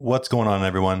What's going on,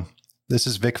 everyone? This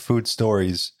is Vic Food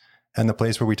Stories, and the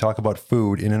place where we talk about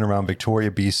food in and around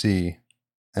Victoria, BC.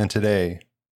 And today,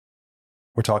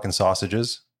 we're talking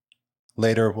sausages.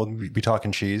 Later, we'll be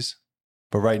talking cheese.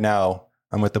 But right now,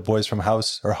 I'm with the boys from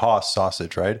House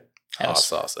Sausage, right? House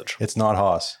Sausage. It's not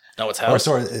Haas. No, it's Or House.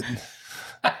 sorry,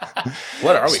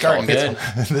 What are we Starting calling it?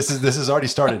 good. this has already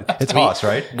started. It's Haas,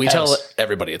 right? We House. tell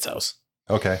everybody it's House.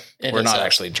 Okay. It We're is not a-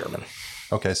 actually German.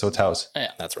 Okay, so it's House.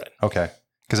 That's right. Okay.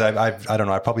 Because I don't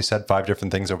know, I probably said 5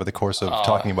 different things over the course of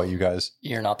talking about you guys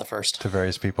You're not the first. to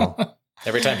various people.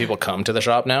 Every time people come to the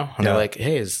shop now, and Yeah. they're like,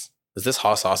 "Hey, is this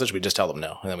Haas Sausage?" We just tell them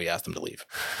no, and then we ask them to leave.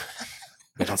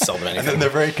 We don't sell them And then anything. they're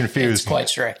very It's confused. quite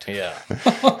strict. Yeah.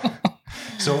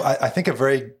 So I think a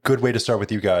very good way to start with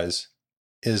you guys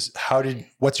is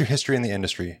what's your history in the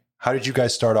industry? How did you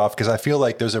guys start off? Because I feel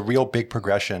like there's a real big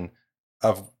progression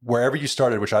of wherever you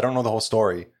started, which I don't know the whole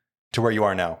story, to where you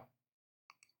are now.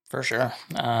 For sure.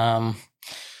 I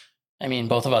mean,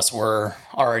 both of us were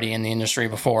already in the industry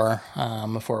before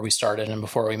we started and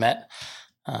before we met.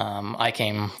 I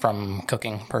came from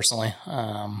cooking personally.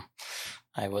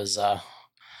 I was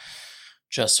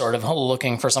just sort of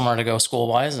looking for somewhere to go school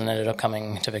wise, and ended up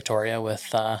coming to Victoria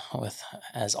with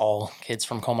as all kids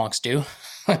from Comox do,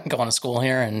 going to school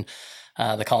here. And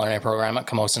the culinary program at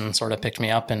Camosun sort of picked me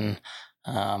up and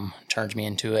turned me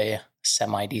into a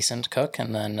semi-decent cook,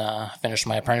 and then finished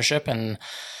my apprenticeship and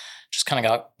just kind of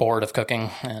got bored of cooking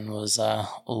and was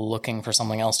looking for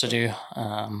something else to do.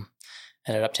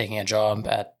 Ended up taking a job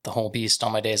at the Whole Beast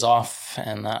on my days off,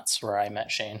 and that's where I met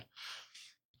Shane.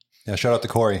 Yeah, shout out to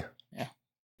Corey.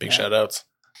 Big Yeah. shout outs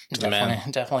to the man.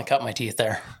 Definitely cut my teeth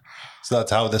there. So that's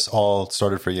how this all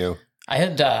started for you. I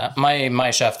had my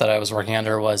chef that I was working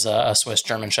under was a Swiss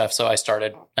German chef, so I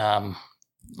started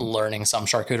learning some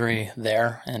charcuterie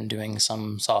there and doing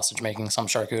some sausage making, some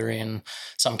charcuterie, and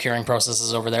some curing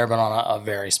processes over there, but on a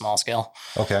very small scale.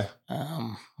 Okay.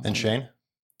 Um, And Shane?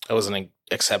 I was an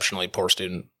exceptionally poor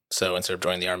student, so instead of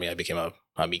joining the army, I became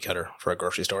a meat cutter for a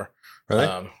grocery store.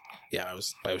 Really? Yeah,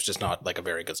 I was just not like a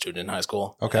very good student in high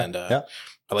school. Okay, And yeah.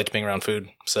 I liked being around food.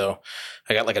 So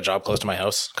I got like a job close to my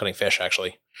house cutting fish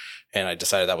actually. And I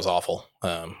decided that was awful.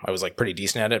 I was like pretty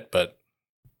decent at it, but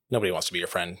nobody wants to be your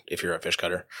friend if you're a fish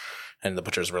cutter. And the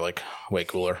butchers were like way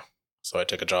cooler. So I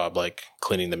took a job like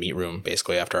cleaning the meat room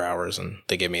basically after hours, and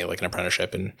they gave me like an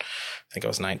apprenticeship, and I think I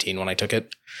was 19 when I took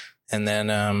it. And then,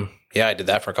 I did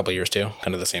that for a couple of years too.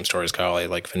 Kind of the same story as Kyle. I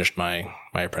like finished my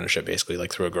apprenticeship basically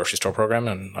like through a grocery store program.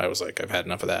 And I was like, I've had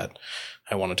enough of that.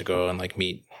 I wanted to go and like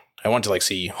I wanted to like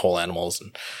see whole animals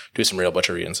and do some real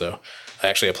butchery. And so I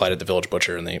actually applied at the Village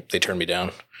Butcher, and they turned me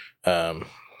down.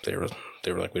 They were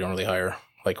like, we don't really hire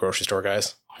like grocery store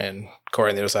guys. And Corey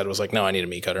on the other side was like, no, I need a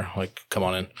meat cutter. Like, come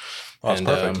on in. Oh, that's And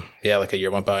perfect. like a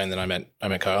year went by, and then I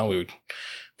met Kyle. We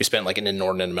spent like an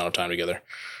inordinate amount of time together.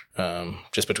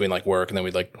 Just between like work, and then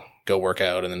we'd like go work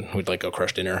out, and then we'd like go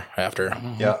crush dinner after.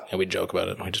 Yeah. And we'd joke about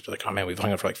it. And we'd just be like, oh man, we've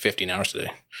hung out for like 15 hours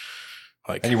today.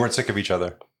 Like, And you weren't sick of each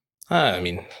other? I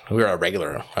mean, we were a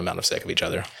regular amount of sick of each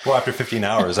other. Well, after 15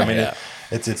 hours. I mean, Yeah.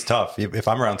 it's tough. If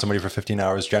I'm around somebody for 15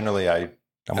 hours, generally I'm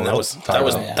a And little tired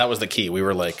out. Yeah. that was the key. We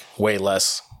were like way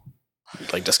less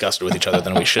like disgusted with each other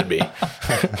than we should be.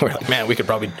 We're like, man, we could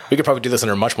probably do this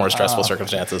under much more stressful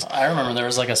circumstances. I remember there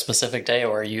was like a specific day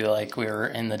where we were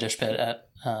in the dish pit at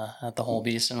the Whole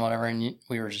Beast and whatever, and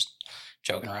we were just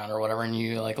joking around or whatever, and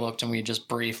you like looked, and we just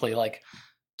briefly like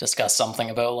discussed something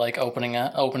about like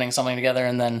opening something together,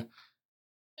 and then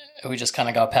we just kind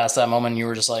of got past that moment. And you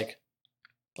were just like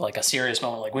a serious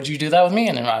moment, like, would you do that with me?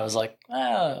 And then I was like,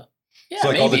 yeah, So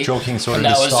like all the maybe. joking sort And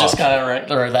of that just was stopped. just kind of right,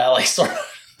 or that like sort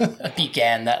of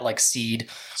began that like seed.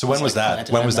 So when was like that?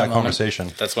 planted When in was that that moment.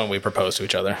 conversation? That's when we proposed to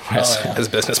each other as, yeah. as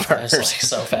business It's partners. like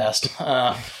so fast.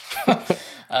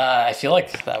 I feel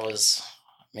like that was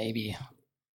maybe,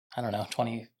 I don't know,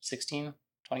 2016,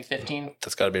 2015.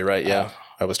 That's got to be right. Yeah.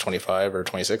 I was 25 or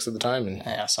 26 at the time. And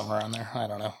Yeah, somewhere around there. I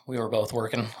don't know. We were both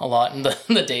working a lot, and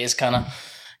the days kind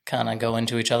of go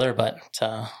into each other. But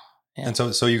yeah. And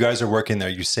so you guys are working there.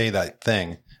 You say that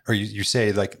thing, or you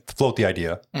say like float the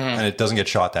idea, and it doesn't get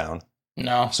shot down.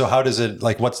 No. So how does it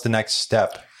like? What's the next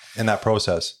step in that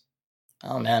process?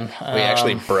 Oh man. we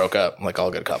actually broke up like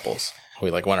all good couples.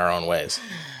 We like went our own ways.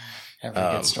 Every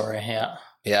good story. Yeah.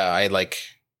 Yeah. I like,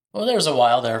 Well, there was a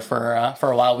while there for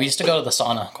a while. We used to go to the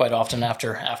sauna quite often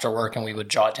after work, and we would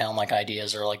jot down like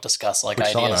ideas or like discuss like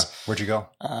Which ideas. sauna? Where'd you go?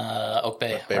 Oak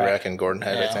Bay. Bay Rec. Rec and Gordon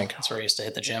Head, I Yeah, think. that's where I used to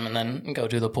hit the gym and then go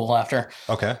do the pool after.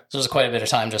 Okay. So there's quite a bit of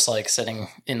time just like sitting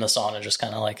in the sauna, just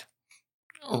kind of like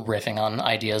riffing on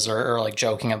ideas or like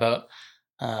joking about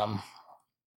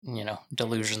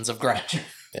delusions of grandeur.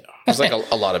 Yeah, there's like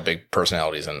a lot of big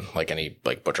personalities in like any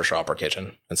like butcher shop or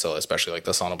kitchen, and so especially like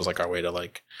the sauna was like our way to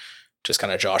like just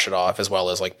kind of josh it off as well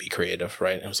as like be creative,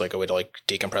 right? It was like a way to like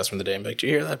decompress from the day and be like, "Do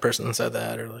you hear that person said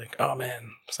that?" Or like, "Oh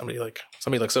man, somebody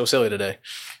looks so silly today,"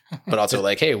 but also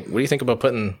like, "Hey, what do you think about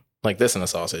putting like this in a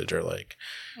sausage?" Or like,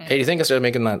 "Hey, do you think instead of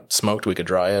making that smoked, we could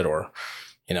dry it?" Or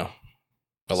so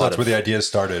that's where the ideas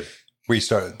started.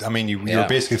 You were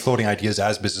basically floating ideas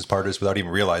as business partners without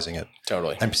even realizing it.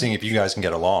 Totally. And seeing if you guys can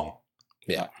get along.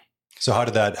 Yeah. So how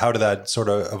did that sort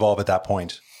of evolve at that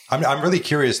point? I'm really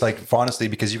curious, like honestly,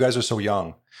 because you guys are so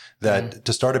young that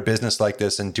to start a business like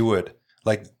this and do it,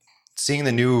 like seeing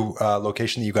the new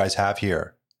location that you guys have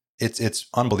here, it's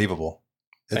unbelievable.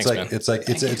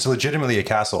 It's legitimately a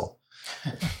castle.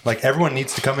 Like everyone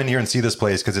needs to come in here and see this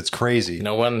place because it's crazy.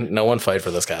 No one fight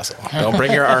for this castle. Don't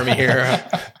bring your army here.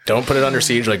 Don't put it under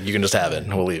siege. Like you can just have it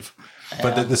and we'll leave.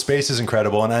 But the space is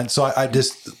incredible. And so I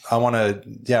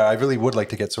really would like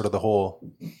to get sort of the whole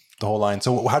line.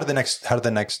 So how did the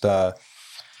next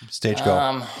stage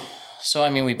go? So,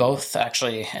 we both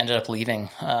actually ended up leaving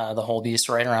the Whole Beast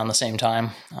right around the same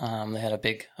time. They had a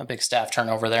big staff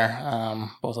turnover there.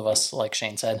 Both of us, like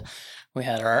Shane said, we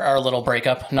had our little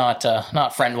breakup, not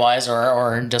friend-wise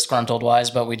or disgruntled-wise,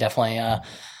 but we definitely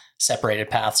separated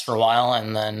paths for a while.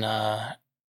 And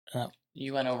then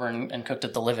you went over and cooked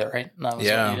at the Livet, right? That was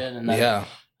what you did. And then,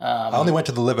 I only went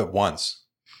to the Livet once.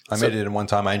 I made it in one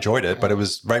time. I enjoyed it, but it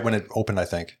was right when it opened, I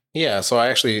think. Yeah. So I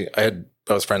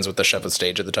was friends with the chef at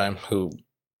Stage at the time who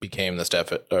became the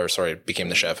chef at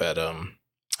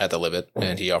the Livet,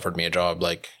 and he offered me a job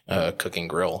like cooking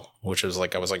grill, which was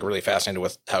like I was like really fascinated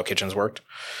with how kitchens worked.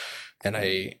 And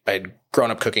I'd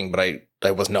grown up cooking, but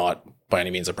I was not by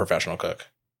any means a professional cook.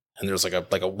 And there was like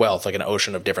a wealth, like an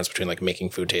ocean of difference between like making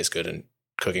food taste good and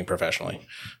cooking professionally.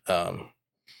 And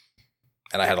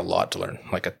I had a lot to learn,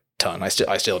 like a ton. I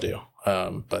still do.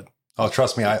 But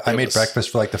trust me, I made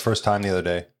breakfast for like the first time the other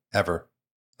day ever,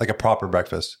 like a proper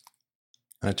breakfast,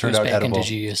 and it turned out edible. Did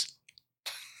you use?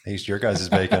 I used your guys'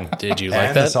 bacon. Did you like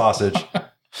and that? The sausage?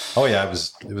 Oh yeah, it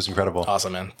was incredible.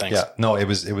 Awesome, man. Thanks. Yeah, no, it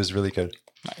was really good.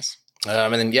 Nice.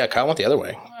 And then Kyle went the other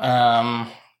way.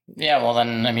 Yeah. Well,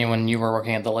 then when you were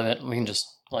working at the Livet, we can just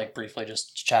like briefly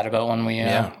just chat about when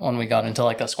we got into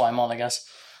like Esquimalt, I guess.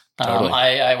 Totally.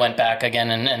 I went back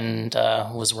again and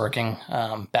was working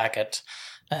back at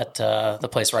the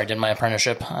place where I did my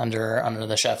apprenticeship under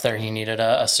the chef there. He needed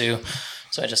a sous.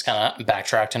 So I just kind of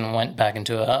backtracked and went back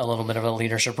into a little bit of a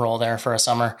leadership role there for a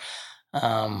summer.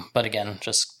 But again,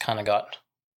 just kind of got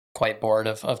quite bored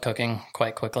of cooking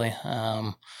quite quickly.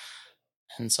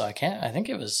 And so I think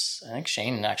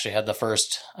Shane actually had the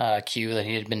first queue that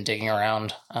he had been digging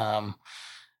around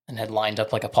and had lined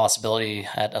up like a possibility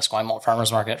at Esquimalt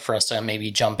Farmers Market for us to maybe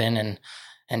jump in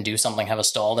and do something, have a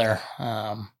stall there.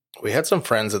 We had some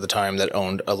friends at the time that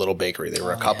owned a little bakery. They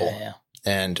were a couple. Yeah.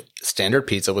 And Standard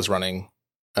Pizza was running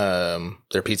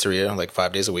their pizzeria like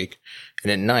 5 days a week.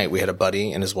 And at night we had a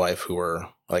buddy and his wife who were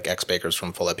like ex-bakers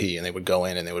from Philippi, and they would go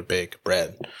in and they would bake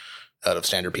bread out of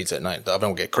Standard Pizza at night. The oven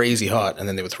would get crazy hot, and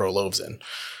then they would throw loaves in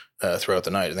throughout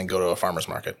the night and then go to a farmer's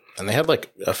market. And they had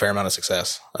like a fair amount of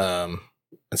success. And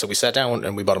so we sat down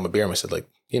and we bought them a beer, and we said like,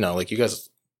 you guys,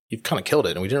 you've kind of killed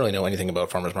it. And we didn't really know anything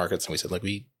about farmers markets. And we said like,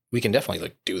 we can definitely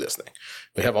like do this thing.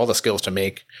 We have all the skills to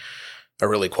make a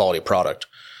really quality product,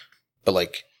 but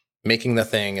like making the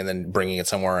thing and then bringing it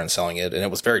somewhere and selling it. And it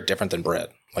was very different than bread.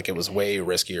 Like it was way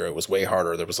riskier. It was way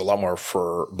harder. There was a lot more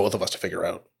for both of us to figure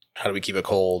out. How do we keep it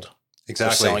cold?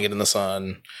 Exactly. We're selling it in the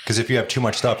sun. Because if you have too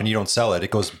much stuff and you don't sell it, it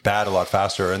goes bad a lot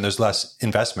faster and there's less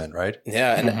investment, right?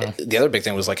 Yeah. And the other big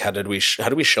thing was like, how do we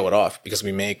show it off? Because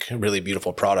we make a really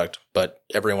beautiful product, but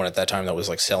everyone at that time that was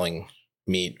like selling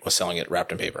meat was selling it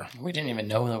wrapped in paper. We didn't even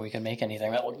know that we could make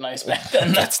anything that looked nice back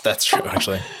then. That's true,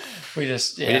 actually. we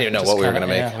didn't even know what we were going to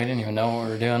make. Yeah, we didn't even know what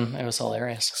we were doing. It was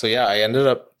hilarious. So yeah, I ended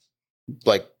up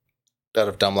like out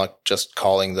of dumb luck just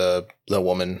calling the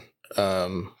woman,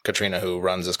 Katrina, who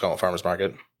runs this Farmers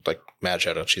Market. Like mad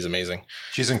shout out. She's amazing.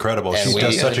 She's incredible. She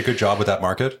does such a good job with that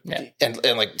market. Yeah. And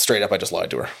like straight up, I just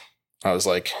lied to her. I was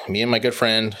like, me and my good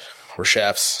friend, we're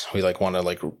chefs. We like want to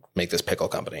like make this pickle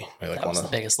company. We like that was the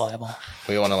biggest libel.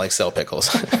 We want to like sell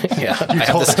pickles. Yeah. You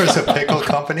told her it's a pickle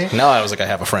company? No, I was like, I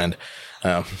have a friend.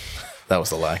 That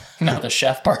was the lie. No, the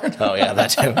chef part. Oh yeah,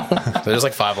 that too. There's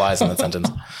like 5 lies in that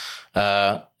sentence.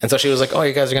 And so she was like, oh,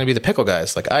 you guys are going to be the pickle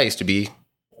guys. Like I used to be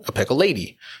a pickle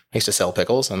lady. I used to sell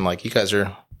pickles, and like you guys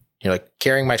you're like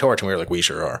carrying my torch. And we were like, we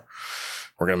sure are.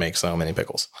 We're going to make so many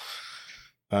pickles.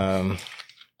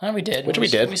 And we did. We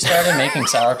did. We started making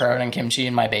sauerkraut and kimchi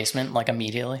in my basement like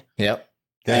immediately. Yep.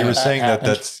 Yeah, you were that saying that happened.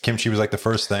 that's kimchi was like the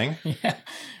first thing.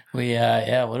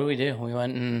 Yeah. What do we do? We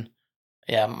went and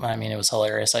I mean, it was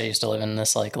hilarious. I used to live in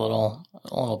this like little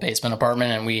basement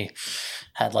apartment, and we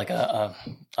had like a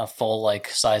full like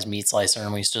size meat slicer,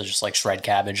 and we used to just like shred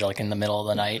cabbage like in the middle of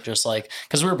the night, just like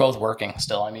because we were both working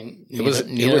still. I mean, It was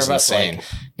neither of us insane.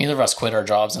 neither of us quit our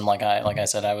jobs, and like I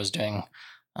said, I was doing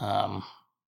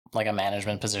like a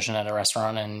management position at a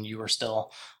restaurant, and you were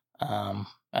still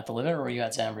at the Livet, or were you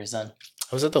at Zambres then?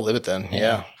 I was at the Livet then.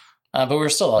 Yeah. But we were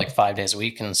still like 5 days a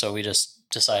week, and so we just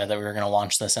decided that we were going to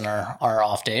launch this in our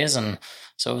off days, and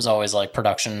so it was always like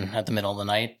production at the middle of the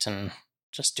night and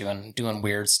just doing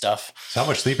weird stuff. So how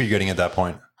much sleep are you getting at that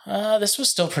point? This was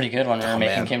still pretty good when we were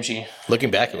making man. kimchi.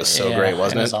 Looking back, it was so great,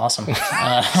 wasn't It it? was awesome.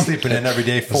 Sleeping in every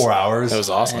day 4 hours. It was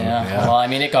awesome. Yeah. Well, I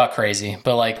mean, it got crazy,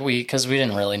 but like because we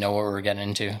didn't really know what we were getting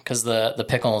into, because the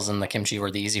pickles and the kimchi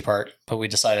were the easy part, but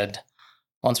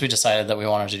once we decided that we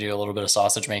wanted to do a little bit of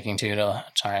sausage making too, to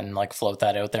try and like float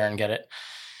that out there and get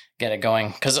it going.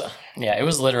 Because it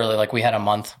was literally like we had a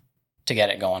month to get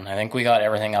it going. I think we got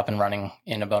everything up and running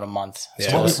in about a month. Yeah.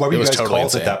 So what were it you was guys totally called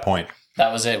insane. at that point?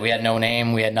 That was it. We had no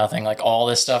name. We had nothing. Like all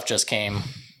this stuff just came.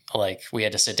 Like we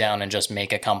had to sit down and just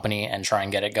make a company and try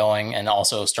and get it going, and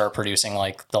also start producing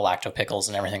like the lacto pickles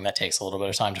and everything that takes a little bit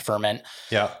of time to ferment.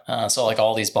 Yeah. So like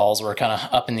all these balls were kind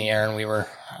of up in the air, and we were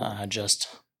just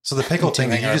So the pickle thing,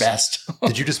 doing our best.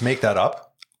 did you just make that up?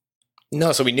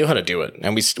 No, so we knew how to do it,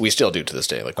 and we still do to this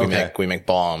day. Like we make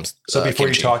bombs. So before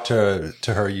kimchi. you talked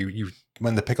to her, you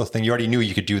when the pickle thing, you already knew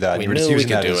you could do that. we You were just knew we using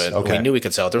could that do as- it. Okay. We knew we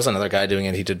could sell it. There was another guy doing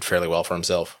it. He did fairly well for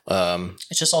himself.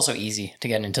 It's just also easy to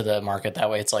get into the market that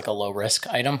way. It's like a low risk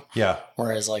item. Yeah.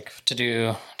 Whereas like to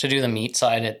do the meat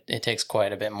side, it takes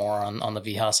quite a bit more on the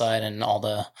VHA side, and all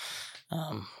the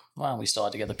we still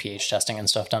had to get the pH testing and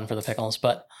stuff done for the pickles,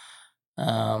 but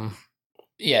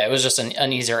it was just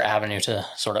an easier avenue to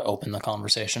sort of open the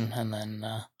conversation, and then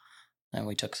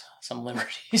we took some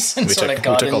liberties and We sort took, of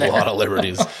got we in took a there. lot of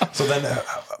liberties. So then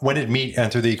when did meat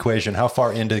enter the equation? How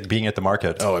far into being at the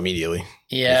market? Oh, immediately.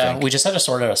 Yeah, think? we just had to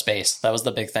sort out a space. That was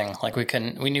the big thing. Like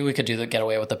we knew we could get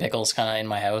away with the pickles kind of in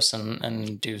my house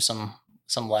and do some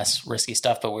less risky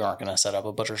stuff, but we weren't going to set up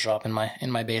a butcher shop in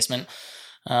my basement.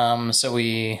 So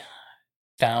we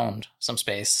found some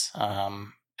space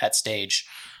at Stage,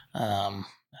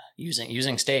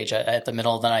 using Stage at the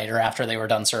middle of the night or after they were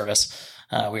done service.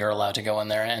 We were allowed to go in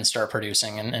there and start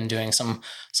producing and doing some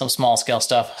small scale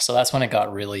stuff. So that's when it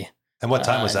got really And what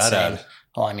time was that insane. at?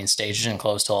 Well, I mean, Stage didn't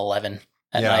close till 11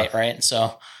 at Yeah. night, right?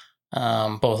 So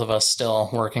both of us still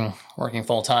working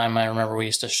full time. I remember we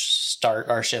used to start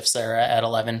our shifts there at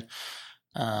 11.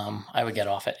 I would get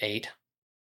off at 8.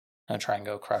 I would try and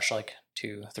go crush like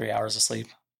 2-3 hours of sleep.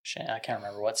 Shit, I can't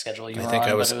remember what schedule you I were think on,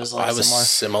 I was but it was like similar.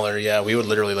 similar. Yeah, we would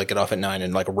literally like get off at 9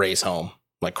 and like race home,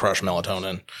 like crush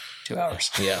melatonin. 2 hours.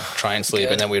 Yeah, try and sleep,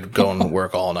 Good. and then we'd go and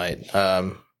work all night.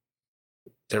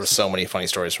 There were so many funny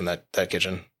stories from that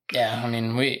kitchen. Yeah, I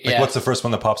mean, Like, what's the first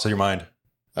one that pops to your mind?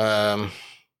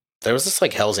 There was this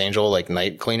like Hell's Angel like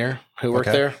night cleaner who worked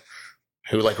Okay. there,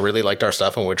 who like really liked our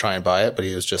stuff and would try and buy it, but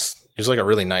he was like a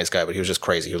really nice guy, but he was just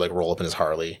crazy. He would like roll up in his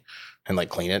Harley and like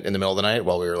clean it in the middle of the night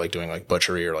while we were like doing like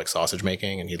butchery or like sausage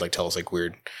making, and he'd like tell us like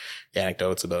weird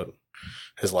anecdotes about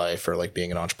his life or like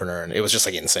being an entrepreneur, and it was just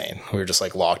like insane. We were just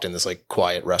like locked in this like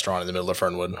quiet restaurant in the middle of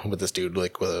Fernwood with this dude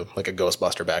like with a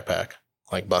Ghostbuster backpack,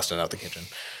 like busting out the kitchen.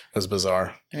 It was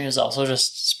bizarre. I mean, it was also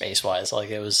just space wise, like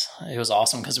it was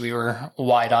awesome because we were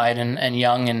wide eyed and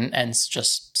young and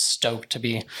just stoked to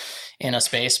be in a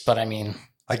space. But I mean,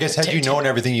 I guess had you known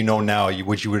everything you know now, you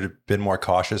would have been more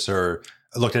cautious or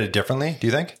looked at it differently, do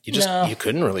you think? You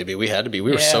couldn't really be. We had to be.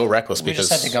 We were so reckless we because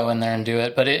just had to go in there and do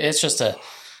it. But it's just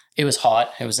it was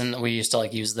hot. It was we used to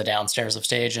like use the downstairs of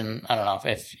Stage, and I don't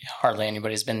know if hardly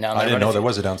anybody's been down there. I didn't but know if there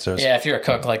was a downstairs. Yeah, if you're a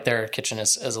cook, like their kitchen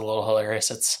is a little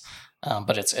hilarious.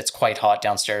 But it's quite hot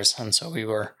downstairs, and so we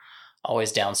were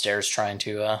always downstairs trying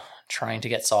to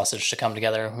get sausage to come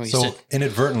together. We used So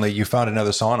inadvertently, you found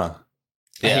another sauna.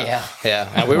 Yeah.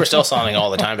 And we were still sauning all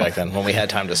the time back then when we had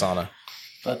time to sauna.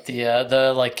 But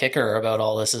the like kicker about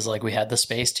all this is like we had the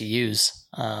space to use,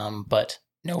 but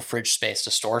no fridge space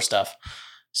to store stuff.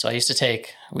 So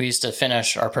we used to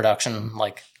finish our production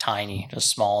like tiny,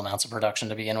 just small amounts of production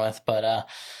to begin with. But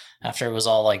after it was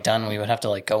all like done, we would have to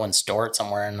like go and store it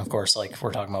somewhere. And of course, like if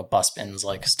we're talking about bus bins,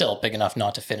 like still big enough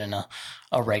not to fit in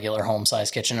a regular home size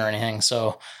kitchen or anything.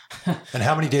 So, And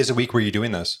how many days a week were you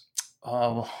doing this?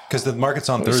 Because the market's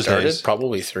on We started Thursdays.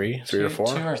 probably three or four.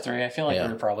 2 or 3. I feel like Yeah.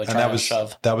 we were probably And trying that to was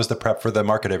shove. that was the prep for the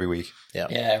market every week. Yeah.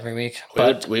 Yeah, every week.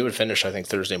 We would finish, I think,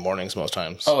 Thursday mornings most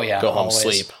times. Oh, yeah, Go home, always.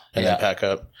 sleep, and Yeah. then pack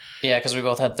up. Yeah, because we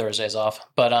both had Thursdays off.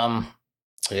 But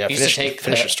Yeah, Used to take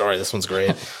finish the- your story. This one's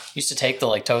great. Used to take the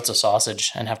like totes of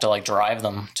sausage and have to like drive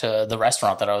them to the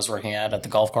restaurant that I was working at the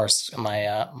golf course.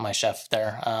 My chef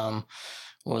there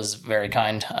was very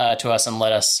kind to us and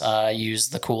let us use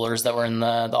the coolers that were in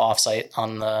the offsite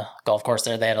on the golf course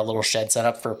there. They had a little shed set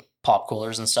up for pop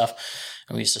coolers and stuff,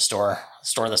 and we used to store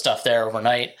the stuff there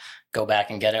overnight, go back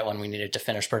and get it when we needed to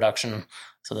finish production.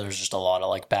 So there was just a lot of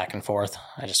like back and forth.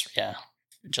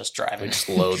 Just driving. Just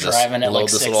load driving at like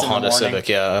this 6 little in the Honda morning.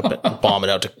 Civic, bomb it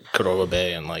out to Cordova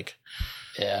Bay and like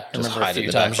Yeah, I just remember a hide it in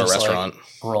few the back times of a just restaurant. like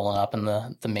rolling up, and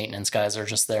the maintenance guys are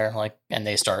just there, like, and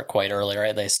they start quite early,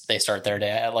 right? They start their day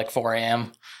at like 4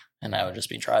 a.m. and I would just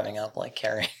be driving up, like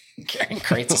carrying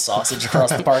crates of sausage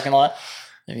across the parking lot.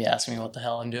 They'd be asking me what the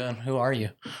hell I'm doing. Who are you?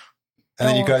 And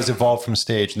then you guys evolved from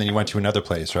stage, and then you went to another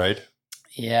place, right?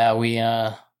 Yeah,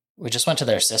 we just went to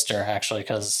their sister actually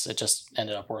because it just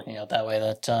ended up working out that way.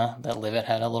 That Livet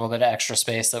had a little bit of extra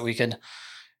space that we could.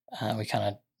 We kind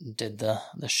of did the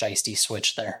shiesty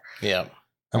switch there. Yeah.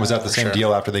 And was that the For same sure.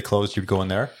 deal after they closed? You'd go in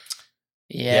there?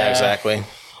 Yeah, exactly.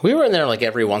 We were in there like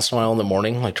every once in a while in the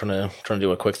morning, like trying to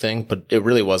do a quick thing, but it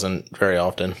really wasn't very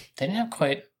often. They didn't have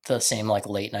quite the same like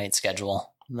late night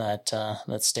schedule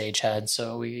that stage had,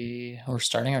 so we were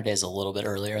starting our days a little bit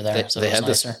earlier there. So They it was had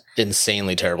nicer. this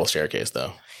insanely terrible staircase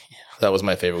though. That was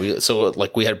my favorite.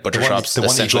 We had butcher The one, shops the one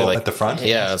that you essentially go up like at the front?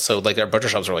 yeah. So like our butcher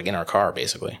shops were like in our car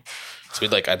basically. So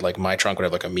I'd like my trunk would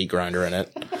have like a meat grinder in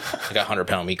it, like a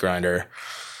 100-pound meat grinder,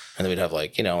 and then we'd have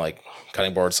like like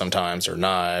cutting boards sometimes, or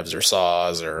knives, or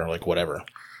saws, or like whatever.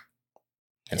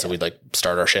 And so we'd like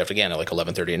start our shift again at like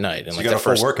 11:30 at night, and So like you got a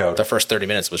full workout. the first 30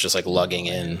 minutes was just like lugging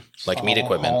in like meat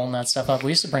equipment. Hauling that stuff up.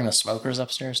 We used to bring the smokers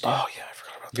upstairs too. Oh yeah, I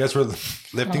forgot about You guys were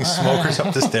lifting smokers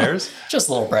up the stairs? Just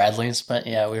little Bradleys, but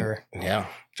yeah, we were that. Yeah.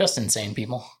 just insane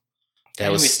people. Yeah, it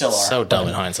And was we still are, so dumb but-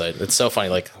 in hindsight. It's so funny.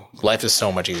 Like life is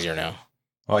so much easier now.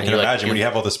 Well, I can You're like- imagine when you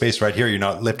have all the space right here, you're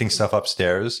not lifting stuff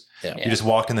upstairs. Yeah. Yeah. You just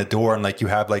walk in the door and like you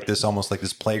have like this almost like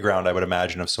this playground, I would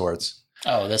imagine, of sorts.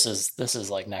 Oh, this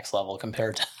is like next level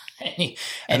compared to any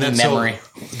And then, so, memory.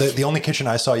 The only kitchen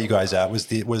I saw you guys at was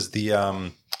the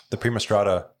Prima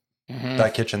Strada, Mhm.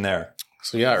 that kitchen there.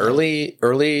 So yeah, early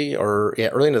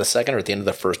into the second or at the end of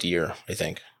the first year, I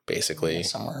think, basically. Yeah,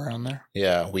 somewhere around there.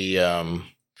 Yeah, we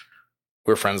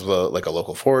were friends with like a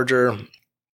local forager,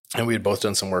 and we had both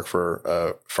done some work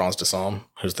for Franz de Somme,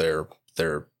 who's their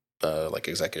like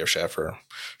executive chef or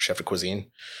chef de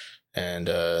cuisine, and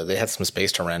they had some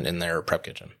space to rent in their prep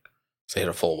kitchen. So they had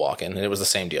a full walk-in, and it was the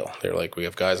same deal. They're like, we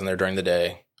have guys in there during the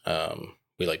day.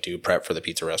 We like do prep for the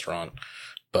pizza restaurant,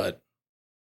 but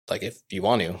like if you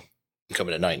want to, you come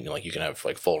in at night and like you can have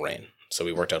like full reign. So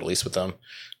we worked out a lease with them.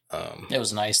 It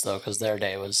was nice though because their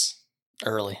day was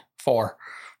early, 4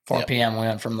 Yeah. p.m. We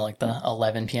went from like the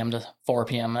 11 p.m. to 4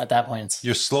 p.m. At that point, it's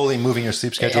You're slowly moving your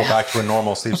sleep schedule Yeah. back to a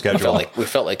normal sleep schedule. we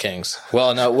felt like kings.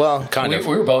 Well, kind of.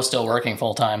 we were both still working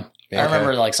full time. Yeah, I okay.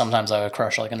 remember like sometimes I would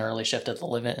crush like an early shift at the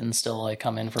Livet and still like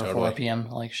come in for a Totally. 4 p.m.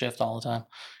 like shift all the time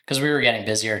because we were getting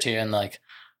busier too, and like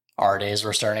our days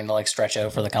were starting to like stretch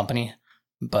out for the company,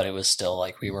 but it was still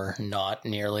like we were not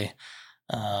nearly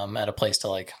at a place to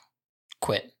like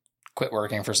quit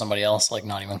working for somebody else, like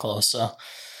not even close. So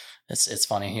it's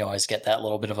funny, you always get that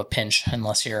little bit of a pinch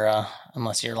unless you're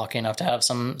lucky enough to have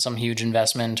some huge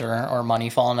investment or money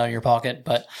falling out of your pocket.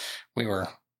 But we were,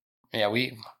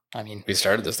 We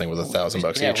started this thing with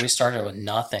 $1,000 yeah, each. we started with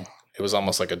nothing. It was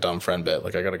almost like a dumb friend bit.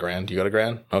 Like, I got $1,000. You got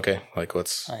 $1,000? Okay. Like,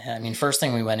 let's I mean, first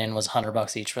thing we went in was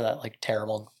 $100 each for that like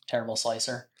terrible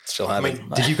slicer. still I have it. mean,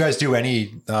 did you guys do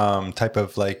any type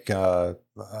of like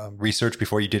research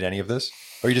before you did any of this?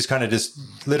 Or you just kind of just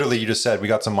literally you just said, we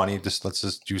got some money, let's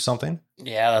just do something?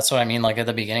 Yeah, that's what I mean. Like at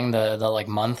the beginning, the like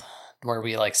month where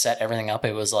we like set everything up,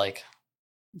 it was like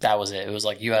that was it. It was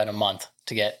like you had a month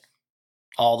to get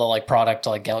all the like product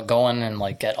like going and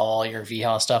like get all your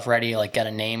VHA stuff ready, like get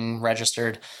a name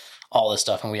registered, all this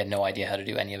stuff, and we had no idea how to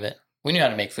do any of it. We knew how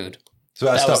to make food. So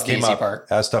as That was stuff the came easy up, part.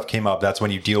 that's when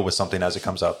you deal with something as it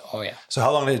comes up. Oh yeah, So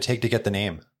how long did it take to get the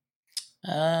name?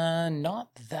 not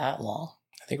that long.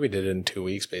 I think we did it in 2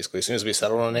 weeks, basically. As soon as we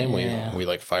settled on a name, Yeah. we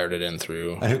like fired it in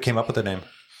through. And who came up with the name?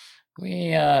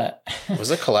 We It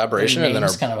was a collaboration, and then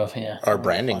name's kind of our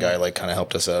branding guy like kind of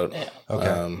helped us out. Yeah.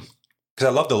 Okay. Because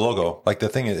I love the logo. Like the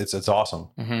thing, it's awesome.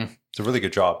 Mm-hmm. It's a really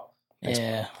good job.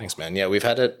 Yeah. Thanks, man. Yeah, we've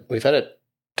had it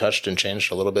touched and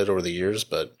changed a little bit over the years,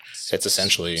 but it's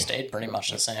essentially Stayed pretty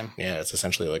much the same. it's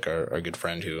essentially like our good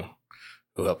friend who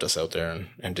helped us out there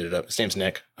and did it up. His name's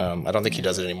Nick. I don't think he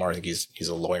does it anymore. I think he's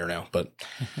a lawyer now, but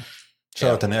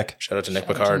Shout out to Nick. shout out to Nick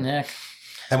Shout out to Picard. Nick.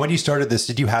 And when you started this,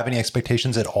 did you have any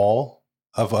expectations at all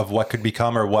of what could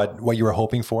become or what you were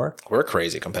hoping for? We're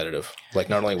crazy competitive, like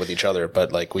not only with each other,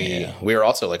 but like we are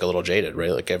also like a little jaded,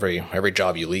 right? Like every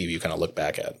job you leave, you kind of look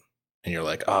back at and you're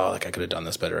like, oh, like I could have done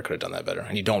this better. I could have done that better.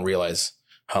 And you don't realize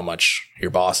how much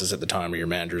your bosses at the time or your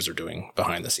managers are doing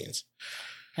behind the scenes.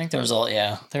 I think there was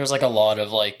like a lot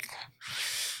of like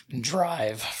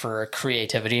drive for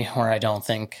creativity where I don't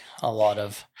think a lot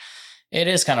of it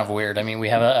is kind of weird. I mean, we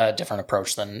have a different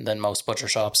approach than most butcher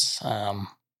shops.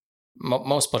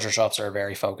 Most butcher shops are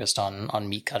very focused on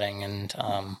meat cutting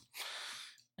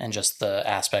and just the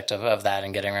aspect of that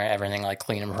and getting everything like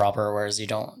clean and proper, whereas you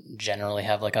don't generally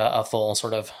have like a full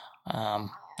sort of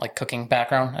like cooking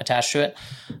background attached to it.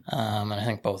 And I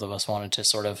think both of us wanted to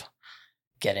sort of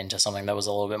get into something that was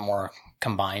a little bit more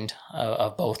combined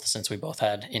of both, since we both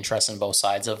had interest in both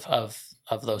sides of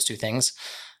those two things.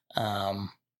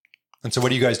 And so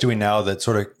what are you guys doing now that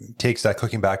sort of takes that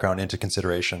cooking background into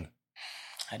consideration?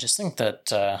 I just think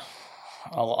that a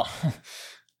lot.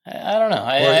 I don't know.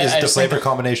 Or is it the flavor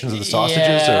combinations of the sausages?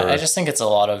 Yeah, or? I just think it's a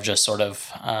lot of just sort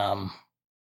of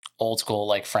old school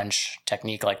like French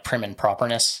technique, like prim and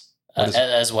properness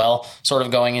as well. Sort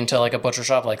of going into like a butcher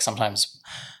shop, like sometimes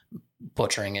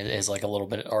butchering is like a little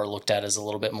bit, or looked at as a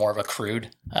little bit more of a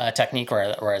crude technique,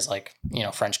 whereas like, you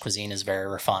know, French cuisine is very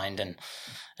refined and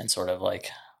sort of like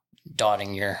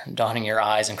dotting your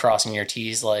I's and crossing your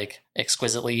T's like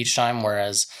exquisitely each time,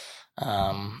 whereas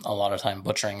a lot of time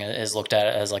butchering is looked at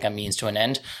as like a means to an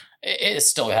end. It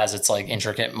still has its like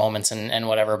intricate moments and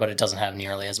whatever, but it doesn't have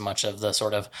nearly as much of the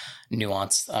sort of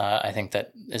nuance I think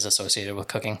that is associated with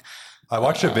cooking. I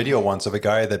watched a video once of a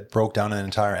guy that broke down an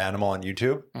entire animal on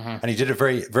YouTube, and he did it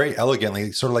very, very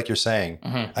elegantly, sort of like you're saying.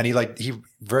 And he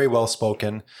very well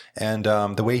spoken, and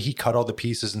the way he cut all the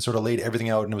pieces and sort of laid everything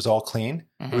out, and it was all clean.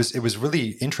 It was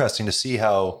really interesting to see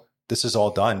how this is all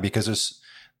done, because there's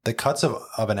the cuts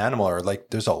of an animal are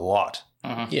like, there's a lot.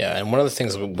 Yeah, and one of the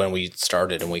things when we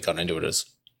started and we got into it is,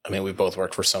 I mean, we both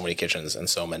worked for so many kitchens and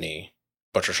so many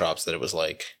butcher shops that it was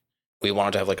like, we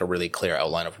wanted to have like a really clear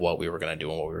outline of what we were going to do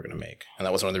and what we were going to make. And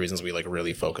that was one of the reasons we like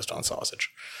really focused on sausage.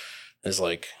 Is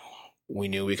like, we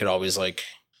knew we could always like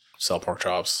sell pork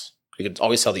chops. We could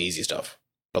always sell the easy stuff,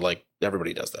 but like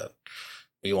everybody does that.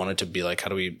 We wanted to be like, how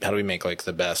do we make like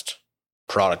the best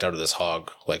product out of this hog,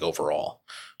 like overall,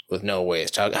 with no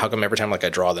waste? How come every time like I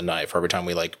draw the knife, or every time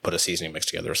we like put a seasoning mix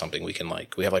together or something, we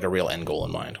have like a real end goal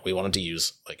in mind. We wanted to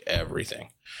use like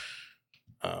everything.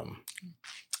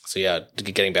 So yeah,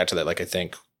 getting back to that, like I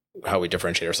think how we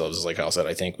differentiate ourselves is like Hal said,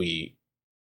 I think we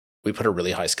put a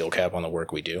really high skill cap on the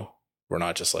work we do. We're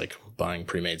not just like buying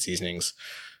pre-made seasonings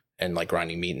and like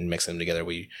grinding meat and mixing them together.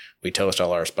 We toast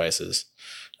all our spices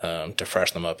to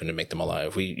freshen them up and to make them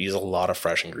alive. We use a lot of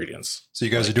fresh ingredients. So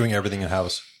you guys are doing everything in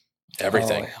house?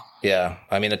 Everything. Oh, yeah.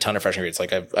 I mean, a ton of fresh ingredients.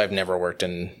 Like I've never worked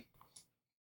in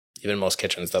even most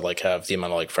kitchens that like have the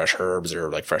amount of like fresh herbs or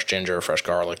like fresh ginger or fresh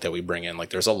garlic that we bring in. Like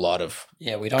there's a lot of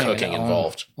we don't cooking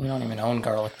involved. We don't even own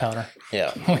garlic powder.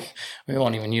 Yeah. we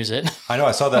won't even use it. I know.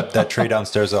 I saw that tray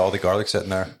downstairs, all the garlic sitting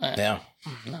there. Yeah.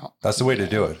 No. That's the way to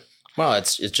do it. Well,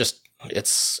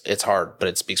 it's hard, but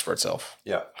it speaks for itself.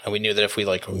 Yeah. And we knew that if we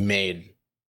like made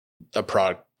a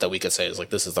product that we could say is like,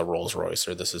 this is the Rolls Royce,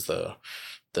 or this is the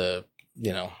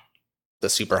you know, the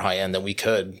super high end, that we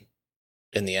could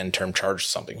in the end term charge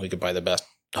something. We could buy the best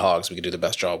hogs, we could do the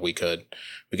best job we could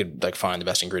like find the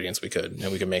best ingredients we could,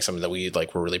 and we could make something that we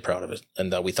like were really proud of it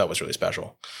and that we thought was really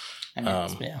special. I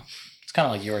mean, it's kind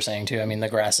of like you were saying too. I mean, the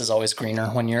grass is always greener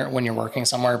when you're working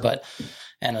somewhere, but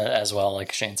as well,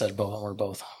 like Shane said, we're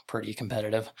both pretty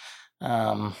competitive.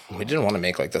 We didn't want to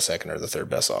make like the second or the third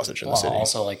best sausage in the city.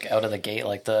 Also, like out of the gate,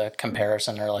 like the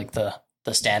comparison or like the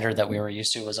standard that we were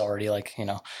used to was already like, you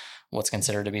know, what's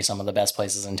considered to be some of the best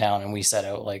places in town, and we set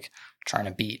out like trying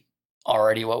to beat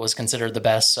already what was considered the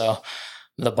best. So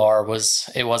the bar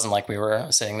it wasn't like we were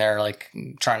sitting there like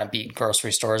trying to beat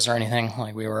grocery stores or anything.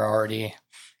 Like we were already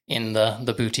in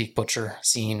the boutique butcher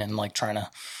scene and like trying to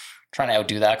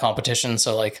outdo that competition.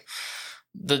 So like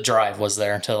the drive was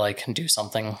there to like do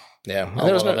something. Yeah,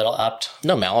 there was a little bit apt.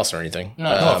 No malice or anything. No,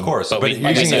 of course, but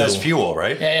using it as fuel,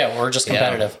 right? Yeah, we're just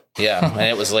competitive. Yeah, and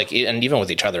it was like, and even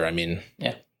with each other, I mean,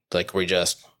 yeah, like we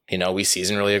just, you know, we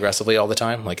season really aggressively all the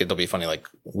time. Like it'll be funny. Like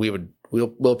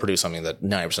we'll produce something that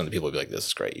 90% of the people will be like, this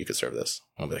is great, you could serve this.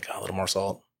 And we'll be like, oh, a little more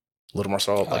salt.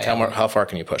 Like how far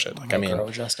can you push it? Like, I mean,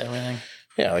 adjust everything.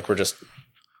 Yeah, like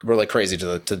we're like crazy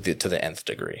to the nth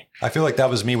degree. I feel like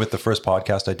that was me with the first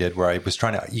podcast I did, where I was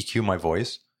trying to EQ my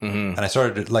voice. And I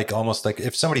started to, like, almost like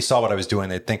if somebody saw what I was doing,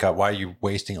 they'd think, why are you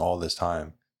wasting all this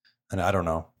time? And I don't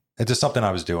know. It's just something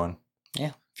I was doing.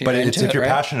 Yeah. But if you're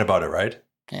passionate about it, right?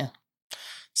 Yeah.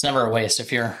 it's never a waste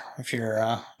if you're No, if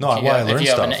I wanna learn if you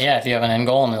have stuff. if you have an end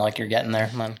goal and like you're getting there,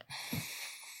 then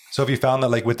So have you found that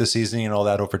like with the seasoning and all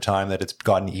that over time that it's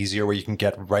gotten easier where you can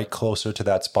get right closer to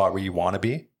that spot where you want to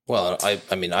be? Well,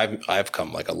 I mean, I've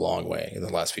come like a long way in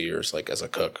the last few years, like as a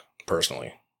cook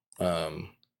personally.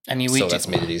 I mean, So that's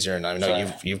made it easier. And I know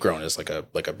Sorry. you've grown as like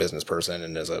a business person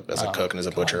and as a cook and as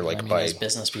a butcher, like I mean, by as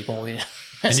business people, we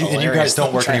And you guys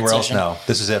don't work anywhere else now.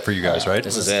 This is it for you guys, right?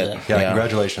 this is it. Yeah,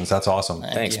 congratulations. That's awesome.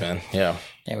 Thanks, you. man. Yeah.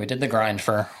 Yeah, we did the grind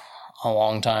for a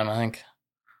long time. I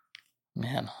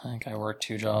think I worked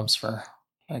 2 jobs for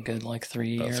a good like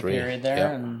 3-year period there,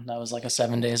 yeah. and that was like a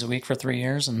 7 days a week for 3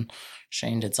 years. And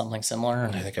Shane did something similar.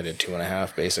 And I think I did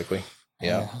 2.5 basically.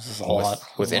 Yeah. this is a lot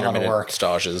with a lot of intermittent work.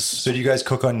 stages. So do you guys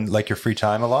cook on like your free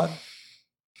time a lot?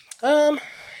 Um,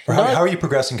 Or not- how are you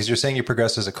progressing? Because you're saying you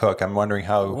progressed as a cook. I'm wondering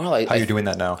how you're doing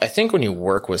that now. I think when you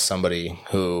work with somebody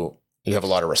who you have a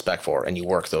lot of respect for and you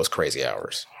work those crazy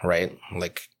hours, right?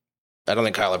 Like, I don't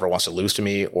think Kyle ever wants to lose to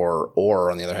me or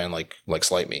on the other hand, like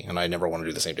slight me. And I never want to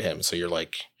do the same to him. So you're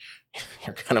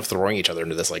kind of throwing each other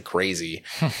into this like crazy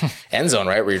end zone,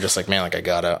 right? Where you're just like, man, like I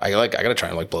gotta try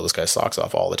and like blow this guy's socks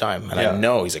off all the time. And I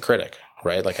know he's a critic,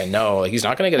 right? Like I know like, he's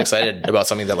not going to get excited about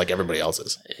something that like everybody else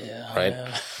is. Yeah. Right.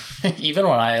 Yeah. even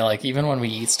when we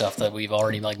eat stuff that we've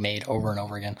already like made over and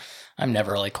over again, I'm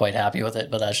never like quite happy with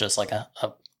it, but that's just like a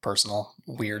personal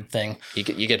weird thing. You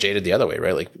get jaded the other way,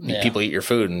 right? Like people eat your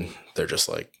food and they're just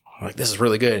like, this is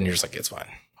really good. And you're just like, it's fine.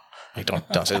 Like,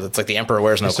 don't say it's like the emperor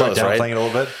wears no You start clothes, right? downplaying it a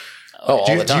little bit. Oh,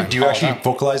 all the time. Do you actually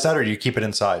vocalize that or do you keep it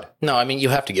inside? No, I mean, you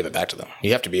have to give it back to them.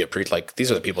 You have to be like, these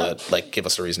are the people that like give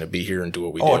us a reason to be here and do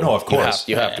what we do. Oh, no, of course.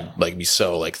 You have to like be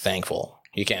so like thankful.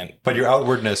 You can't. But your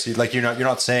outwardness, like you're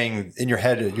not saying in your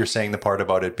head, you're saying the part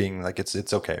about it being like,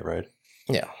 it's okay, right?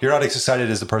 Yeah. You're not as excited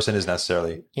as the person is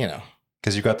necessarily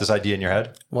because you've got this idea in your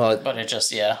head. Well, But it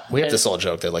just we have this old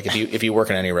joke that like if you work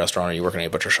in any restaurant or you work in any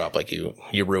butcher shop, like you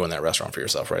ruin that restaurant for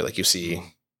yourself, right? Like you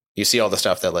see all the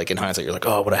stuff that like in hindsight you're like,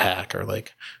 oh, what a hack, or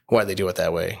like why'd they do it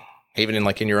that way? Even in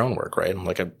like in your own work, right?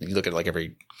 Like you look at like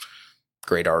every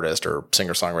great artist or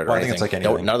singer songwriter. Well, or I think anything. it's like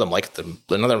anything. None of them like them.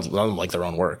 None of them like their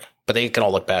own work, but they can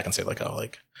all look back and say like, oh,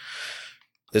 like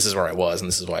this is where I was and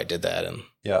this is why I did that, and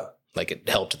like it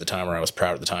helped at the time, or I was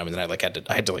proud at the time, and then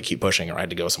I had to like keep pushing, or I had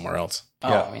to go somewhere else.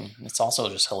 I mean, it's also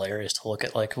just hilarious to look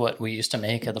at like what we used to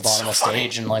make at the bottom of the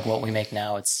stage and like what we make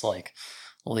now. It's like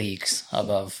leagues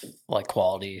above like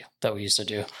quality that we used to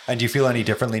do. And do you feel any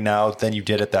differently now than you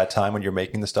did at that time when you're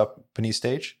making the stuff beneath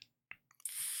stage?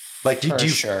 Like, do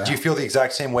you feel the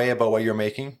exact same way about what you're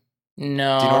making?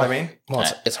 No. Do you know what I mean?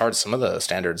 Well, it's hard. Some of the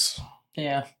standards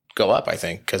Yeah. go up, I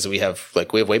think, because we have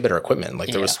way better equipment.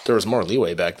 Like there was more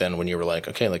leeway back then when you were like,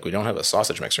 okay, like we don't have a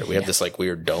sausage mixer. We have this like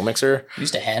weird dough mixer. We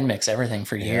used to hand mix everything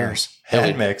for years.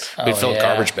 Hand mix. We'd fill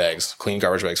garbage bags, clean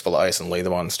garbage bags full of ice and lay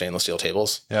them on stainless steel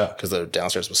tables. Yeah. Because the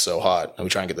downstairs was so hot. And we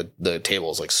try and get the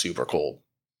tables like super cold.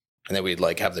 And then we'd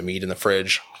like have the meat in the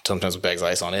fridge, sometimes with bags of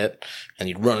ice on it. And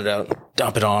you'd run it out,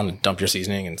 dump it on, and dump your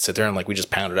seasoning and sit there and like we just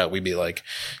pound it out. We'd be like,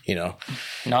 Not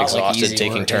exhausted, like easy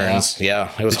taking work, turns.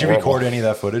 Yeah. It was Did you horrible. record any of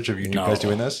that footage of you guys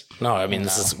doing this? No, I mean,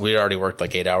 we already worked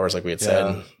like 8 hours, like we had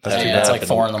said. It's like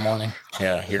 4 a.m.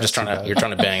 Yeah, you're just trying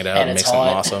to bang it out And and it's make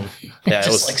something hot. awesome. Yeah, it Just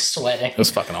was like sweating. It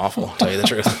was fucking awful, to tell you the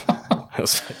truth.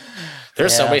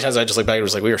 There's so many times I just look back and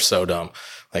was like, we were so dumb.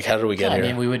 Like, how did we get here? I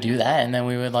mean, we would do that, and then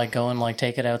we would like go and like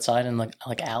take it outside and like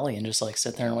alley and just like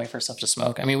sit there and wait for stuff to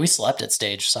smoke. I mean, we slept at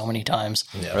stage so many times.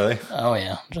 Yeah. Really? Oh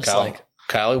yeah, just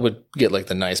Kyle would get like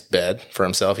the nice bed for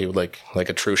himself. He would like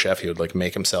a true chef. He would like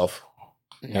make himself.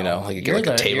 Like you get like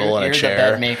a table and a chair. You're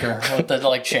the bed maker with the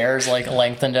like chairs like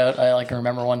lengthened out. I like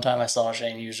remember one time I saw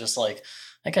Shane. He was just like,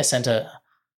 I think I sent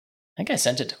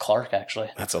it to Clark actually.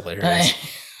 That's hilarious.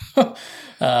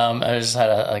 I just had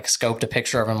scoped a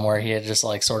picture of him where he had just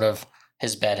like sort of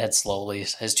his bed had slowly,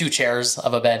 his 2 chairs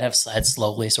of a bed had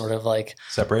slowly sort of like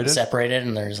separated,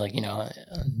 and there's like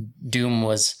doom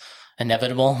was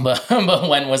inevitable, but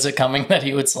when was it coming that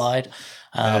he would slide?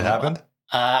 And it happened.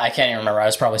 I can't even remember. I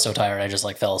was probably so tired I just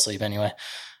like fell asleep anyway.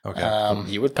 Okay.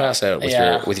 You would pass out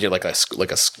with your like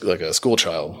a school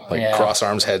child, like cross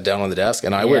arms, head down on the desk,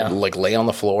 and I would like lay on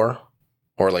the floor.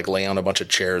 Or like lay on a bunch of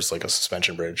chairs like a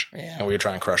suspension bridge. Yeah. And we would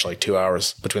try and crush like 2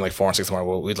 hours between like 4 and 6 in the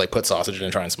morning. We'd like put sausage in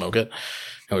and try and smoke it.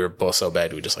 And we were both so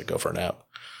bad we'd just like go for a nap.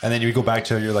 And then you would go back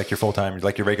to your full-time,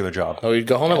 like your regular job. Oh, we'd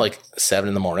go home at like 7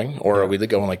 in the morning, or we'd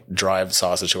go and like drive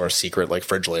sausage to our secret like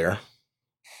fridge lair.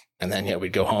 And then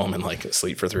we'd go home and like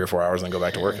sleep for 3 or 4 hours and then go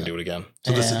back to work and do it again.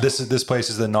 So this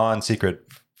place is the non-secret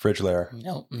fridge lair.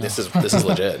 No. This is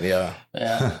legit. Yeah.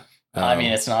 Yeah. I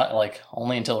mean, it's not like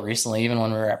only until recently, even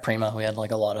when we were at Prima, we had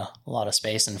like a lot of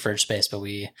space and fridge space, but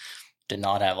we did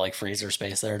not have like freezer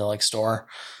space there to like store.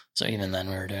 So even then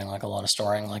we were doing like a lot of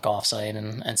storing like offsite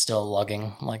and still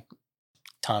lugging like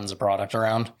tons of product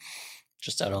around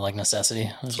just out of like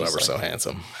necessity. That's why we're so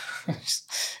handsome.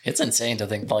 It's insane to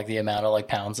think like the amount of like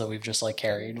pounds that we've just like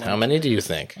carried. How many do you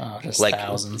think? Oh, just like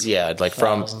thousands. Yeah, like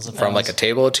from like a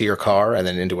table to your car and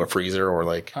then into a freezer or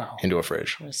like into a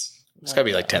fridge. It's gotta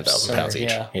be like 10,000 pounds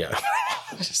each. Yeah.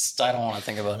 Just I don't want to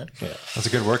think about it. Yeah, That's a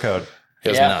good workout. it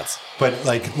was nuts. But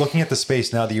like looking at the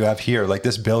space now that you have here, like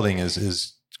this building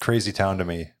is crazy town to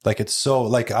me. Like it's so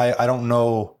like I don't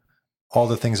know all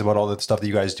the things about all the stuff that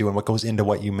you guys do and what goes into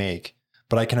what you make.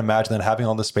 But I can imagine that having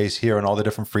all the space here and all the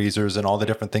different freezers and all the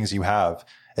different things you have,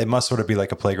 it must sort of be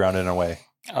like a playground in a way.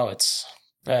 Oh,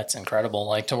 that's incredible.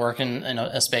 Like to work in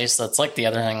a space that's like the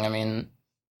other thing. I mean,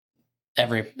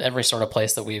 every sort of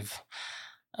place that we've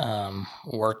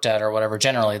worked at or whatever,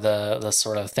 generally the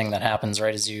sort of thing that happens,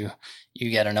 right, is you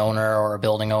get an owner or a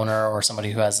building owner or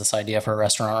somebody who has this idea for a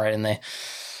restaurant, right, and they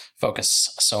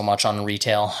focus so much on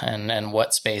retail and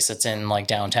what space it's in, like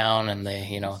downtown, and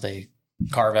they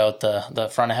carve out the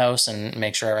front of house and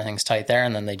make sure everything's tight there,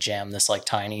 and then they jam this like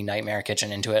tiny nightmare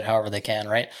kitchen into it however they can,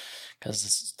 right?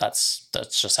 Because that's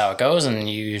just how it goes, and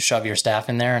you shove your staff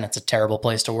in there and it's a terrible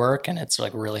place to work, and it's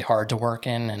like really hard to work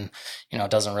in, and it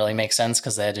doesn't really make sense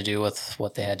because they had to do with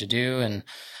what they had to do. And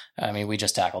I mean, we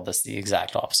just tackled this the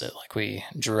exact opposite. Like we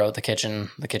drew out the kitchen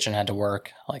had to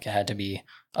work, like it had to be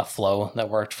a flow that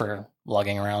worked for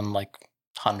lugging around like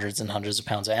hundreds and hundreds of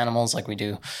pounds of animals. Like we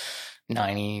do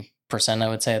 90%, I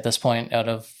would say at this point, out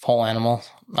of whole animal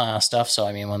stuff. So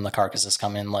I mean, when the carcasses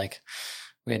come in, like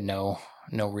we had no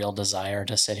real desire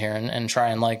to sit here and try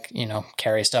and like,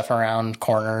 carry stuff around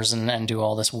corners and do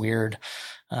all this weird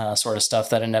sort of stuff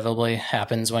that inevitably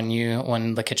happens when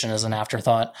the kitchen is an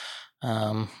afterthought.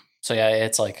 So yeah,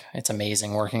 it's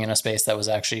amazing working in a space that was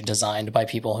actually designed by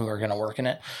people who are going to work in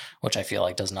it, which I feel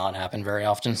like does not happen very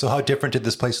often. So how different did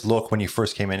this place look when you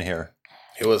first came in here?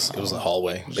 It was a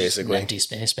hallway, basically. An empty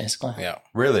space, basically. Yeah.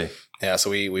 Really? Yeah.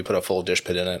 So we put a full dish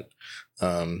pit in it.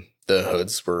 The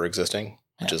hoods were existing,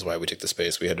 which is why we took the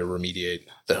space. We had to remediate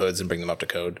the hoods and bring them up to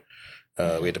code.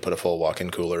 We had to put a full walk-in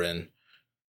cooler in.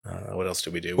 What else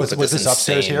did we do? Was this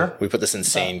upstairs here? We put this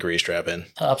insane grease trap in.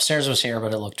 Upstairs was here,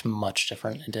 but it looked much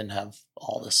different. It didn't have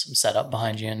all this setup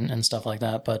behind you and stuff like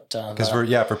that. But because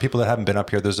for people that haven't been up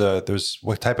here, there's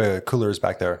what type of cooler is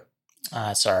back there?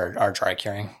 It's our dry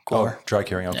curing cooler. Oh, dry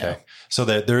curing. Okay, Yeah. So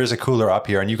there is a cooler up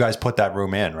here, and you guys put that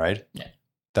room in, right? Yeah.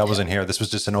 That wasn't here. This was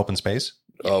just an open space.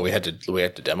 Oh, we had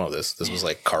to demo this. This was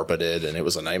like carpeted, and it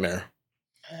was a nightmare.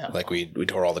 Yeah. Like we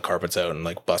tore all the carpets out and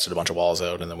like busted a bunch of walls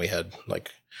out, and then we had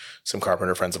like some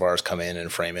carpenter friends of ours come in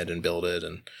and frame it and build it.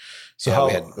 And so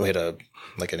we had an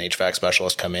HVAC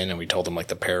specialist come in, and we told them like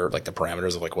the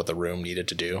parameters of like what the room needed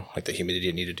to do, like the humidity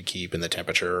it needed to keep and the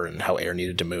temperature and how air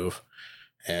needed to move.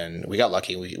 And we got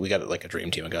lucky. We got like a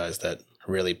dream team of guys that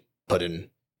really put in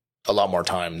a lot more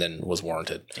time than was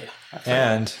warranted.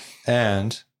 Yeah.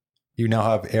 And you now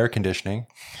have air conditioning.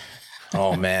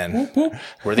 Oh man,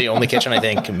 we're the only kitchen, I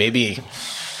think, maybe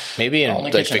in Only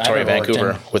like kitchen Victoria, I've ever worked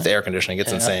Vancouver in. with air conditioning.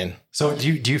 It's insane. So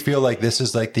do you feel like this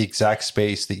is like the exact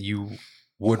space that you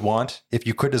would want if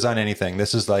you could design anything?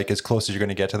 This is like as close as you're going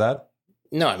to get to that.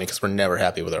 No, I mean, because we're never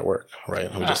happy with our work,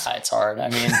 right? We just It's hard. I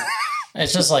mean,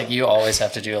 it's just like you always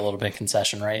have to do a little bit of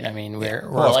concession, right? I mean, we're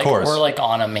of course. we're like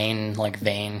on a main like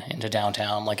vein into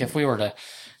downtown. Like if we were to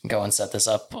go and set this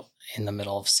up in the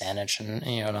middle of Saanich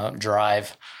and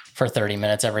drive for 30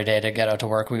 minutes every day to get out to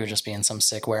work, we would just be in some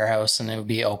sick warehouse, and it would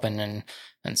be open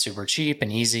and super cheap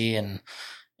and easy, and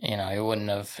it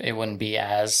wouldn't be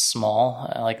as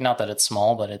small. Like not that it's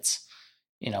small, but it's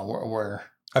we're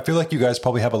I feel like you guys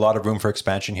probably have a lot of room for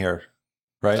expansion here,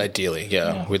 right? ideally,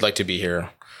 yeah, we'd like to be here.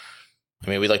 I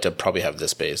mean, we'd like to probably have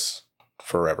this space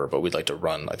forever, but we'd like to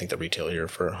run, I think, the retail here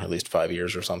for at least 5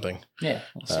 years or something. yeah.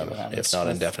 We'll see what happens If not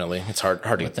with- indefinitely. It's hard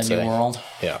to with the say. new world.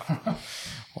 Yeah.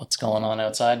 What's going on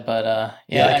outside, but I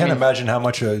can't imagine how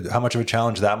much of a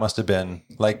challenge that must have been.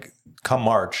 Like come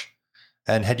March,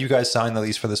 and had you guys signed the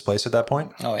lease for this place at that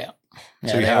point? Oh yeah,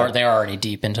 So you have- they were already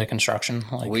deep into construction.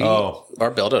 Like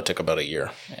Our build out took about a year.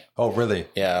 Oh, really?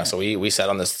 Yeah. So we sat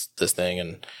on this thing,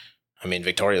 and I mean,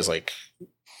 Victoria's like,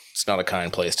 it's not a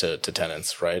kind place to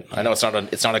tenants, right? I know it's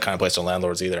not a kind place to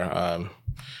landlords either.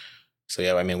 So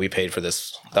yeah, I mean, we paid for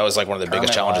this. That was like one of the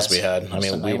biggest challenges we had. I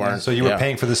mean, we weren't. So you were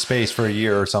paying for this space for a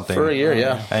year or something? for a year,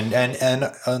 yeah.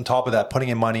 And on top of that, putting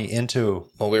in money into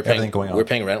Well, we were paying, everything going on. We were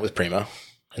paying rent with Prima,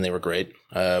 and they were great.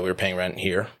 We were paying rent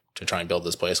here to try and build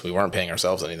this place. We weren't paying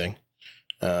ourselves anything,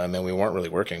 and we weren't really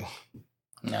working.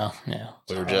 No, yeah,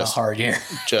 We were a hard year.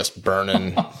 just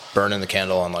burning the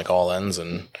candle on like all ends,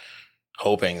 and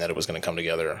hoping that it was going to come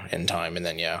together in time. And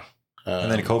then,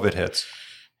 and then COVID hits.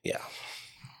 Yeah.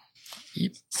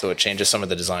 Yep. So it changes some of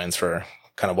the designs for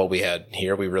kind of what we had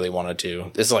here. We really wanted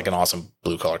to, this is like an awesome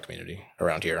blue collar community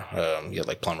around here. You have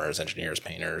like plumbers, engineers,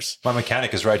 painters. My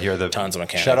mechanic is right here. Tons of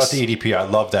mechanics. Shout out to EDP. I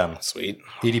love them. Sweet.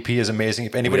 EDP is amazing.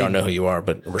 If We anybody don't know who you are,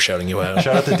 but we're shouting you out.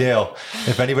 shout out to Dale.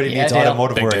 If anybody Yeah, needs Dale.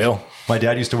 automotive Big work, Dale. my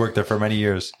dad used to work there for many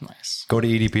years. Nice. Go to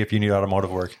EDP if you need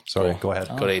automotive work. Sorry, go ahead.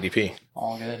 Go to ADP.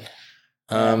 All good.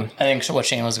 Um, I think what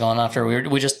Shane was going after,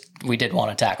 we did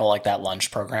want to tackle like that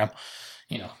lunch program,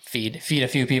 feed a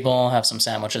few people, have some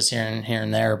sandwiches here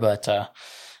and there. But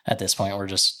at this point, we're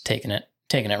just taking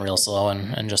it real slow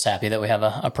and just happy that we have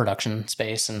a production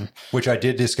space. And Which I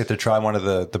did just get to try one of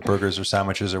the burgers or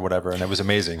sandwiches or whatever, and it was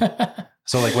amazing.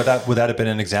 So like would that have been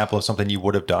an example of something you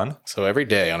would have done? So every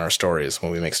day on our stories,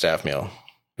 when we make staff meal,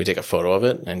 we take a photo of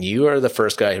it, and you are the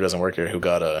first guy who doesn't work here who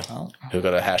got a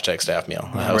hashtag staff meal.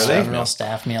 A house Really? staff meal.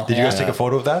 Staff meal. Did you guys take a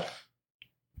photo of that?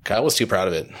 Kyle was too proud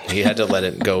of it. He had to let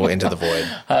it go into the void.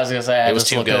 I was gonna say I was just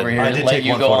too looked good. over here I and did let take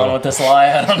you one go photo. on with this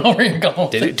lie. I don't know where you're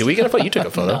going. With Do we get a photo? You took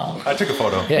a photo. No. I took a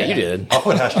photo. Yeah, you did. I'll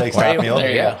put hashtag Right? staff meal. There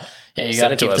you Yeah. go. Yeah, you Send got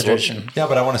to it to keep the us. We'll- tradition. Yeah,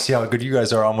 but I want to see how good you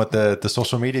guys are on with the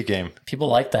social media game. People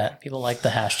like that. People like the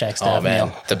hashtag Oh staff man,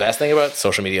 meal. the best thing about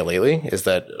social media lately is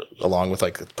that along with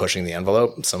like pushing the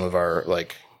envelope, some of our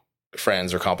like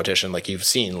friends or competition, like you've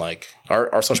seen, like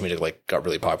our social media like got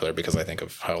really popular because I think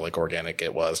of how like organic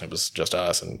it was, and it was just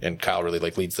us, and Kyle really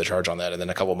like leads the charge on that. And then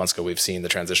a couple of months ago, we've seen the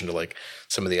transition to like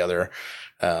some of the other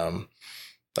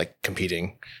like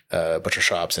competing butcher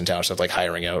shops in town, stuff like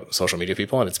hiring out social media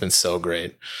people, and it's been so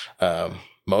great.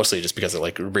 Mostly just because it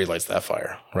like relights that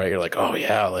fire, right? You're like, oh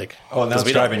yeah, like Oh, and 'cause that's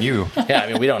we don't- driving you. Yeah, I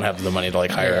mean, we don't have the money to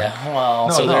like hire. Yeah, well,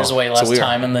 No, so no. there's way less we were-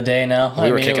 time in the day now.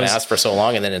 We were it kicking was- ass for so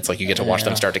long, and then it's like you get to watch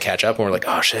them Yeah. start to catch up, and we're like,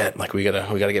 oh shit, like we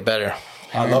gotta get better.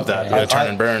 I love that. We gotta turn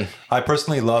and burn. I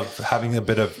personally love having a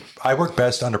bit of. I work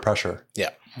best under pressure. Yeah,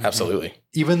 absolutely.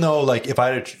 Even though, like, if I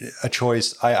had a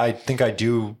choice, I think I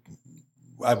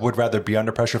would rather be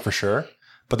under pressure for sure.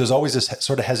 But there's always this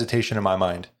sort of hesitation in my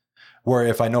mind, where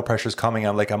if I know pressure's coming,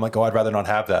 I'm like, oh, I'd rather not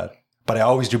have that. But I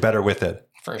always do better with it.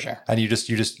 for sure. And you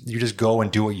just go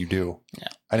and do what you do. Yeah.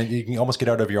 And you can almost get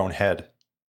out of your own head.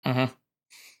 Mm-hmm.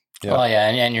 Yeah. Well, yeah,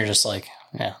 and you're just like,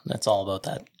 yeah, that's all about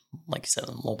that. Like you said,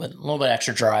 a little bit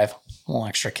extra drive, a little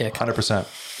extra kick. 100%.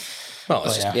 Well,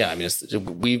 it's Oh, just, I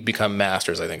mean, we've become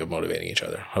masters, I think, of motivating each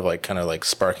other, of like kind of like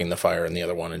sparking the fire in the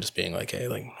other one and just being like, hey,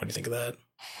 like, what do you think of that?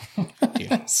 Do you-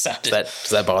 does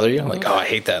that bother you? I'm like, oh, I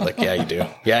hate that. Like, yeah, you do.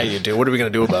 Yeah, you do. What are we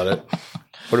going to do about it?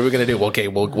 What are we going to do? Well, okay,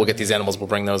 we'll get these animals. We'll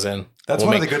bring those in. That's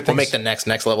we'll one make, of the good We'll things. make the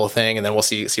next level thing, and then we'll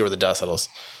see where the dust settles.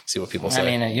 See what people say. I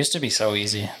mean, it used to be so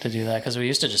easy to do that because we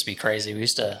used to just be crazy. We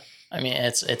used to. I mean,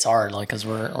 it's hard, like, because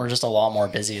we're just a lot more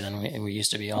busy than we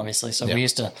used to be, obviously. So Yeah. we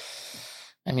used to.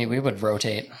 I mean, we would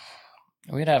rotate.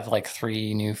 We'd have like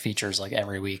 3 new features like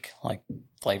every week, like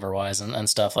flavor wise and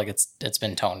stuff. Like it's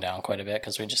been toned down quite a bit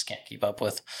because we just can't keep up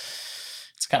with.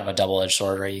 It's kind of a double edged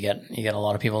sword, right? You get a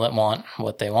lot of people that want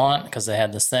what they want because they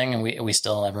had this thing, and we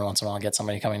still every once in a while get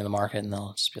somebody coming to the market and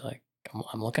they'll just be like,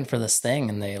 I'm looking for this thing,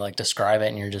 and they like describe it,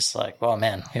 and you're just like, well,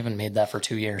 man, we haven't made that for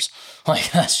 2 years.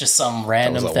 Like that's just some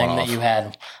random a thing one-off. that you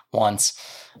had once.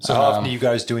 So how often are you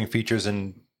guys doing features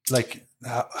and like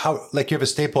how like you have a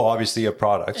staple obviously of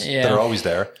products Yeah. that are always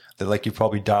there that like you've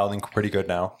probably dialed in pretty good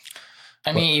now.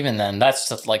 I mean, even then, that's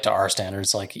just, like to our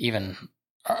standards. Like even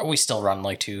we still run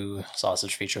like 2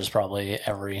 sausage features probably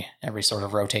every sort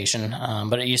of rotation.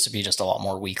 But it used to be just a lot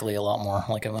more weekly, a lot more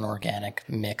like of an organic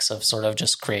mix of sort of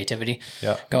just creativity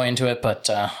Yeah. going into it. But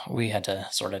we had to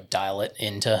sort of dial it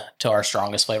into our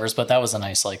strongest flavors. But that was a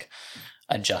nice like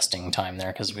adjusting time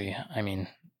there because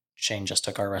Shane just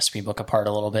took our recipe book apart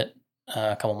a little bit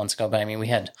a couple months ago. But I mean, we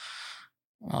had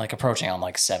like approaching on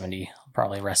like 70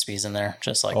 probably recipes in there,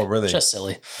 just like, Oh, really? just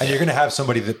silly. And you're going to have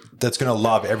somebody that's going to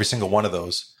love every single one of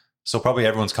those. So probably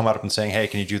everyone's come up and saying, "Hey,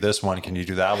 can you do this one? Can you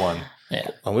do that one?" Yeah.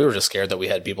 And we were just scared that we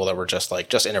had people that were just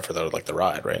in it for the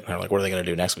ride, right? And they're like, what are they going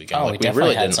to do next weekend? Oh, like, we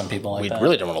definitely had some people like we that.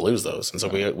 really didn't want to lose those, and so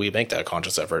we make that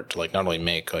conscious effort to like not only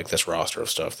make like this roster of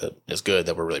stuff that is good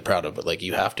that we're really proud of, but like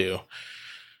you have to.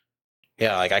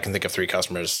 Yeah, like I can think of 3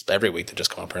 customers every week that just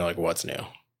come up here and like, what's new?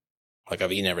 Like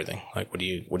I've eaten everything. Like what do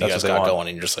you That's guys what they got want. going?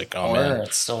 And you're just like, oh Or man,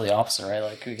 it's still the opposite, right?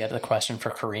 Like we get the question for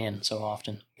Korean so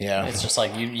often. yeah. It's just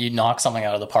like you knock something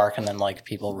out of the park and then like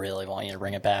people really want you to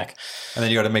bring it back. And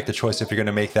then you got to make the choice if you're going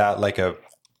to make that like a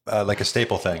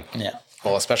staple thing. Yeah.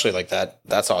 Well, especially like that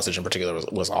sausage in particular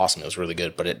was awesome. It was really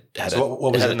good, but it had So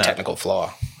what was it had in a that? technical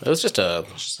flaw. It was just a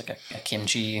It's just like a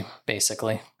kimchi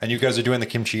basically. And you guys are doing the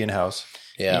kimchi in-house.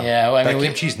 Yeah. Well, I That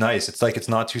mean, kimchi's nice. It's like it's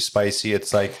not too spicy.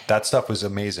 It's like that stuff was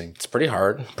amazing. It's pretty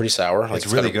hard, pretty sour. Like It's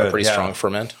really got a good, pretty yeah. strong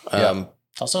ferment. Yeah.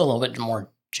 it's also a little bit more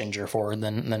ginger forward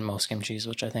than most kimchis,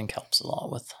 which I think helps a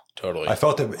lot with. Totally. I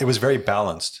felt that it was very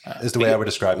balanced. Is the way I would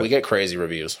describe We it. get crazy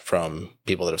reviews from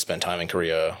people that have spent time in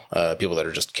Korea, people that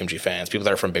are just kimchi fans, people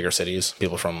that are from bigger cities,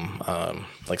 people from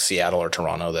like Seattle or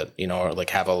Toronto that, you know, are like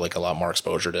have a lot more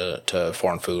exposure to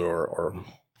foreign food or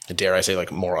dare I say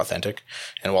like more authentic.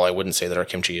 And while I wouldn't say that our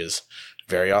kimchi is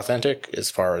very authentic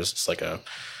as far as it's like a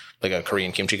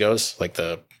Korean kimchi goes, like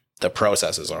the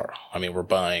processes are. I mean, we're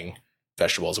buying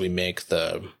vegetables. We make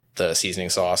the seasoning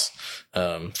sauce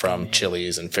from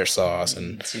chilies and fish sauce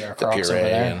and See our the crocs over puree.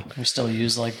 there. And We still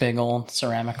use like big old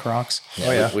ceramic crocs.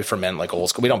 we ferment like old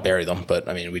school. We don't bury them, but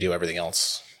I mean, we do everything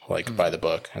else like by the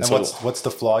book. And what's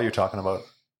the flaw you're talking about?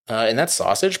 In that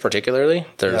sausage particularly,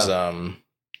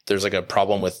 there's like a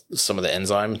problem with some of the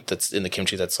enzyme that's in the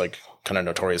kimchi that's like kind of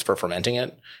notorious for fermenting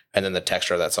it, and then the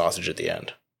texture of that sausage at the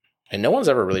end. And no one's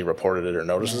ever really reported it or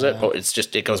notices it, but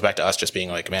it goes back to us just being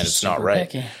like, man, it's not Super right.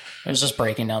 picky. It was just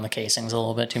breaking down the casings a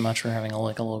little bit too much. We're having a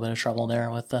little bit of trouble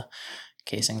there with the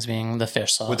casings being the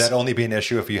fish sauce. Would that only be an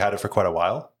issue if you had it for quite a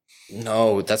while,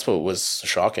 No, that's what was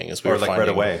shocking is we or were like finding,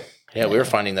 right away? Yeah, we were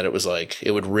finding that it was like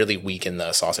it would really weaken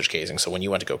the sausage casing. So when you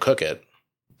went to go cook it,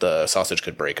 the sausage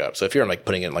could break up. So if you're like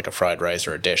putting it in like a fried rice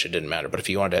or a dish, it didn't matter. But if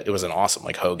you wanted it, it was an awesome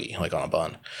like hoagie, like on a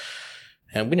bun.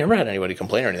 And we never had anybody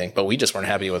complain or anything, but we just weren't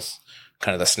happy with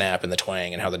kind of the snap and the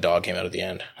twang and how the dog came out at the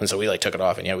end. And so we like took it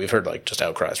off, and yeah, we've heard like just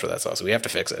outcries for that sauce. So we have to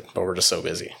fix it, but we're just so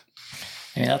busy.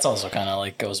 I mean, that's also kind of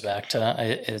like goes back to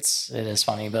it is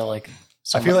funny, but like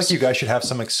I feel like you guys should have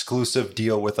some exclusive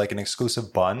deal with like an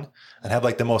exclusive bun and have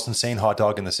like the most insane hot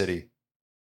dog in the city.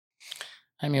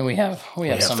 I mean, we have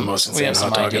some the most we have insane some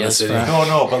hot dog in the ideas city. for-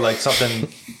 No, but like something,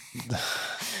 but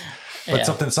Yeah.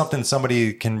 something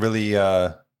somebody can really.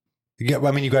 Get.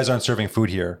 I mean, you guys aren't serving food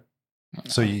here,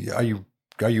 so are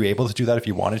you able to do that if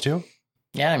you wanted to?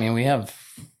 Yeah, I mean,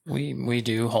 we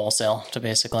do wholesale to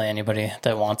basically anybody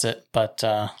that wants it, but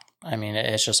I mean,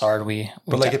 it's just hard.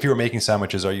 But like, if you were making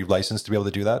sandwiches, are you licensed to be able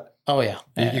to do that? oh yeah,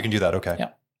 You can do that. Okay.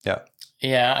 Yeah.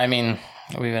 Yeah, I mean,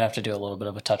 we would have to do a little bit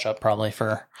of a touch up probably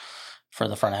for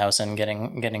the front of house and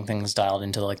getting things dialed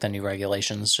into like the new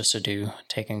regulations just to do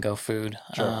take and go food.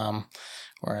 Sure.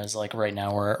 Whereas like right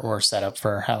now we're set up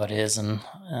for how it is, and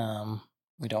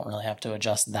we don't really have to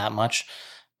adjust that much.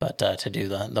 But to do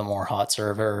the more hot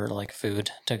server like food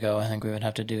to go, I think we would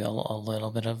have to do a little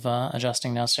bit of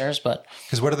adjusting downstairs. But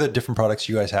Because what are the different products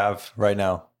you guys have right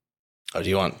now? Oh, do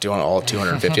you want all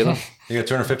 250 of them? You got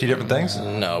 250 different things?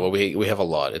 No, but we have a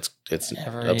lot. It's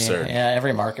absurd. Yeah,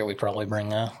 every market we probably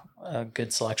bring a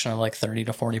good selection of like 30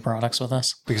 to 40 products with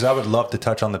us. Because I would love to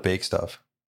touch on the bake stuff.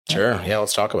 Sure. Yeah,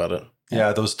 let's talk about it.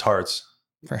 Yeah, those tarts.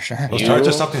 For sure. Those tarts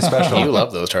are something special. You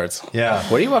love those tarts. Yeah.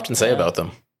 What do you often say about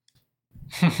them?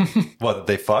 What,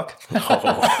 they fuck?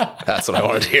 Oh, that's what I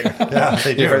wanted to hear. Yeah,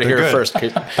 they do. You heard it They're here good. first.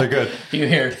 They're good. You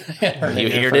heard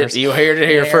it. You heard it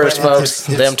here Yeah, first, right. folks.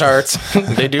 Them tarts,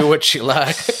 they do what you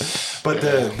like. But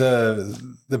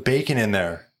the bacon in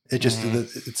there, it just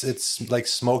it's like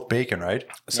smoked bacon, right?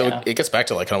 So Yeah. it gets back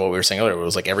to like kind of what we were saying earlier. It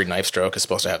was like every knife stroke is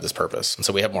supposed to have this purpose, and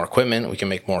so we have more equipment. We can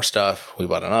make more stuff. We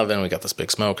bought an oven. We got this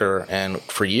big smoker, and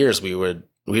for years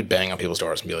we'd bang on people's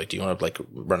doors and be like, "Do you want to like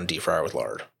run a deep fryer with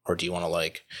lard, or do you want to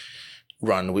like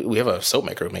run?" We have a soap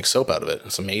maker who makes soap out of it.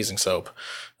 It's amazing soap.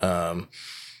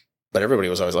 But everybody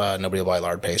was always, nobody will buy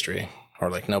lard pastry, or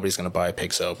like nobody's going to buy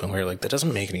pig soap, and we were like, that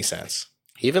doesn't make any sense.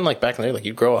 Even like back in the day, like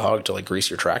you'd grow a hog to like grease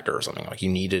your tractor or something. Like you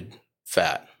needed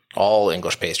fat. All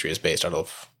English pastry is based out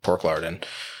of pork lard, and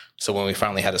so when we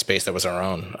finally had a space that was our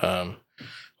own,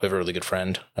 we have a really good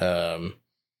friend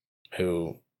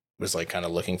who was like kind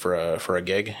of looking for a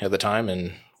gig at the time,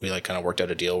 and we like kind of worked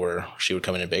out a deal where she would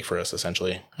come in and bake for us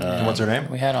essentially. And what's her name?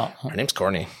 We had all. Her name's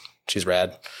Courtney. She's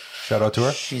rad. Shout out to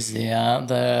her. She's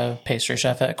the pastry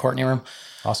chef at Courtney Room.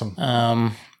 Awesome.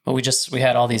 But we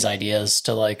had all these ideas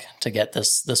to get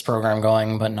this program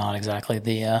going, but not exactly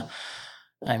the.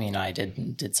 I mean, I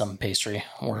did some pastry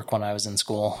work when I was in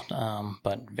school,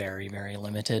 but very, very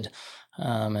limited.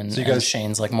 And, So you guys- and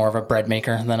Shane's like more of a bread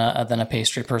maker than a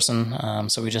pastry person.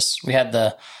 So we had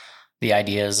the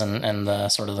ideas and the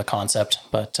sort of the concept,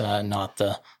 but not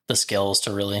the skills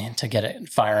to get it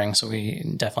firing. So we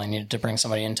definitely needed to bring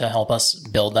somebody in to help us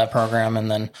build that program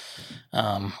and then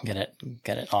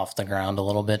get it off the ground a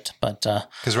little bit. But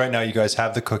Because right now you guys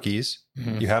have the cookies,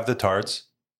 you have the tarts.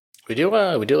 We do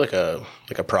like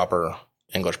a proper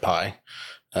English pie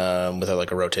with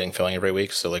like a rotating filling every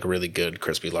week. So like a really good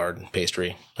crispy lard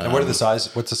pastry. And what are the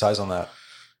size? What's the size on that?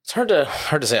 It's hard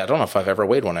to say. I don't know if I've ever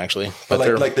weighed one actually, But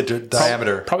they're like the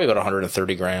diameter. probably about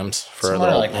 130 grams for a Somewhere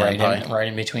little like hand pie. right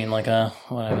in between like a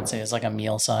what I would say is like a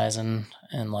meal size and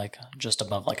like just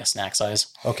above like a snack size.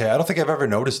 Okay, I don't think I've ever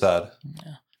noticed that.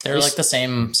 They're like the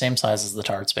same size as the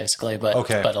tarts basically, but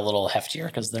Okay. but a little heftier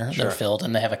because they're filled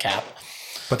and they have a cap.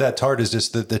 But that tart is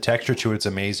just the texture to it's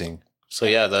amazing. So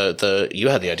yeah, the you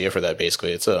had the idea for that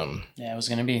basically. It's Yeah, it was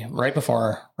going to be right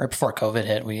before COVID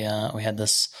hit. We had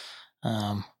this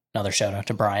another shout out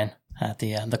to Brian at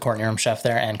the Courtney Room chef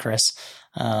there and Chris.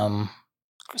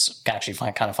 Actually,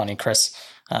 kind of funny. Chris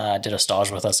did a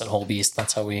stage with us at Whole Beast.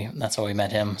 That's how we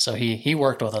met him. So he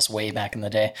worked with us way back in the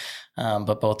day.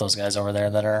 But both those guys over there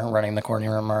that are running the Courtney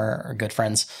Room are good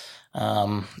friends.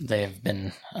 They've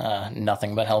been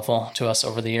nothing but helpful to us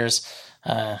over the years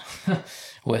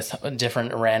with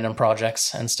different random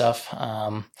projects and stuff.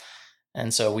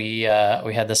 And so we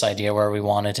had this idea where we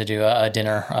wanted to do a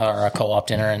dinner or a co-op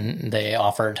dinner, and they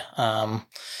offered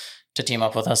to team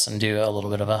up with us and do a little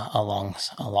bit of a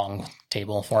long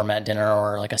table format dinner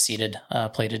or like a seated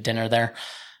plated dinner there.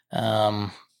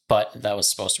 But that was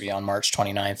supposed to be on March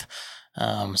 29th.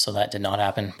 So that did not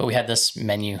happen. But we had this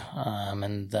menu,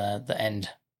 and the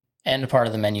end part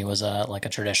of the menu was like a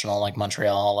traditional like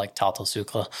Montreal like tarte au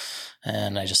sucre,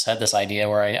 and I just had this idea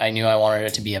where I knew I wanted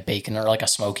it to be a bacon or like a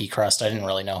smoky crust. I didn't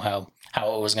really know how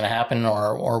it was going to happen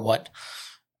or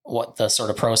what the sort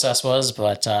of process was,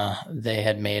 but they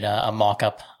had made a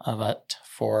mock-up of it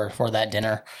for that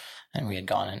dinner, and we had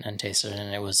gone and tasted it,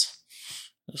 and it was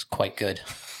quite good.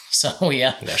 So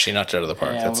yeah, she knocked it out of the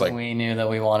park. Yeah, That's like we knew that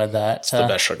we wanted that. it's the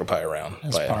best sugar pie around.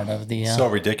 as part of the. So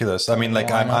ridiculous. I mean, like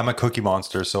I'm a cookie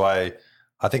monster, so I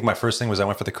think my first thing was I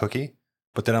went for the cookie,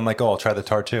 but then I'm like, oh, I'll try the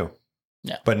tart too.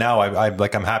 Yeah. But now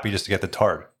I'm happy just to get the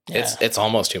tart. yeah. It's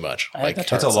almost too much. I think the Like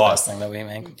tart's it's a lot. the best thing that we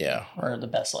make. yeah, Or the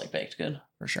best like baked good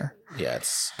for sure. yeah.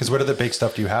 It's Because what other baked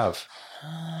stuff do you have?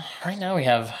 Right now we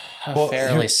have a Well,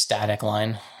 fairly here- static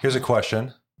line. Here's a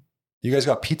question: you guys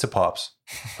got pizza pops?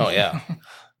 oh yeah.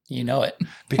 You know it.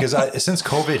 Because since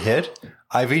COVID hit,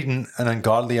 I've eaten an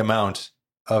ungodly amount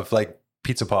of like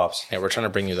pizza pops. Yeah, we're trying to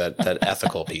bring you that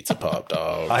ethical pizza pop,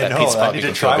 dog. I That know. pizza I pop need you to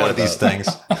can feel try good one of these about. things.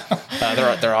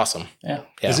 They're awesome. Yeah.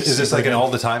 Yeah. Is this like an all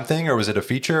the time thing, or was it a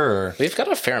feature? Or We've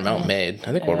got a fair amount made.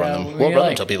 I think we'll run them. we We'll run them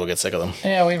like- until people get sick of them.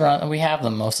 Yeah, we have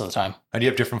them most of the time. and do you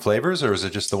have different flavors, or is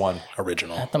it just the one?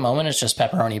 Original. At the moment, it's just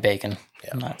pepperoni bacon. Yeah.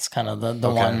 And that's kind of the Okay.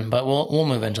 one. But we'll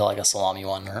move into like a salami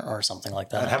one or something like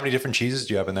And that. how many different cheeses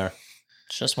do you have in there?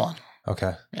 It's just one.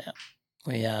 Okay.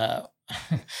 We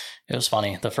it was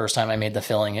funny. The first time I made the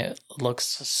filling, it looks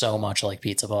so much like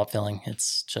pizza pop filling.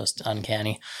 It's just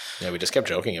uncanny. Yeah, we just kept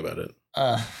joking about it.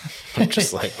 Uh, We're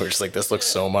just like this looks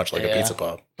so much like a Yeah. pizza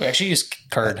pop. we actually use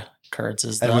curd. Curds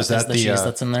is And the, was that is the the, cheese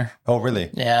that's in there. Oh, really?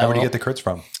 Yeah, And where do you well- get the curds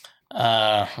from?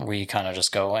 We kind of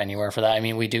just go anywhere for that. I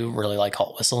mean, we do really like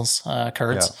Halt Whistles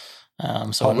curds.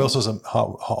 So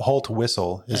Halt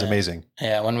Whistle is Yeah. amazing.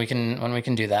 yeah, when we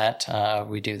can do that,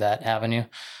 we do that avenue.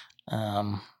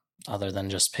 Other than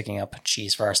just picking up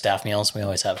cheese for our staff meals, we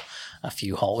always have a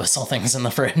few Halt Whistle things in the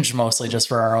fridge, mostly just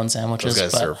for our own sandwiches.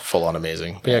 Those guys but are full on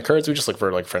amazing. But yeah, curds we just look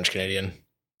for like French Canadian.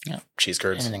 Yeah. Cheese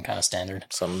curds. anything kind of standard.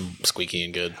 Some squeaky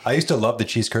and good. I used to love the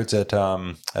cheese curds at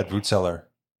Root Cellar.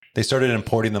 They started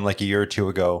importing them like a year or two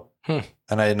ago,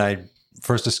 and I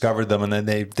first discovered them, and then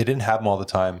they didn't have them all the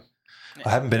time. I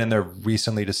haven't been in there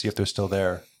recently to see if they're still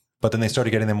there, but then they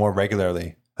started getting them more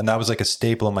regularly, and that was like a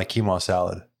staple in my quinoa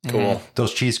salad. Cool. Mhm.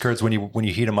 Those cheese curds when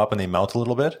you heat them up and they melt a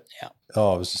little bit. Yeah.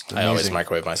 Oh, it was just I always amazing.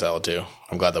 microwave my salad too.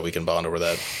 I'm glad that we can bond over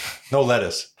that. No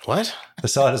lettuce. What? The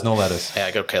salad has no lettuce. Yeah,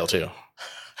 I go kale too.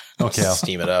 Okay.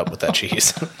 Steam it up with that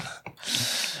cheese.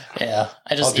 Yeah,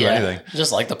 I I'll just do anything.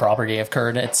 just like the property of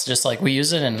curd. It's just like we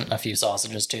use it in a few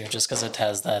sausages too, just because it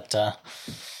has that.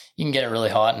 You can get it really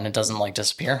hot and it doesn't like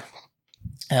disappear.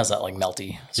 It has that like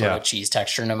melty sort Yeah. of cheese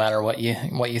texture, no matter what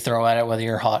you throw at it, whether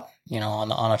you're hot,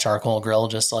 on a charcoal grill,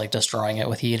 just like destroying it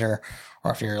with heat, or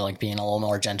if you're like being a little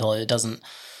more gentle. It doesn't.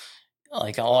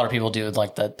 Like a lot of people do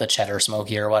like the cheddar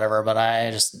smoky or whatever, but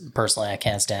I just personally I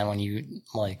can't stand when you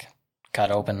like cut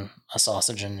open a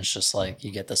sausage and it's just like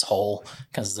you get this hole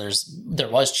because there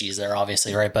was cheese there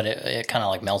obviously, right? But it kind of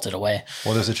like melted away.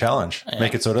 Well, there's a challenge. Yeah.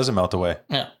 Make it so it doesn't melt away.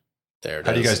 Yeah, There it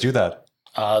How do you is. guys do that?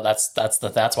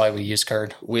 that's why we use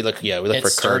curd. We look for It's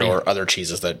curd sturdy. or other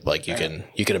cheeses that like you can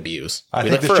abuse. I we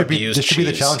think look for this should be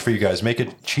the cheese. challenge for you guys. Make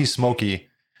it cheese smoky,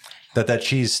 that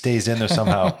cheese stays in there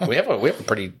somehow. We have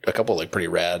a couple like pretty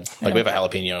rad. Like we have a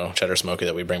jalapeno cheddar smoky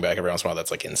that we bring back every once in a while.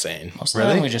 That's like insane. Most of the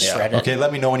Really? time we just Yeah. shred it. Okay,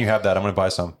 let me know when you have that. I'm going to buy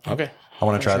some. Okay. I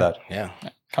want to try that. Yeah.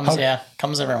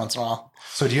 Comes every once in a while.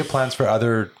 So do you have plans for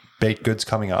other baked goods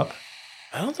coming up?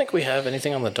 I don't think we have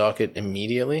anything on the docket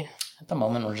immediately. At the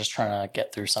moment, we're just trying to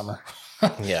get through summer.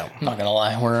 Yeah. I'm not gonna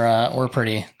lie, we're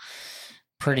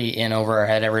pretty in over our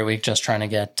head every week, just trying to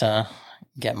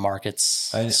get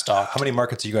markets stocked. How many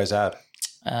markets do you guys at?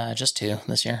 Just 2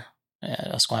 this year.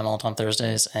 Esquimalt on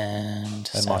Thursdays and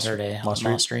Saturday on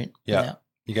Moss Street. Yeah.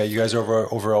 You guys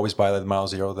are over always by the Mile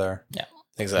Zero there. Yeah.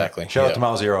 Exactly. Shout out to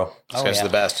Mile Zero. These guys are the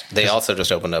best. They also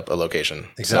just opened up a location.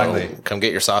 Exactly. So come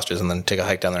get your sausages and then take a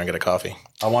hike down there and get a coffee.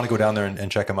 I want to go down there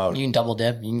and check them out. You can double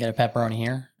dip. You can get a pepperoni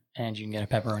here and you can get a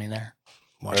pepperoni there.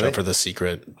 Watch out for the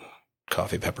secret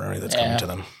coffee pepperoni that's coming to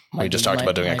them. We just talked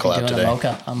about doing a might collab be today.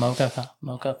 A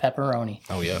mocha pepperoni.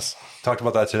 Oh, yes. Talked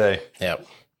about that today. Yep.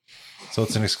 So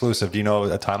it's an exclusive. Do you know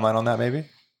a timeline on that maybe?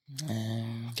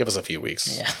 Give us a few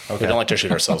weeks. Yeah. We don't like to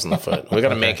shoot ourselves in the foot. We got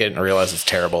to make it and realize it's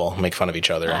terrible, make fun of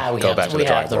each other, go back to the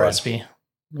drawing board. Recipe.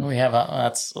 We have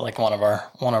that's like one of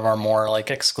our more like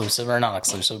exclusive, or not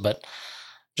exclusive, but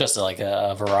just like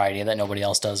a variety that nobody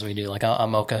else does. We do like a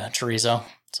mocha chorizo.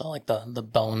 So like the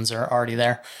bones are already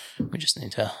there. We just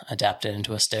need to adapt it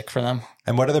into a stick for them.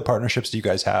 And what other partnerships do you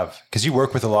guys have? Because you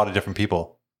work with a lot of different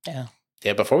people. Yeah.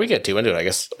 Yeah, before we get too into it, I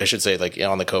guess I should say, like,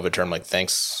 on the COVID term, like,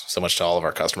 thanks so much to all of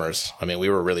our customers. I mean, we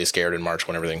were really scared in March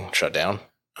when everything shut down,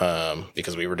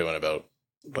 because we were doing about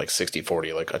like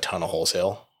 60-40, like a ton of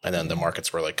wholesale. And then the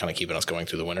markets were like kind of keeping us going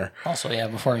through the winter. Also, yeah,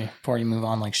 before you move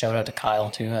on, like shout out to Kyle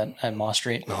too at Moss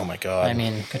Street. Oh my God. I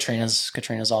mean,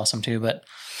 Katrina's awesome too, but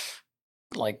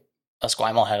like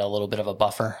Esquimalt had a little bit of a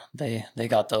buffer. They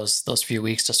got those few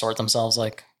weeks to sort themselves.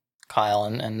 Like Kyle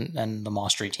and the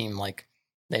Moss Street team, like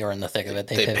they were in the thick of it.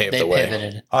 They paved the way.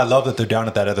 pivoted. I love that they're down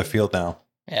at that other field now.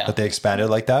 Yeah. That they expanded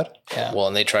like that. Yeah. Well,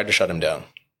 and they tried to shut him down.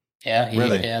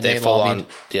 Really? Yeah, They full on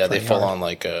hard.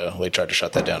 like they tried to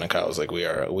shut that down, and Kyle was like, we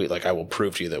I will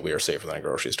prove to you that we are safer than a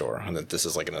grocery store, and that this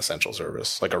is like an essential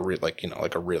service, like a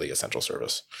really essential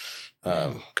service.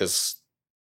 Because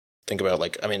think about,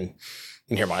 like, I mean, you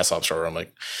can hear my sob story. I'm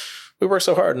like, we work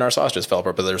so hard and our sausages fell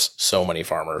apart, but there's so many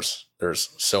farmers, there's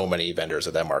so many vendors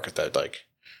at that market that, like,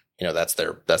 you know, that's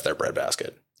their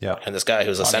breadbasket. Yeah. And this guy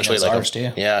who's essentially and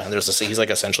he's like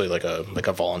essentially like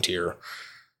a volunteer,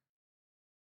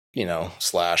 you know,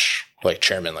 / like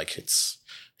chairman, like it's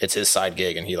his side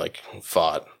gig, and he like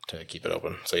fought to keep it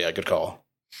open. So yeah, good call.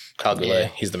 Kyle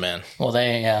Goulet, he's the man. Well,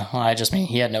 I just mean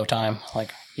he had no time.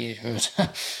 Like he was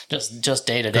just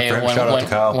day to day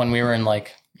when we were in,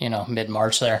 like, you know,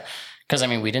 mid-March there. Cause I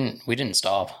mean, we didn't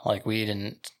stop. Like we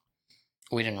didn't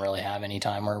really have any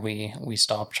time where we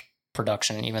stopped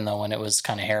production, even though when it was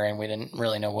kind of hairy and we didn't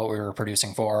really know what we were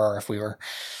producing for, or if we were,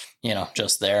 you know,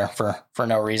 just there for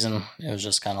no reason. It was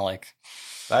just kind of like.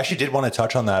 I actually did want to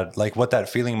touch on that, like what that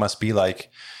feeling must be like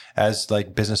as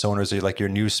like business owners, or like your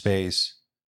new space,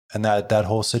 and that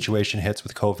whole situation hits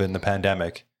with COVID and the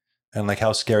pandemic, and like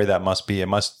how scary that must be. It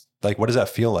must, like, what does that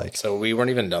feel like? So we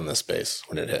weren't even done this space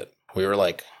when it hit. We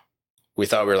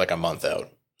thought we were like a month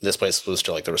out. This place was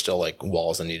still like, there were still like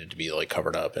walls that needed to be like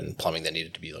covered up and plumbing that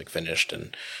needed to be like finished.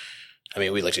 And I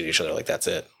mean, we looked at each other like, that's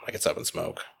it. Like, it's up in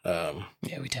smoke.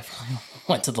 Yeah, we definitely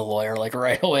went to the lawyer like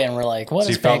right away, and we're like, what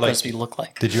does bankruptcy look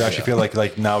like? Did you actually feel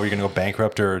like now we're going to go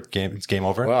bankrupt, or it's game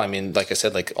over? Well, I mean, like I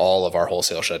said, like all of our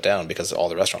wholesale shut down because all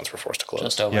the restaurants were forced to close.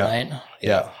 Just overnight.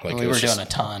 Yeah. Like we were doing a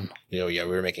ton. You know, we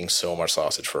were making so much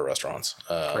sausage for restaurants.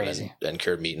 Crazy. And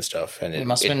cured meat and stuff. And we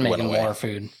must have been making more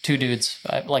food. 2 dudes,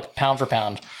 like pound for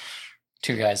pound.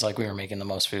 2 guys, like we were making the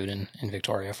most food in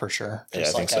Victoria for sure. Just yeah, I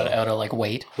like think so. Out of like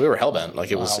weight. We were hellbent.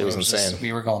 Like it was insane.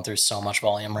 We were going through so much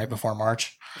volume right before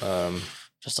March.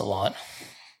 Just a lot.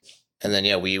 And then,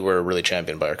 yeah, we were really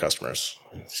championed by our customers.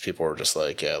 These people were just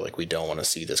like, yeah, like we don't want to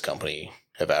see this company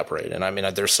evaporate. And I mean,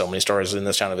 there's so many stories in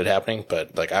this town of it happening,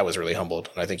 but like I was really humbled,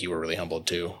 and I think you were really humbled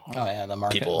too. Oh yeah, the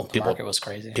market was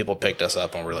crazy. People picked us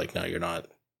up and were like, no, you're not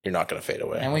going to fade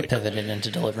away. And we pivoted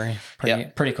into delivery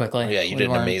pretty quickly. Yeah, you did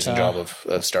an amazing job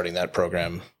of starting that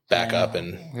program back up,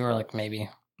 and we were like maybe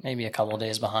a couple of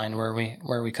days behind where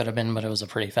we could have been, but it was a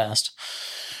pretty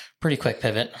quick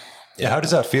pivot. Yeah, how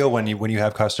does that feel when you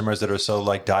have customers that are so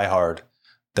like diehard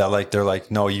that like they're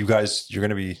like, no, you guys, we're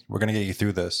gonna get you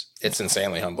through this? It's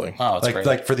insanely humbling. Oh, it's great.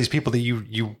 Like for these people that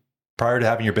you prior to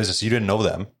having your business, you didn't know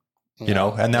them, you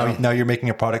know, and now you're making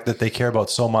a product that they care about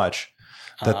so much.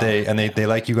 That they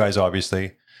like you guys,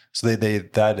 obviously. So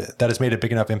that has made a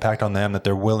big enough impact on them that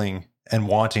they're willing and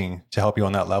wanting to help you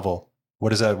on that level. What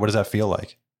does that feel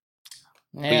like?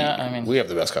 Yeah, we have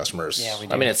the best customers. Yeah, we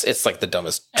do. I mean, it's like the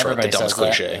dumbest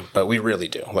cliche, but we really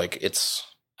do. Like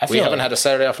we haven't had a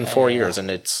Saturday off in 4 years,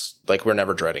 and it's like we're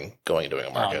never dreading going and doing a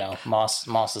Oh market. no,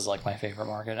 Moss is like my favorite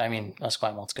market. I mean,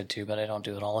 Esquimal's good too, but I don't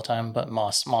do it all the time. But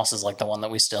Moss is like the one that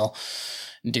we still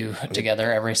do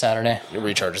together every Saturday. It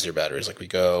recharges your batteries. Like we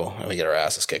go and we get our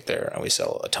asses kicked there, and we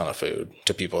sell a ton of food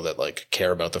to people that like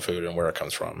care about the food and where it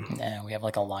comes from. Yeah, we have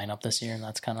like a lineup this year, and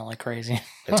that's kind of like crazy.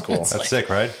 It's cool. That's sick,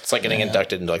 right? It's like getting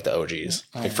inducted into like the OGs.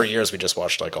 Like for years, we just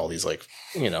watched like all these like,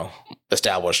 you know,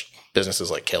 established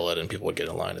businesses like kill it, and people would get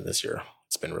in line. And this year,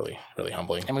 it's been really, really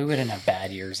humbling. And we wouldn't have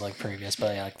bad years like previous,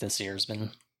 but like this year's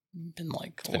been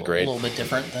like been great. A little bit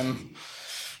different than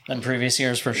previous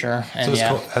years for sure. And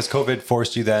So has COVID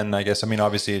forced you then, I guess, I mean,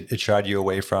 obviously it shied you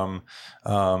away from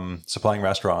supplying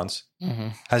restaurants. Mm-hmm.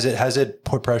 Has it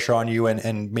put pressure on you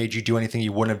and made you do anything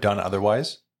you wouldn't have done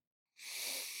otherwise?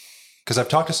 Because I've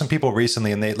talked to some people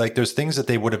recently and they like, there's things that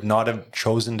they would have not have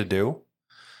chosen to do,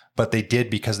 but they did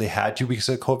because they had to because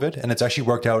of COVID. And it's actually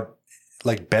worked out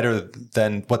like better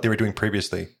than what they were doing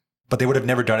previously, but they would have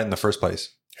never done it in the first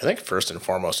place. I think first and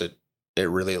foremost, it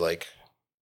really like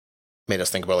made us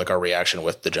think about like our reaction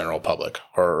with the general public,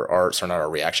 or not our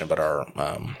reaction, but our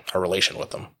relation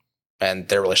with them and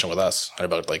their relation with us, and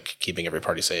about like keeping every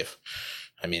party safe.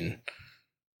 I mean,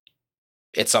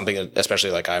 it's something that,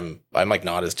 especially like I'm like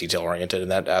not as detail oriented in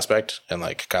that aspect, and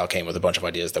like Kyle came with a bunch of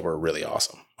ideas that were really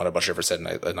awesome on a bunch of different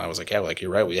set, and I was like, yeah, like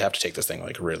you're right, we have to take this thing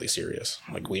like really serious.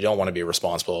 Like we don't want to be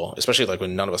responsible, especially like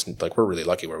when none of us, like we're really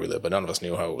lucky where we live, but none of us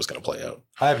knew how it was going to play out.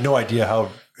 I have no idea how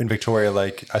in Victoria,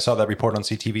 like I saw that report on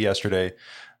CTV yesterday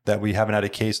that we haven't had a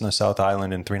case in the South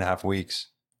Island in 3.5 weeks.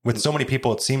 With so many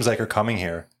people, it seems like are coming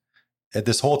here. At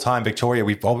this whole time, Victoria,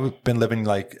 we've always been living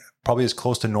like probably as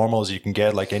close to normal as you can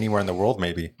get, like anywhere in the world,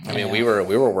 maybe. I mean, we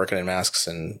were working in masks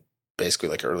in basically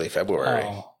like early February,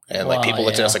 and like people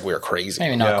looked at us like we were crazy.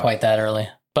 Maybe not quite that early,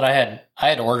 but I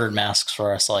had ordered masks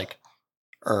for us like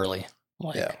early,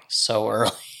 like so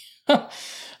early,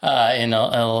 in a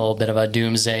little bit of a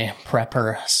doomsday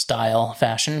prepper style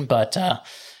fashion. But I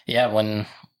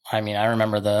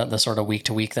remember the sort of week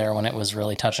to week there when it was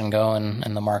really touch and go,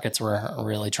 and the markets were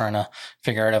really trying to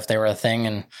figure out if they were a thing.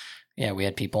 And yeah, we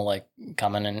had people like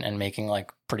coming and making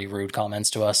like pretty rude comments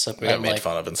to us. We got made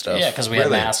fun of and stuff. Yeah, because we had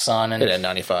masks on and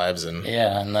N95s and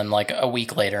and then like a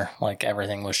week later, like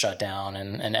everything was shut down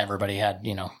and everybody had,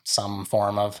 you know, some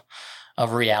form of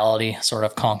reality sort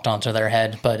of conked onto their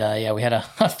head. But we had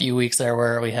a few weeks there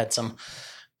where we had some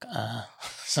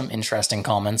interesting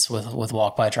comments with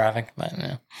walk by traffic. But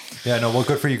well,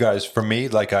 good for you guys. For me,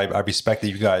 like I respect that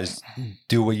you guys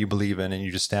do what you believe in and you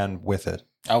just stand with it.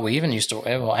 Oh, we even used to,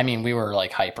 well, I mean, we were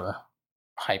like hyper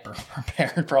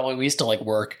prepared. Probably we used to like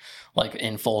work like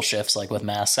in full shifts, like with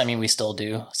masks. I mean, we still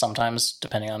do sometimes,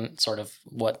 depending on sort of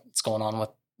what's going on with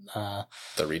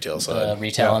the retail side,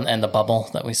 and the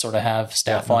bubble that we sort of have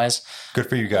staff wise. Good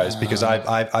for you guys, because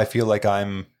I feel like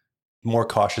I'm more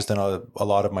cautious than a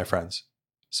lot of my friends.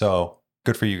 So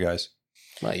good for you guys.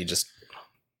 Well,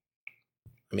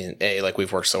 like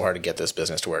we've worked so hard to get this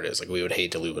business to where it is. Like we would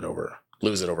hate to lose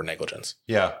it over negligence.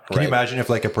 Yeah. Can you imagine if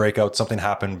like a breakout, something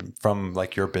happened from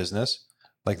like your business?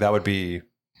 Like it'd be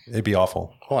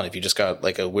awful. Well, and if you just got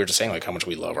like we were just saying like how much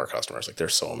we love our customers. Like they're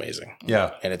so amazing.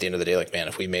 Yeah. And at the end of the day, like, man,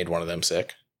 if we made one of them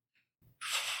sick.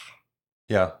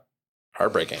 Yeah.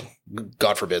 Heartbreaking.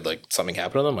 God forbid, like something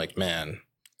happened to them. Like, man.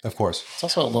 Of course. It's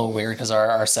also a little weird because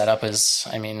our setup is,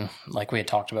 I mean, like we had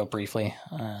talked about briefly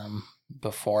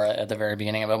before at the very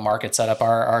beginning about market setup.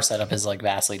 Our setup is like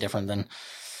vastly different than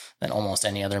almost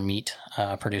any other meat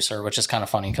producer, which is kind of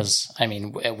funny because, I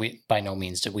mean, we by no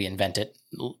means did we invent it.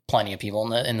 Plenty of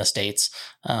people in the States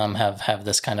have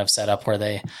this kind of setup where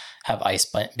they have ice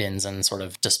bins and sort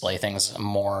of display things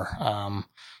more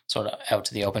sort of out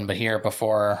to the open. But here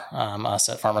before us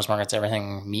at farmers markets,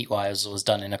 everything meat wise was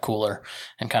done in a cooler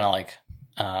and kind of like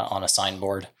on a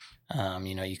signboard.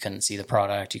 You couldn't see the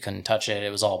product, you couldn't touch it.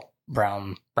 It was all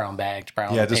brown bagged,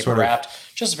 paper wrapped.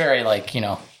 Just very like,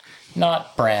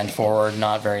 not brand forward,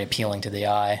 not very appealing to the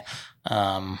eye.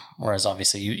 Whereas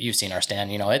obviously you've seen our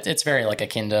stand, it's very like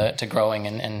akin to growing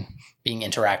and being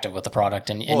interactive with the product,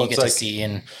 and you get to see.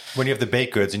 And when you have the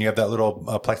baked goods and you have that little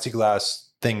plexiglass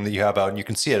thing that you have out and you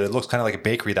can see it, it looks kind of like a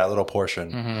bakery, that little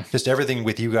portion. Mm-hmm. Just everything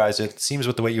with you guys, it seems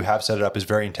with the way you have set it up is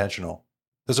very intentional.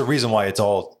 There's a reason why it's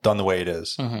all done the way it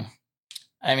is. Mm-hmm.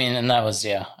 I mean, and that was,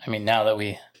 now that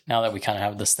we kind of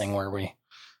have this thing where we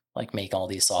like make all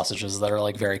these sausages that are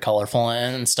like very colorful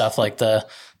and stuff, like the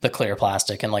clear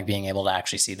plastic and like being able to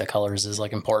actually see the colors is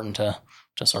like important to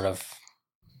sort of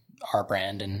our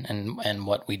brand and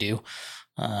what we do.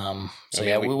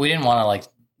 We didn't want to like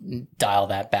dial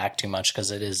that back too much because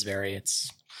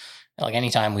it's like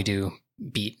anytime we do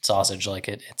beet sausage, like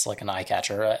it's like an eye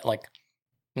catcher. Like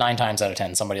 9 times out of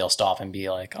 10, somebody will stop and be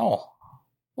like, "Oh,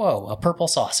 whoa, a purple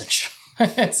sausage."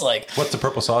 It's like, What's the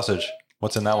purple sausage?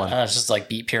 What's in that one? it's just like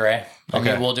beet puree. I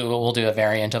Okay. mean, we'll do a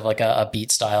variant of like a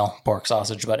beet style pork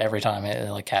sausage, but every time it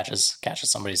like catches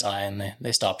somebody's eye and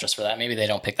they stop just for that. Maybe they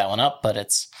don't pick that one up, but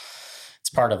it's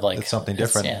part of like It's something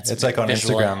different. yeah, It's like on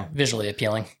Instagram. visually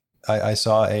appealing. I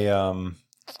saw a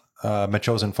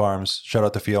Machosen Farms, shout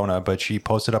out to Fiona, but she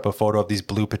posted up a photo of these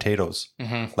blue potatoes,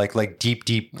 Mm-hmm. like deep,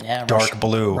 Yeah, dark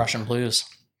blue. Russian blues.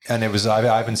 And it was, I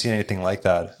haven't seen anything like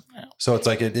that. Yeah. So it's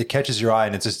like, it catches your eye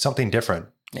and it's just something different.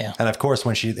 Yeah. And of course,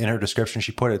 when in her description,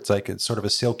 she put it's like, it's sort of a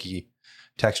silky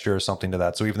texture or something to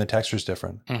that. So even the texture is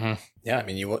different. Mm-hmm. Yeah, I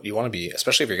mean, you want to be,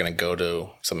 especially if you're going to go to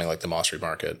something like the Moss Street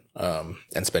Market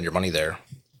and spend your money there,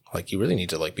 like you really need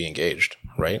to like be engaged,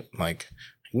 right? Like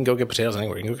you can go get potatoes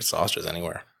anywhere. You can go get sausages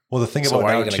anywhere. Well, the thing So about why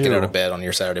are now you going to get out of too, bed on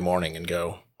your Saturday morning and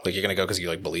go? Like you're going to go because you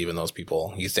like believe in those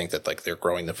people. You think that like they're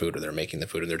growing the food or they're making the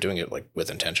food and they're doing it like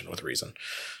with intention, with reason.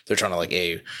 They're trying to like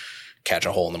A, catch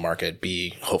a hole in the market,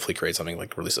 B, hopefully create something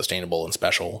like really sustainable and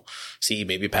special, C,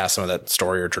 maybe pass some of that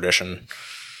story or tradition.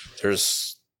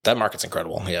 That market's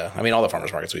incredible. Yeah. I mean, all the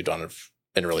farmers markets we've done have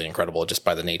been really incredible just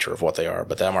by the nature of what they are.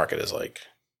 But that market is like,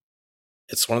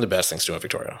 it's one of the best things to do in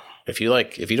Victoria. If you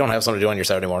don't have something to do on your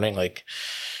Saturday morning, like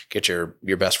get your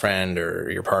best friend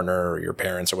or your partner or your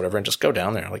parents or whatever, and just go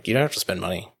down there. Like you don't have to spend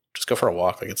money. Just go for a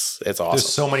walk. Like it's awesome. there's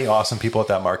so many awesome people at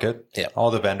that market. Yeah. All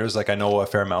the vendors, like I know a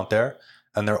fair amount there,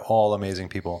 and they're all amazing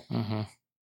people. Mm-hmm.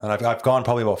 And I've gone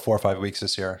probably about 4 or 5 weeks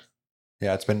this year.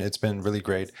 Yeah, it's been really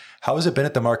great. How has it been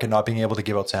at the market not being able to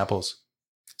give out samples?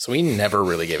 So we never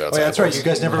really gave out Oh, yeah, that's right. samples. You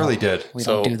guys never really did. We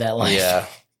don't do that live. Yeah.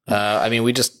 I mean,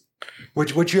 we just,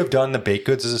 Would you have done the baked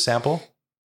goods as a sample?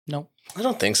 Nope. I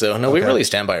don't think so. No, we Okay. really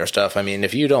stand by our stuff. I mean,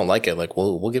 if you don't like it, like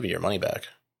we'll give you your money back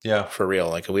Yeah. for real.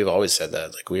 Like we've always said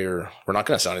that. Like we're not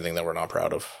going to sell anything that we're not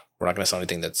proud of. We're not going to sell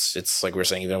anything it's like we were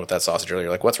saying even with that sausage earlier.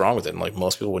 Like what's wrong with it? And like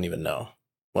most people wouldn't even know.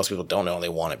 Most people don't know and they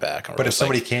want it back. And we're But if just like,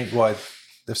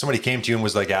 somebody came to you and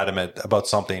was like adamant about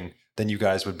something, then you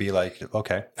guys would be like,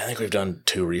 okay. I think we've done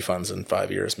 2 refunds in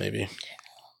 5 years, maybe.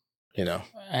 You know,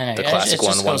 And the it classic just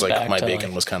one. One's goes like back my to, bacon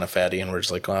like, was kind of fatty, and we're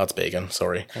just like, oh, it's bacon.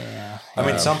 Sorry. Yeah. I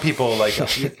mean, Um, some people like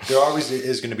there always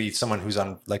is going to be someone who's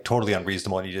totally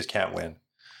unreasonable and you just can't win.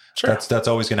 Sure. That's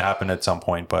always going to happen at some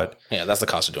point. But Yeah, that's the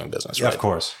cost of doing business, yeah, right? of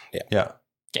course. Yeah. Yeah.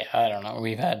 Yeah, I don't know.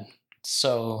 We've had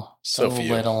so few.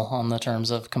 little on the terms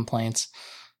of complaints.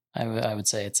 I would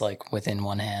say it's like within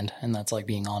one hand, and that's like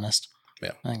being honest.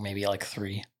 Yeah. I think maybe like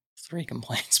three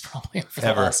complaints probably over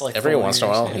Ever. the last like Every 4 once in a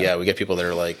years. while, yeah, we get people that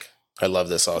are like, I love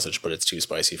this sausage, but it's too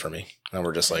spicy for me. And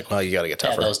we're just like, well, you got to get Yeah,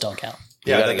 tougher. those don't count.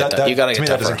 You gotta get that. You gotta to get me,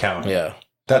 tougher. that doesn't count. Yeah,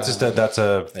 That's just that's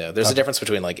a yeah. There's a difference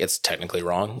between like it's technically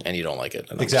wrong and you don't like it.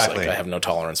 And I'm just Exactly. like, I have no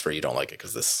tolerance for you don't like it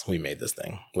because we made this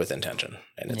thing with intention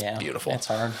and it's beautiful. It's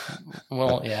hard.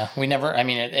 Well, yeah, we never. I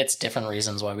mean, it's different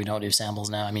reasons why we don't do samples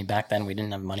now. I mean, back then we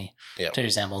didn't have money Yeah. to do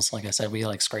samples. Like I said, we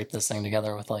like scraped this thing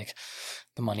together with like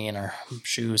the money in our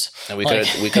shoes. And we Like,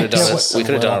 could have done Yeah, it. We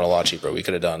could have done little. it a lot cheaper. We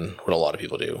could have done what a lot of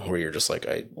people do, where you're just like,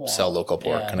 I sell local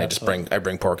pork, yeah, and I that's just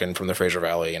bring pork in from the Fraser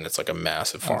Valley, and it's like a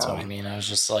massive farm. That's what I mean. I was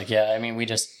just like, yeah. I mean,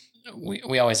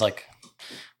 we always like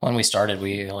when we started,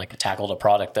 we like tackled a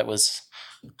product that was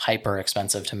hyper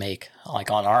expensive to make, like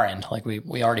on our end. Like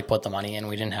we already put the money in.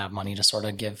 We didn't have money to sort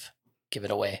of give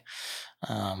it away.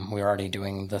 We were already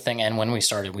doing the thing, and when we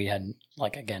started, we had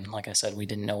like I said, we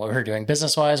didn't know what we were doing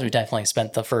business wise. We definitely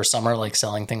spent the first summer like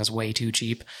selling things way too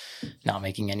cheap, not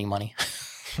making any money.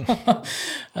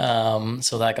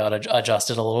 So that got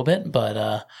adjusted a little bit,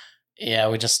 but yeah,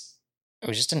 we just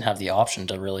didn't have the option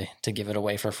to give it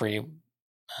away for free,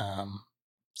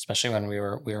 especially when we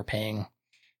were paying,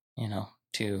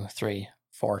 2, 3,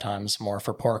 4 times more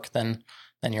for pork than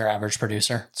your average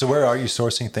producer. So where are you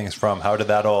sourcing things from?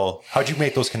 How'd you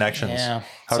make those connections? Yeah.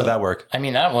 How did that work? I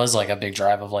mean, that was like a big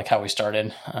drive of like how we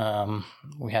started.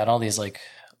 We had all these like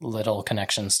little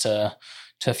connections to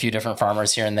a few different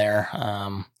farmers here and there.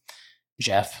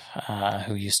 Jeff,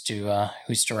 who used to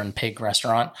run Pig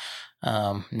Restaurant,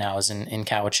 now is in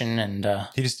Cowichan, and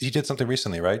He did something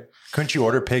recently, right? Couldn't you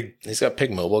order pig? He's got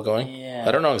Pig Mobile going. yeah,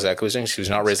 I don't know exactly what he's doing. She's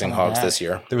not raising coming hogs back. this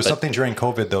year. There was but something during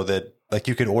COVID though that like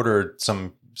you could order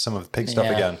some of the pig stuff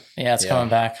Yeah. again. Yeah, it's Yeah. coming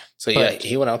back. So yeah, But-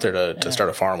 he went out there to Yeah. start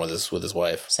a farm with his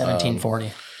wife.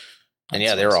 1740. And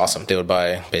yeah, they were awesome. They would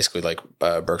buy basically like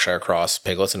Berkshire Cross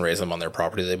piglets and raise them on their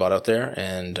property they bought out there.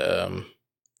 And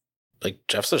like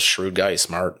Jeff's a shrewd guy. He's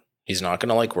smart. He's not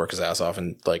gonna like work his ass off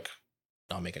and like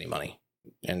not make any money.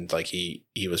 And like he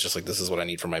was just like, this is what I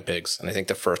need for my pigs. And I think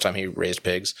the first time he raised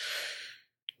pigs,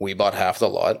 we bought half the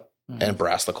lot, Mhm. and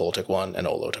Brass the Cole took one, and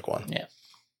Olo took one. Yeah.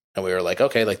 And we were like,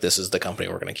 okay, like this is the company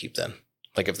we're gonna keep then.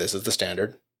 Like if this is the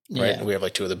standard, right? Yeah. We have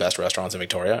like two of the best restaurants in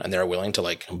Victoria, and they're willing to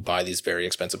like buy these very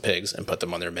expensive pigs and put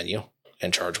them on their menu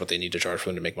and charge what they need to charge for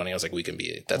them to make money. I was like, we can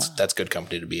be, that's good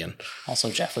company to be in. Also,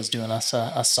 Jeff was doing us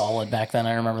a solid back then.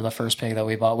 I remember the first pig that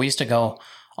we bought. We used to go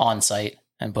on site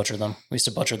and butcher them. We used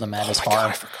to butcher them at his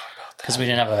farm. I forgot about that. Because we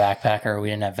didn't have a backpacker. We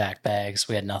didn't have vac bags.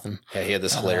 We had nothing. Yeah, he had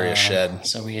this hilarious shed.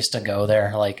 So we used to go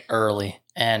there like early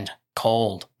and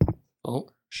cold. Oh,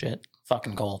 shit.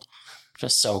 Fucking cold.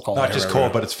 Just so cold. Not just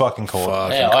cold, but it's fucking cold.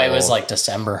 Yeah, it was like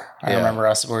December. I remember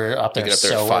us. We were up there, get up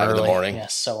there so at 5 early. in the morning. Yeah,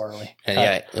 so early.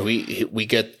 And we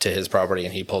get to his property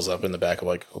and he pulls up in the back of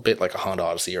like a bit like a Honda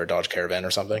Odyssey or a Dodge Caravan or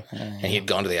something. And he'd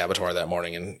gone to the abattoir that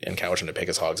morning in Cowichan to pick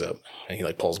his hogs up. And he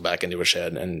like pulls back into a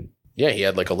shed. And yeah, he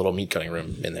had like a little meat cutting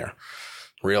room in there.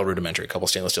 Real rudimentary. A couple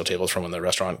stainless steel tables from when the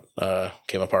restaurant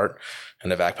came apart,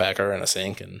 and a vac packer and a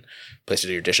sink and place to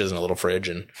do your dishes and a little fridge.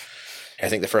 And I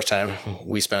think the first time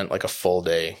we spent like a full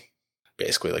day,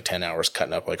 basically like 10 hours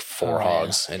cutting up like 4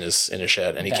 hogs in his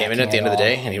shed. And he came in at the end of the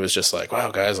day and he was just like, wow,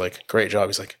 guys, like great job.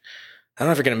 He's like, I don't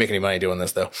know if you're going to make any money doing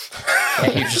this though. Yeah,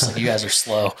 he was just like, you guys are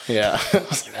slow. Yeah. I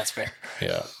was like, that's fair.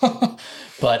 Yeah.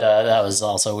 But that was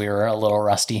also, we were a little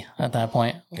rusty at that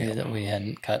point. We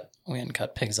hadn't cut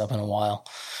pigs up in a while.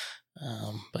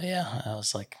 But yeah, I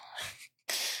was like,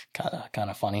 kind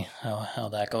of funny how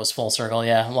that goes full circle.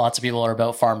 Yeah, lots of people are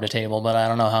about farm to table, but I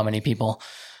don't know how many people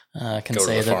can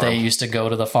say that they used to go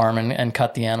to the farm and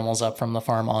cut the animals up from the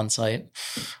farm on site,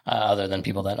 other than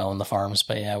people that own the farms.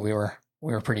 But yeah, we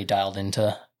were pretty dialed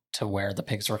into where the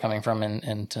pigs were coming from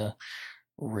and to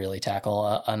really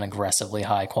tackle an aggressively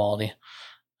high quality.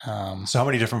 So how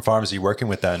many different farms are you working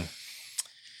with then?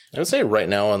 I would say right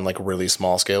now on like a really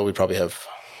small scale, we probably have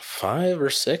 5 or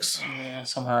 6. Yeah,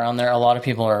 somewhere around there. A lot of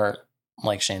people are,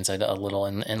 like Shane said, a little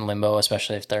in limbo,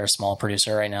 especially if they're a small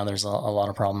producer right now. There's a lot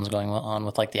of problems going on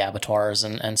with like the abattoirs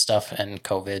and stuff, and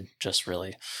COVID just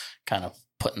really kind of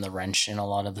putting the wrench in a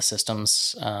lot of the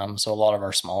systems. So a lot of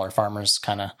our smaller farmers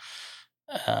kind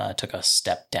of took a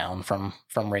step down from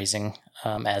raising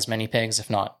as many pigs, if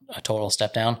not a total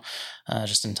step down,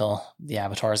 just until the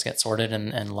abattoirs get sorted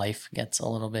and life gets a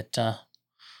little bit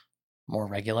more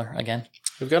regular again.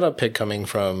 We've got a pig coming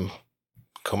from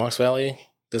Comox Valley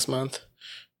this month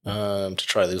to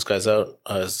try those guys out.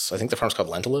 I think the farm's called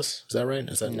Lentulus. Is that right?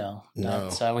 Is that No.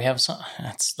 We have some.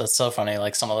 That's so funny.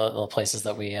 Like some of the places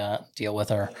that we deal with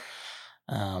are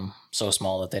so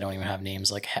small that they don't even have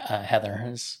names. Like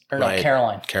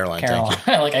Caroline. Thank you.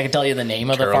 Like I can tell you the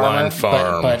name of Caroline the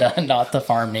farmer, Farm. but not the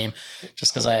farm name,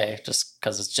 just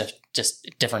because it's just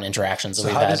different interactions that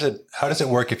So we've how does it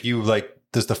work if you like?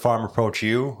 Does the farm approach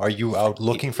you? Are you out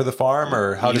looking for the farm,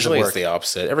 or how Usually does it it's work? the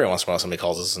opposite. Every once in a while somebody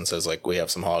calls us and says like, we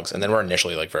have some hogs. And then we're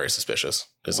initially like very suspicious.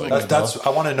 It's like, That's I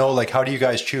want to know, like, how do you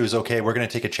guys choose? Okay, we're going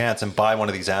to take a chance and buy one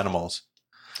of these animals.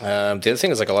 the other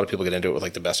thing is like a lot of people get into it with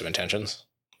like the best of intentions.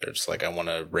 They're just like, I want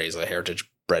to raise a heritage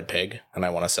bred pig and I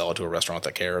want to sell it to a restaurant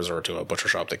that cares or to a butcher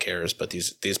shop that cares. But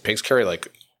these pigs carry like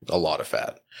a lot of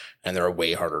fat and they're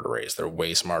way harder to raise. They're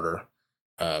way smarter.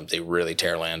 They really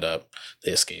tear land up.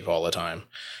 They escape all the time.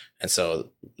 And so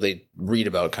they read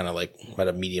about kind of like at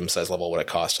a medium sized level what it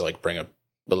costs to like bring a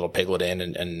little piglet in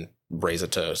and raise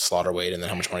it to slaughter weight and then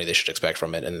how much money they should expect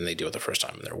from it. And then they do it the first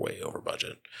time and they're way over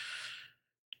budget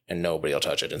and nobody will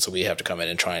touch it. And so we have to come in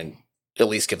and try and at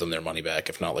least give them their money back,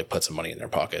 if not like put some money in their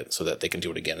pocket so that they can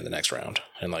do it again in the next round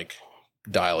and like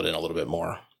dial it in a little bit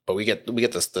more. But we get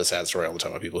this sad story all the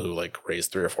time of people who like raise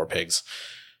 3 or 4 pigs.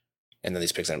 And then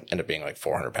these pigs end up being like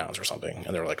 400 pounds or something.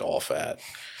 And they're like all fat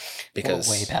because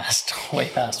way past when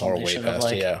they should have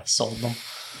like sold them.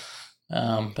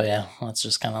 But yeah, that's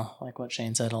just kind of like what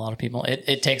Shane said. A lot of people,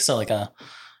 it takes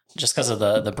just because of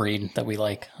the breed that we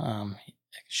like.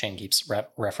 Shane keeps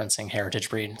referencing heritage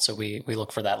breed. So we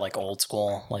look for that like old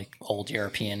school, like old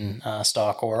European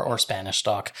stock or Spanish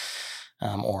stock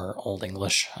or Old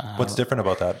English. What's different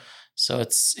about that? So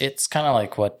it's kind of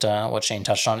like what Shane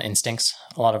touched on, instincts.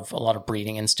 A lot of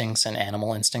breeding instincts and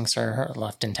animal instincts are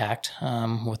left intact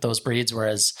with those breeds,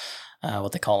 whereas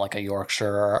what they call like a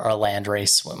Yorkshire or a land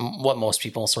race, what most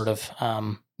people sort of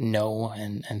know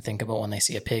and think about when they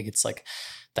see a pig, it's like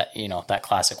that, that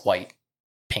classic white,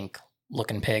 pink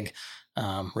looking pig,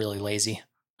 really lazy,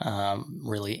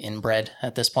 really inbred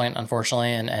at this point,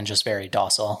 unfortunately, and just very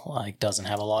docile, like doesn't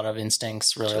have a lot of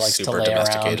instincts, really just likes to lay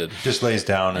around. Just lays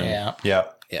down and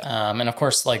yeah. And of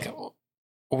course, like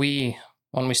when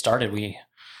we started,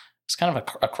 it's kind of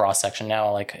a cross section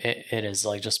now, like it is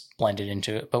like just blended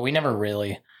into it, but we never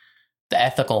really, the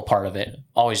ethical part of it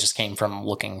always just came from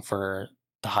looking for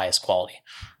the highest quality.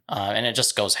 And it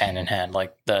just goes hand in hand,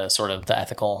 like the sort of the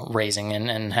ethical raising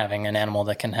and having an animal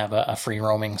that can have a free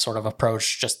roaming sort of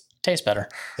approach just tastes better.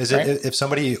 Is it if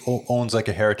somebody owns like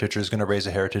a heritage or is going to raise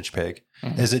a heritage pig?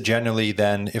 Is it generally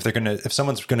then if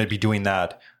someone's going to be doing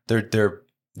that,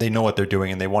 they know what they're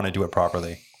doing and they want to do it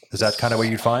properly? Is that kind of what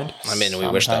you'd find? I mean, we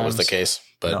wish that was the case,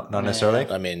 but not necessarily.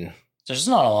 I mean, there's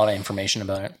not a lot of information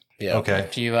about it. yeah. Okay.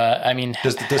 If you, I mean,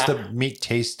 Does the meat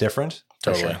taste different?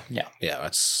 Totally. sure. Yeah. Yeah.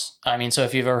 That's I mean, so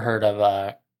if you've ever heard of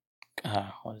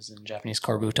what is it in Japanese,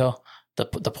 korbuto, the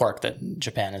pork that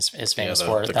Japan is famous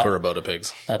for, the Kurobota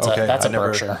pigs. that's Okay, a I never-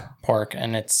 Berkshire pork,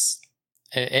 and it's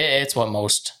what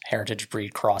most heritage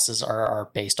breed crosses are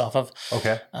based off of.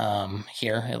 Okay.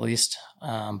 Here at least,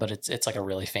 but it's like a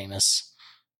really famous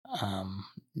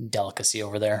delicacy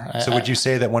over there. So would you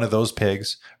say that one of those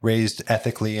pigs raised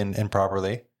ethically and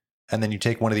properly, and then you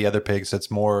take one of the other pigs that's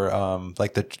more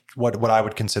like what I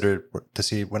would consider to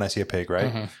see when I see a pig,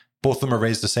 right? Mhm. Both of them are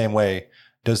raised the same way.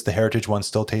 Does the heritage one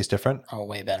still taste different? Oh,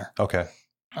 way better. Okay.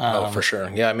 Oh, for sure.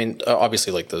 Yeah. I mean,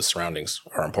 obviously, like the surroundings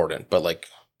are important, but like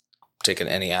taking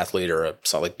any athlete or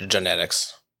like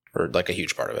genetics are like a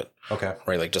huge part of it, Okay.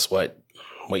 right? Like just what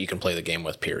you can play the game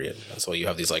with, period. And so you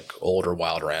have these like older,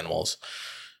 wilder animals.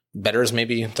 Better is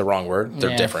maybe the wrong word. They're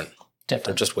Yeah. different. They're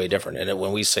Different. just way different. And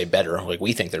when we say better, like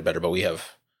we think they're better, but we've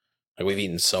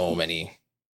eaten so many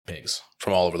pigs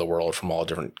from all over the world, from all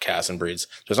different casts and breeds.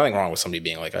 There's nothing wrong with somebody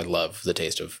being like, I love the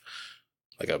taste of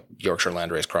like a Yorkshire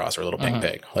Landrace cross or a little pink Mhm.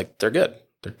 pig. Like they're good.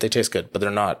 They taste good, but they're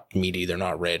not meaty. They're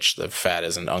not rich. The fat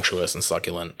isn't unctuous and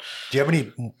succulent. Do you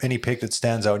have any pig that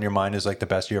stands out in your mind as like the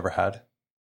best you ever had?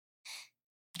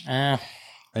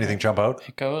 Anything jump out?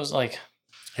 It goes like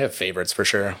I have favorites for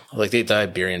sure. Like the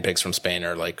Iberian pigs from Spain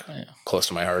are like Yeah. close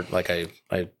to my heart. Like I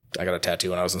got a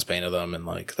tattoo when I was in Spain of them, and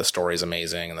like the story is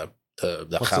amazing, and the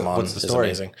jamon what's the is story?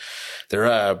 amazing. They're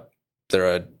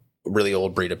a really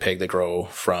old breed of pig that grow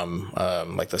from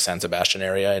like the San Sebastian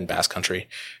area in Basque Country,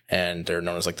 and they're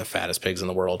known as like the fattest pigs in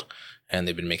the world. And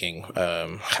they've been making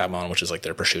jamon, which is like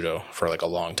their prosciutto, for like a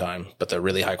long time. But the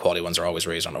really high quality ones are always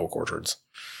raised on oak orchards.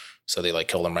 So they like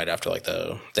kill them right after like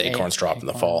the acorns drop in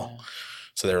the fall.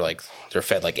 So they're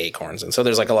fed like acorns. And so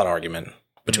there's like a lot of argument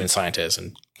between scientists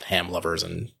and ham lovers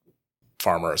and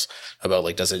farmers about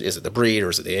like, is it the breed or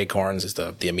is it the acorns? Is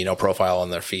the amino profile on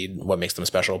their feed what makes them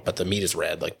special? But the meat is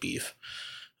red like beef.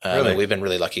 Really? We've been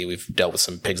really lucky. We've dealt with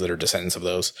some pigs that are descendants of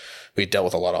those. We've dealt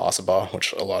with a lot of Ossabaw,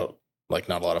 which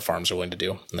not a lot of farms are willing to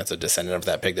do. And that's a descendant of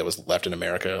that pig that was left in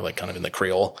America, like kind of in the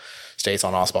Creole states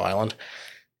on Ossabaw Island.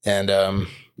 And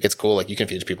it's cool. Like you can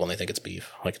feed it to people and they think it's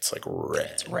beef. Like it's like red.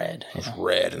 It's red. It's Yeah.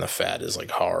 red and the fat is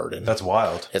like hard. And That's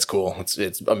wild. it's cool.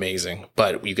 It's amazing.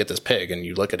 But you get this pig and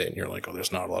you look at it and you're like, oh,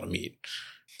 there's not a lot of meat.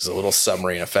 There's a little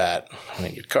submarine of fat. And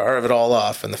then you carve it all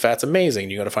off and the fat's amazing.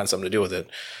 You got to find something to do with it.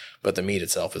 But the meat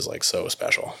itself is like so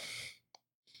special.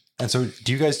 And so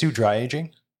do you guys do dry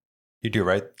aging? You do,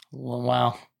 right?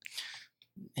 Well,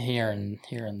 here and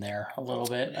there a little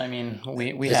bit. I mean,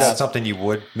 we Is have that something you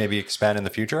would maybe expand in the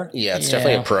future? Yeah, it's Yeah.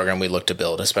 definitely a program we look to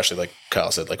build, especially like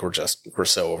Kyle said, like we're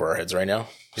so over our heads right now.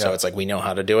 So Yeah. it's like we know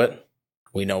how to do it.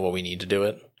 We know what we need to do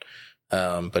it.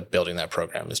 But building that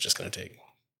program is just going to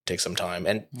take some time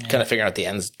and kind of figuring out the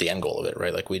end goal of it,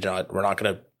 right? Like we're not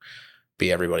going to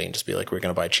be everybody and just be like, we're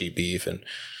going to buy cheap beef and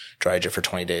dry age it for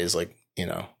 20 days. Like, you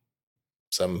know,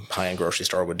 some high-end grocery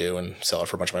store would do and sell it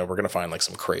for a bunch of money. We're going to find like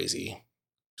some crazy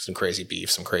beef,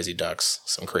 some crazy ducks,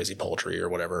 some crazy poultry or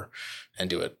whatever, and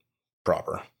do it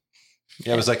proper.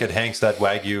 Yeah, it was like at Hank's, that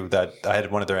Wagyu that I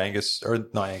had one of their Angus, or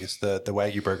not Angus, the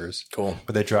Wagyu burgers, Cool.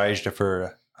 but they dry aged it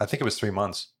for, I think it was 3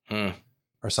 months Mm,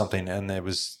 or something. And it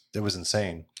was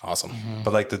insane. awesome. Mhm.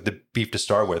 But like the beef to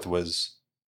start with was,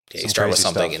 Yeah, you some start with crazy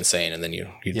something stuff. insane, and then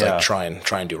you Yeah. like try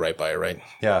and do right by it, right?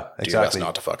 yeah, Do your best exactly.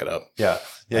 not to fuck it up. Yeah.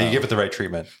 Yeah. You Um, give it the right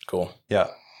treatment. Cool. Yeah.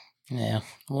 Yeah.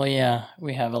 Well, yeah,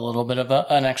 we have a little bit of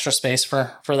an extra space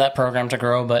for that program to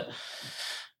grow, but I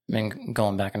mean,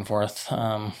 going back and forth.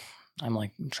 I'm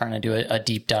like trying to do a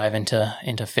deep dive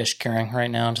into fish curing right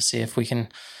now to see if we can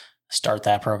start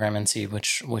that program and see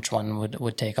which one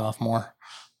would take off more,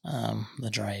 the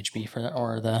dry aged beef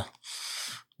or the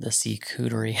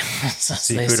seacouterie, as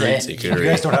they say. Seafood. You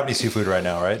guys don't have any seafood right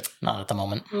now, right? Not at the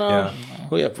moment. No,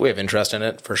 Yeah. we have interest in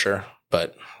it for sure,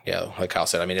 but yeah, like Kyle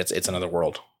said, I mean, it's another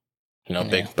world. You know,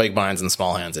 Yeah. big minds and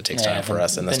small hands. It takes Yeah, time I've for been-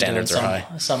 us, and the been doing standards are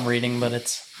high. Some reading, but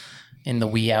it's in the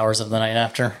wee hours of the night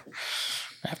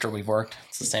after we've worked.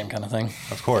 It's the same kind of thing.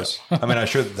 Of course. I mean,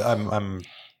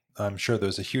 I'm sure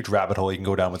there's a huge rabbit hole you can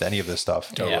go down with any of this stuff.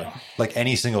 Totally. Yeah. Like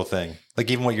any single thing. Like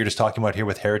even what you're just talking about here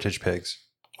with heritage pigs.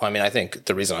 Well, I mean, I think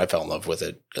the reason I fell in love with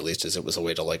it, at least, is it was a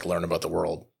way to like learn about the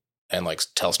world and like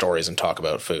tell stories and talk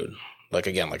about food. Like,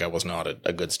 again, like I was not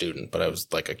a good student, but I was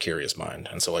like a curious mind.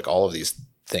 And so like all of these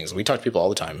things, we talk to people all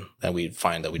the time, and we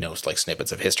find that we know like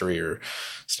snippets of history or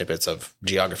snippets of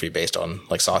geography based on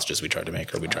like sausages we tried to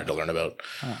make or we tried to learn about.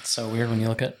 Oh, it's so weird when you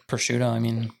look at prosciutto. I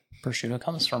mean, prosciutto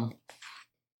comes from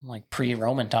like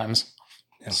pre-Roman times.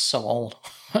 It's so old.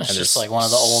 It's And just there's like one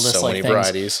of the oldest so like many things.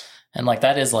 varieties. And like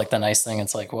that is like the nice thing.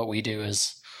 It's like what we do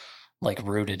is like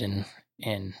rooted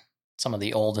in some of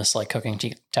the oldest like cooking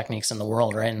techniques in the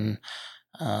world, right? And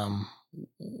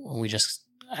we just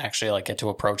actually like get to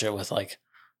approach it with like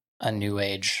a new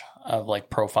age of like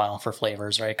profile for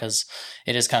flavors, right? Because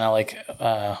it is kind of like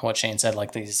what Shane said,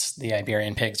 like the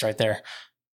Iberian pigs right there.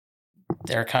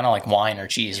 They're kind of like wine or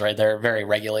cheese, right? They're very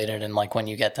regulated, and like when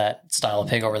you get that style of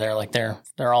pig over there, like they're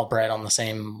all bred on the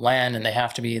same land, and they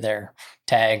have to be. They're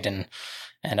tagged and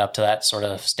up to that sort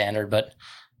of standard. But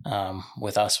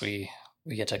with us, we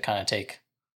get to kind of take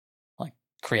like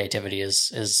creativity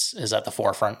is at the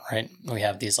forefront, right? We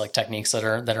have these like techniques that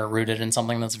are rooted in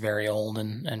something that's very old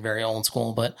and very old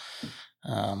school. But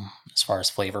as far as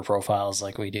flavor profiles,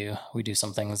 like we do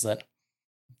some things that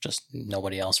just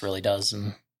nobody else really does.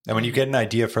 And when you get an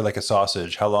idea for like a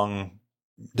sausage, how long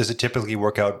does it typically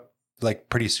work out? Like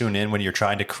pretty soon in when you're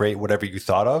trying to create whatever you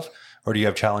thought of, or do you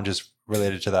have challenges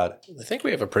related to that? I think we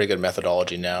have a pretty good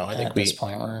methodology now. I think At this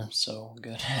point we're so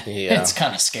good. Yeah. It's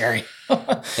kind of scary.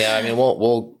 Yeah, I mean,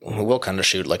 we'll kind of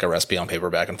shoot like a recipe on paper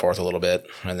back and forth a little bit,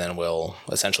 and then we'll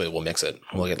mix it.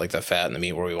 We'll get like the fat and the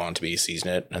meat where we want it to be, season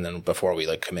it, and then before we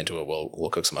like come into it,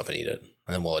 we'll cook some up and eat it,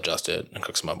 and then we'll adjust it and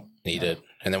cook some up and eat it,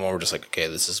 and then when we're just like, okay,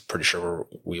 this is pretty sure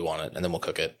we want it, and then we'll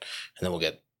cook it, and then we'll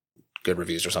get good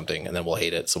reviews or something, and then we'll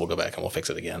hate it, so we'll go back and we'll fix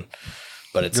it again.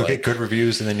 But it's You'll like, get good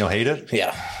reviews and then you'll hate it?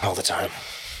 yeah, all the time.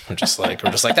 We're just like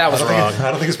that was wrong. I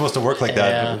don't think it's supposed to work like that.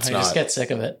 Yeah, It's we just not. get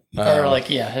sick of it. Or like,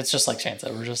 yeah, it's just like Shane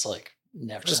said, we're just like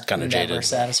never jaded.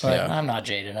 satisfied. Yeah. I'm not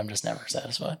jaded. I'm just never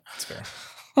satisfied. That's fair.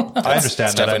 I understand It's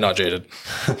that. definitely not jaded.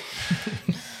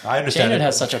 I understand Jaded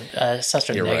it. has such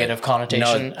a You're right. negative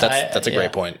connotation. No, that's a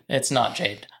great point. It's not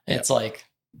jade. It's like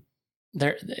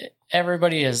there.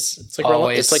 Everybody is It's like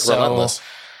always relentless.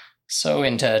 so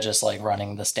into just like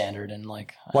running the standard and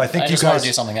like. Well, I think you just want guys- to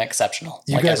do something exceptional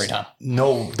You like guys every time.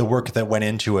 know the work that went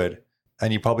into it.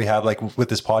 And you probably have, like with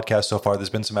this podcast so far, there's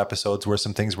been some episodes where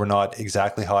some things were not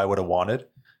exactly how I would have wanted.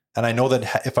 And I know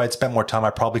that if I'd spent more time,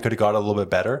 I probably could have got it a little bit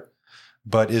better.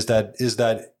 But is that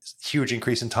huge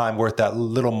increase in time worth that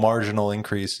little marginal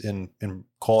increase in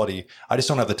quality? I just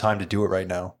don't have the time to do it right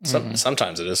now.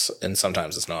 Sometimes it is, and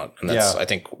sometimes it's not. And that's, Yeah. I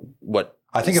think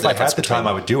if I had the time,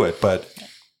 I would do it. But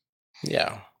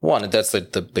yeah, one, that's the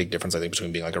big difference I think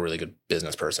between being like a really good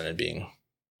business person and being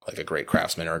like a great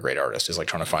craftsman or a great artist is like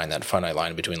trying to find that finite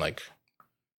line between like,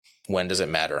 when does it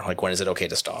matter? Like, when is it okay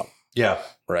to stop? yeah,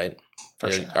 Right. For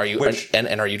sure. Are you, Which- and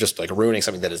are you just like ruining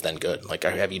something that is then good? Like,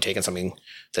 have you taken something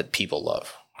that people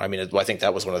love? I mean, I think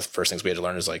that was one of the first things we had to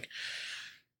learn is like,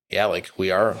 yeah, like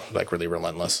we are like really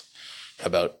relentless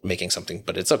about making something,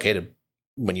 but it's okay to,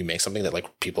 when you make something that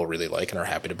like people really like and are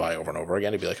happy to buy over and over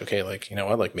again, to be like, okay, like, you know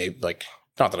what, like maybe like,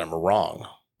 not that I'm wrong,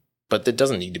 but it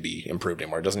doesn't need to be improved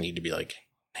anymore. It doesn't need to be like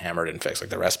hammered and fixed.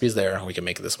 Like the recipe's there. We can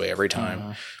make it this way every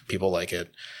time. People like it.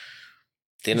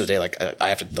 At the end of the day, like I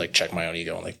have to like check my own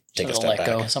ego and like take a Sort of step let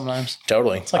back. go sometimes.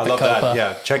 Totally. It's like I the love Copa. that.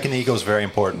 Yeah, checking the ego is very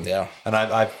important. Yeah. And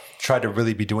I've tried to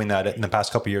really be doing that in the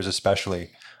past couple of years,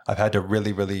 especially. I've had to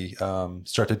really, really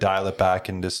start to dial it back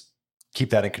and just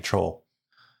keep that in control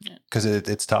because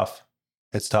it's tough.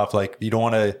 It's tough. Like you don't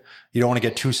want to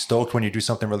get too stoked when you do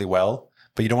something really well,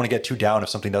 but you don't want to get too down if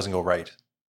something doesn't go right.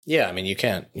 Yeah. I mean, you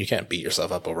can't beat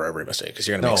yourself up over every mistake because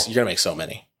you're going to make so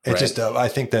many. It's right? just, I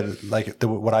think that like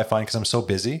what I find, because I'm so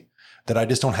busy that I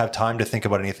just don't have time to think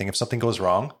about anything. If something goes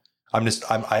wrong,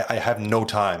 I have no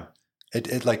time.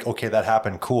 It like, okay, that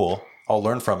happened. Cool. I'll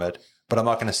learn from it, but I'm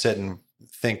not going to sit and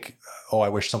think, oh, I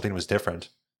wish something was different.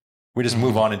 We just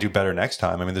move on and do better next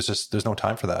time. I mean, there's no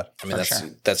time for that. I mean, that's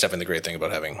definitely the great thing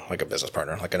about having like a business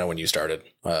partner. Like I know when you started,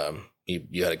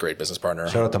 you had a great business partner.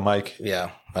 Shout out to Mike.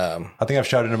 Yeah. I think I've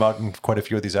shouted him out in quite a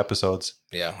few of these episodes.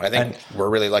 Yeah. I think we're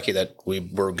really lucky that we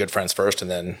were good friends first. And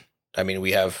then, I mean,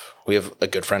 we have a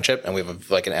good friendship and we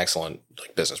have like an excellent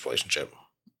like business relationship.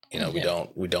 You know, we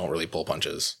don't really pull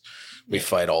punches. We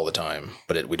fight all the time,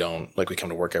 but we don't like, we come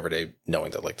to work every day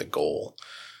knowing that like the goal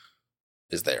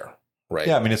is there. Right.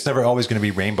 Yeah. I mean, it's never always going to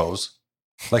be rainbows.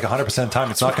 Like 100% of the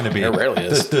time, it's not going to be. It rarely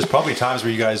is. There's probably times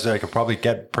where you guys could probably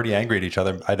get pretty angry at each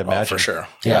other, I'd imagine. For sure.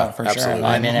 Yeah, for absolutely. sure.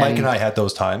 I And mean, Mike and I had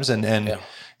those times, and Yeah.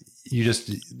 you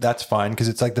just, that's fine because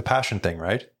it's like the passion thing,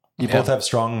 right? You both have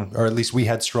strong, or at least we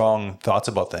had strong thoughts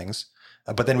about things,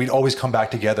 But then we'd always come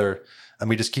back together and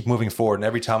we just keep moving forward. And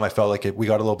every time I felt like we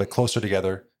got a little bit closer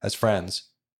together as friends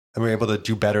and we were able to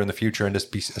do better in the future and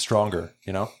just be stronger,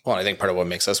 you know? Well, I think part of what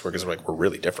makes us work is like we're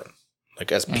really different.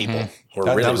 Like as people, we're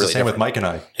That really, was the really same different. with Mike and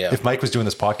I. Yeah. If Mike was doing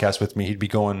this podcast with me, he'd be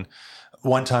going.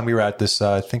 One time we were at this,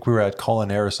 I think we were at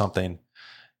Culinaire or something,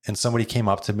 and somebody came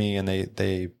up to me and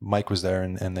Mike was there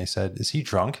and they said, "Is he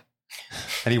drunk?"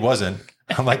 And he wasn't.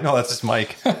 I'm like, "No, that's just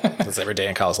Mike." That's every day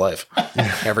in Kyle's life.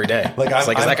 Every day. Like, It's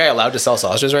like, is that guy allowed to sell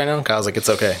sausages right now? Kyle's like, it's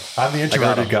okay. I'm the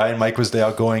introverted guy, and Mike was the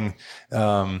outgoing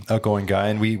guy.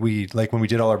 And we like when we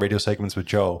did all our radio segments with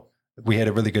Joe, we had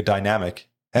a really good dynamic.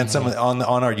 And some on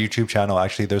our YouTube channel,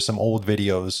 actually, there's some old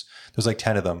videos. There's like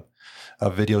 10 of them,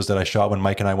 of videos that I shot when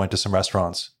Mike and I went to some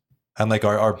restaurants. And like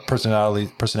our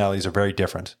personalities are very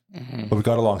different, but we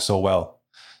got along so well.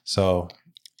 So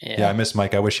yeah, I miss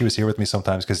Mike. I wish he was here with me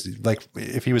sometimes, because like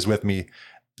if he was with me,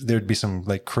 there'd be some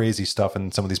like crazy stuff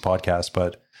in some of these podcasts.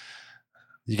 But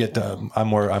you get I'm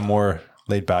more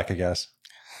laid back, I guess.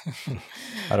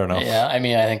 I don't know. Yeah, I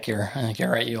mean, I think you're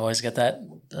right. You always get that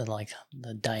like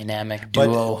the dynamic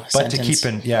duo. But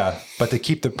to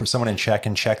keep someone in check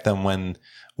and check them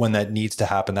when that needs to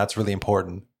happen, that's really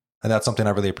important. And that's something I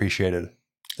really appreciated,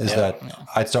 is that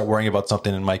I'd start worrying about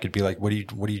something and Mike would be like, what are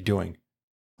you doing?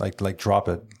 Like drop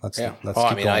it. Let's keep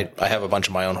going. I have a bunch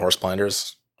of my own horse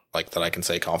blinders, like that I can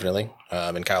say confidently.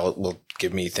 And Kyle will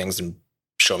give me things and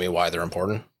show me why they're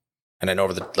important. And I know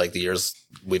over the years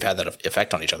we've had that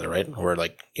effect on each other, right? Where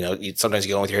like, sometimes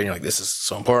you go on with your head and you're like, this is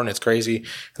so important, it's crazy.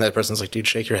 And that person's like, dude,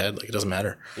 shake your head. Like, it doesn't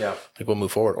matter. Yeah. Like, we'll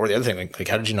move forward. Or the other thing, like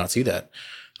how did you not see that?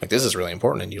 Like, this is really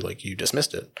important. And you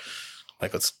dismissed it.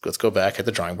 Like, let's go back, hit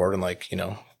the drawing board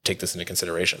and take this into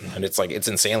consideration. And it's like, it's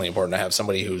insanely important to have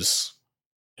somebody who's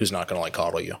not going to like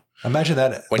coddle you. Imagine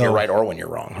that when you're right or when you're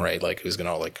wrong, right? Like, who's going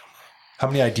to like, how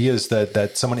many ideas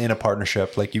that someone in a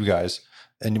partnership like you guys,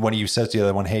 and one of you says to the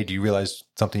other one, hey, do you realize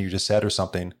something you just said or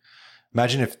something?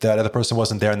 Imagine if that other person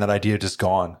wasn't there and that idea just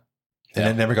gone and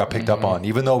it never got picked up on,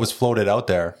 even though it was floated out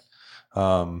there.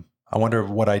 I wonder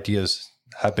what ideas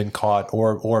have been caught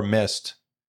or missed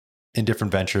in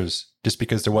different ventures just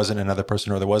because there wasn't another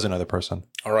person or there was another person.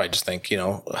 All right. Just think,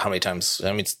 how many times,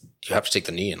 I mean, you have to take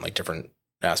the knee in like different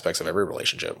aspects of every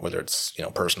relationship, whether it's,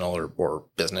 personal or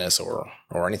business or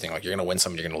anything. Like, you're going to win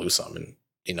some, you're going to lose some. And,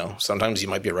 sometimes you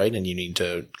might be right and you need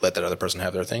to let that other person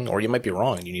have their thing, or you might be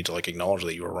wrong and you need to like acknowledge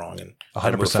that you were wrong and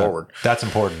 100% move forward. That's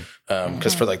important.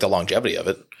 Cause for like the longevity of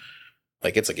it,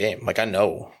 like, it's a game. Like, I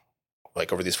know,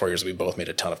 like, over these 4 years, we both made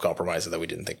a ton of compromises that we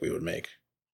didn't think we would make.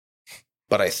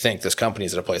 But I think this company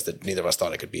is at a place that neither of us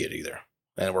thought it could be at either.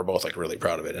 And we're both like really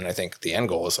proud of it. And I think the end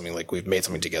goal is something like we've made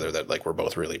something together that like we're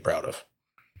both really proud of.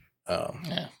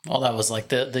 Well, that was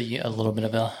like a little bit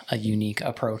of a unique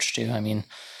approach too. I mean,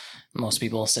 most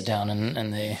people sit down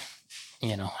and they,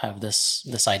 have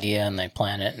this idea and they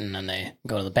plan it, and then they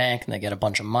go to the bank and they get a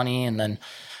bunch of money, and then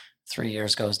 3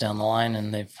 years goes down the line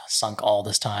and they've sunk all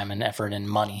this time and effort and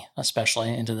money,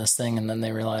 especially into this thing. And then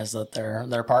they realize that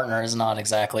their partner is not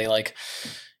exactly like,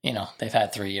 they've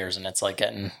had 3 years and it's like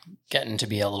getting to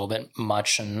be a little bit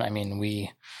much. And I mean,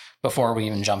 before we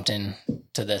even jumped in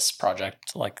to this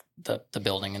project, like the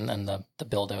building and the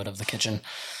build out of the kitchen,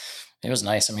 it was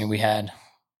nice. I mean, we had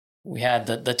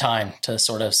the time to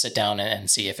sort of sit down and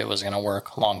see if it was going to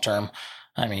work long term.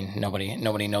 I mean,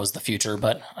 nobody knows the future,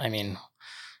 but I mean,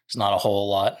 there's not a whole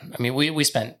lot. I mean, we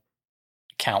spent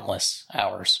countless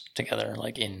hours together,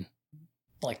 like in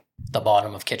like the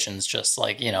bottom of kitchens, just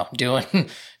like,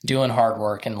 doing hard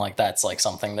work. And like, that's like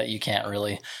something that you can't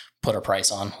really put a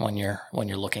price on when you're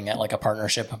looking at like a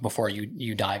partnership before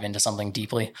you dive into something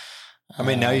deeply. I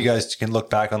mean, now you guys can look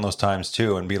back on those times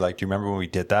too and be like, do you remember when we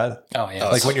did that? Oh yeah.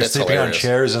 Like when you're sleeping on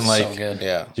chairs and like, so good.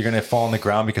 Yeah, you're going to fall on the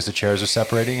ground because the chairs are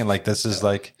separating. And like, this is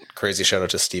like crazy shout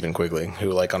out to Stephen Quigley,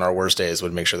 who like on our worst days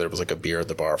would make sure there was like a beer at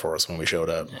the bar for us when we showed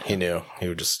up. Yeah. He knew he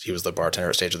was the bartender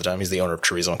at stage at the time. He's the owner of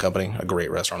Chorizo and Company, a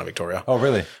great restaurant in Victoria. Oh,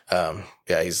 really?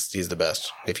 Yeah, he's the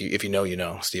best. If you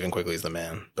know, Stephen Quigley is the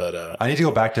man. But I need to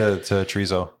go back to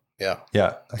Chorizo. Yeah.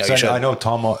 I know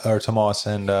Tomas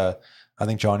and I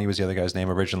think Johnny was the other guy's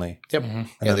name originally. Yep. And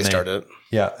they started it.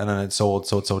 Yeah, and then it sold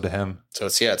to him. So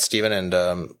it's Stephen and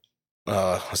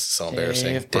this is so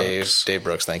embarrassing. Dave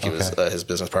Brooks, thank you, is his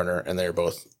business partner, and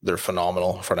they're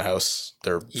phenomenal front of house.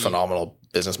 They're phenomenal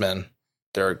businessmen.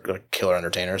 They're killer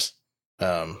entertainers.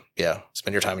 Spend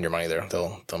your time and your money there.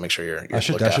 They'll make sure you're I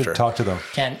should talk to them.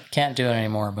 Can't do it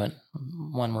anymore, but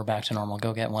when we're back to normal,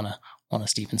 go get one of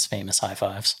Stephen's famous high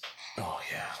fives. Oh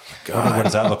yeah. God. What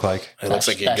does that look like? It looks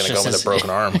like you're going to go with a broken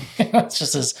arm. It's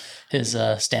just his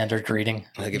standard greeting.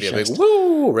 I'll give you a big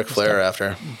woo, Ric Flair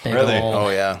after. Really? Oh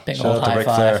yeah. Big old high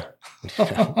five.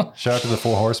 Shout out to the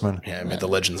Four Horsemen. Yeah, may the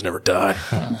legends never die.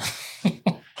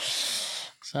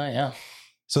 So yeah.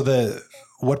 So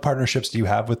what partnerships do you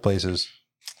have with places?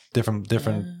 Different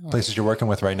places you're working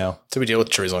with right now. So we deal with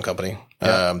Chorizo and Company.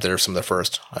 Yeah. They're some of the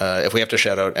first. If we have to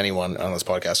shout out anyone on this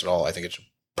podcast at all, I think it should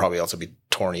probably also be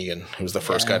Torn Egan, who was the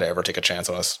first guy to ever take a chance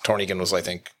on us. Torn Egan was, I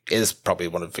think, is probably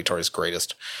one of Victoria's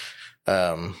greatest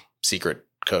secret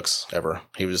cooks ever.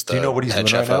 He was the Do you know what he's head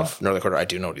doing chef right of Northern Quarter. I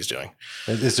do know what he's doing.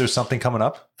 Is there something coming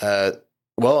up?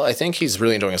 Well, I think he's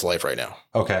really enjoying his life right now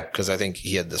Okay. because I think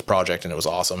he had this project and it was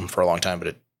awesome for a long time,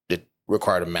 but it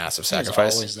required a massive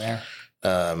sacrifice. Always there.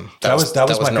 That was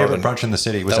my favorite brunch in the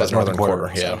city. That was Northern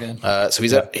Quarter. So Yeah. good. So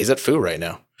he's at Foo right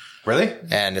now. Really?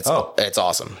 And it's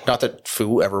awesome. Not that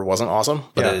Foo ever wasn't awesome,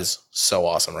 but Yeah. it is so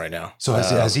awesome right now. So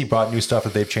has he brought new stuff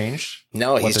that they've changed?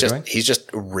 No, what they're doing? he's just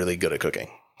really good at cooking.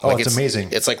 Oh, it's amazing.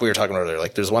 It's like we were talking about earlier.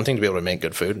 Like there's one thing to be able to make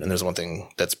good food, and there's one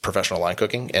thing that's professional line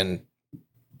cooking, and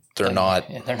they're not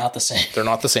the same. They're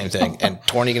not the same thing. And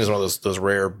Torn Egan is one of those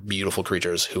rare, beautiful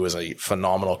creatures who is a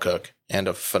phenomenal cook and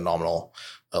a phenomenal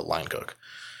line cook.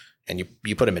 And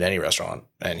you put him in any restaurant,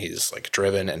 and he's like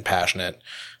driven and passionate.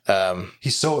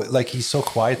 He's so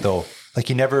quiet though. Like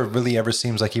he never really ever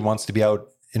seems like he wants to be out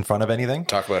in front of anything.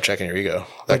 Talk about checking your ego.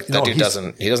 That dude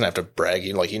doesn't have to brag.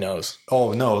 He knows.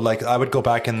 Oh no! Like I would go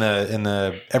back in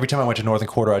the every time I went to Northern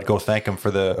Quarter, I'd go thank him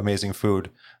for the amazing food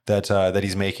that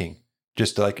he's making.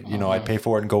 Just like I'd pay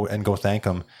for it and go thank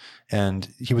him. And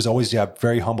he was always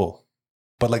very humble.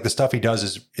 But like the stuff he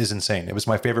does is insane. It was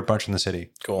my favorite brunch in the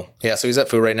city. Cool. Yeah. So he's at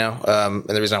Foo right now. And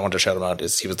the reason I wanted to shout him out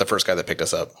is he was the first guy that picked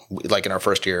us up. Like in our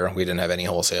first year, we didn't have any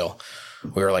wholesale.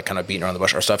 We were like kind of beating around the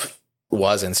bush. Our stuff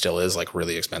was and still is like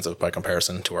really expensive by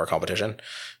comparison to our competition.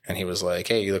 And he was like,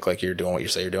 "Hey, you look like you're doing what you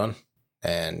say you're doing,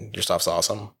 and your stuff's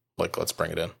awesome. Like, let's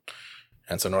bring it in."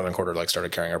 And so Northern Quarter like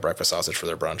started carrying our breakfast sausage for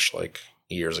their brunch like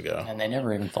years ago. And they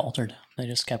never even faltered. They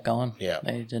just kept going. Yeah.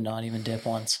 They did not even dip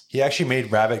once. He actually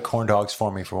made rabbit corn dogs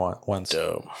for me for once.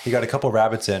 Dope. He got a couple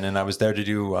rabbits in, and I was there to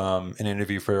do an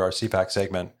interview for our CPAC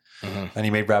segment. Mm-hmm. And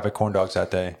he made rabbit corn dogs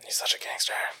that day. He's such a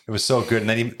gangster. It was so good. And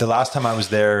then the last time I was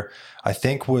there, I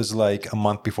think was like a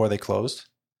month before they closed,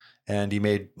 and he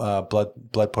made blood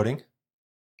pudding.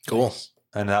 Cool.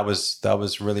 And that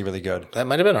was really, really good. That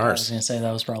might have been I was ours. going to say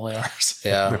that was probably ours.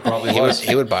 Yeah. It probably he was.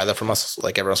 he would buy that from us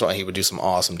like every once in a while. He would do some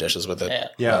awesome dishes with it. Yeah.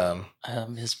 Yeah.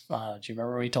 Do you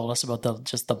remember when he told us about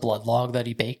the blood log that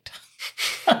he baked?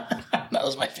 That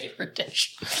was my favorite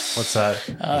dish. What's that?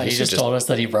 He just told us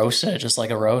that he roasted it just like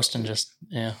a roast and just,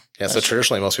 yeah. Yeah. So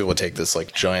traditionally, most people would take this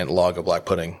like giant log of black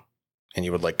pudding and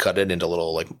you would like cut it into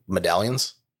little like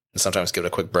medallions and sometimes give it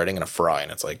a quick breading and a fry.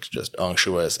 And it's like just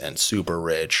unctuous and super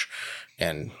rich.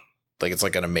 And like, it's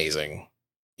like an amazing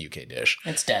UK dish.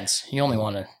 It's dense. You only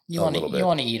want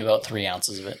to eat about 3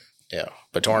 ounces of it. Yeah.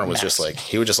 But Torrin was just like,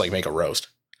 he would just like make a roast.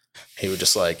 He would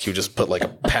just put like a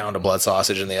pound of blood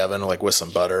sausage in the oven, like with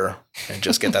some butter and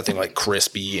just get that thing like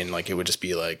crispy. And like, it would just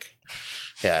be like,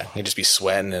 yeah, he'd just be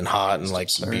sweating and hot and like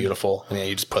beautiful. And yeah,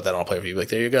 you just put that on a plate for you. Like,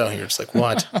 there you go. And you're just like,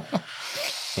 what?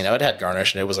 It had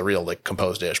garnish and it was a real like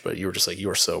composed dish, but you were just like, you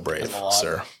were so brave,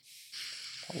 sir.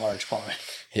 A large quantity.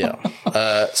 Yeah.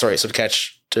 Sorry. So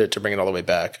to bring it all the way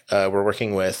back, we're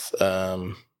working with, who are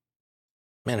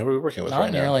we working with Not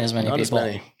right now? nearly as many Not people. as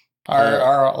many.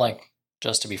 Our like,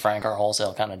 just to be frank, our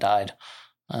wholesale kind of died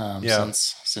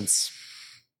since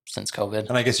COVID.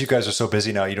 And I guess you guys are so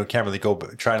busy now, you can't really go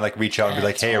try and like reach out and be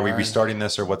like, hey, are we restarting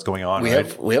this or what's going on? We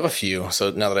have a few.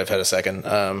 So now that I've had a second,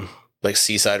 like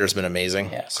Seasider's been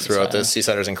amazing throughout this.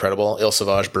 Seasider's incredible. Il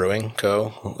Sauvage Brewing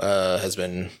Co. Has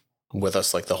been with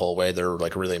us like the whole way. They're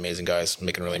like really amazing guys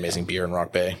making really amazing beer in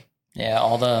Rock Bay. Yeah,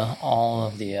 all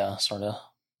of the sort of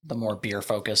the more beer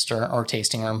focused or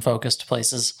tasting room focused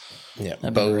places. Yeah,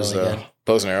 Bows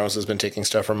and Arrows has been taking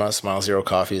stuff from us. Mile Zero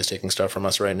Coffee is taking stuff from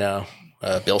us right now.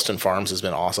 Bilston Farms has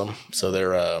been awesome. So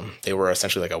they were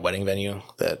essentially like a wedding venue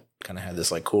that kind of had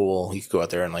this like cool. You could go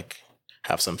out there and like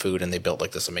have some food, and they built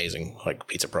like this amazing like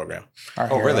pizza program.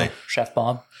 Really? Chef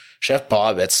Bob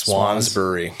at Swans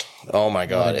Brewery. Oh my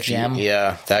god!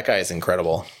 That guy is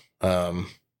incredible. That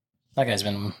guy's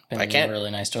been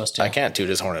really nice to us too. I can't toot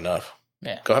his horn enough.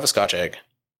 Yeah. Go have a Scotch egg.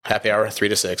 Happy hour 3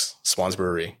 to 6. Swans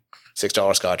Brewery.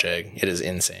 $6 Scotch egg. It is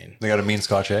insane. They got a mean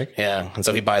Scotch egg. Yeah, and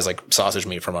so he buys like sausage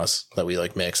meat from us that we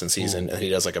like mix and season, and he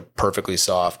does like a perfectly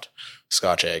soft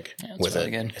Scotch egg with really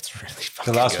it. Good. It's really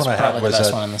fucking The last good. one I had Probably was the best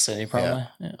at, one in the city. Probably.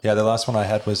 Yeah, the last one I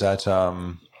had was at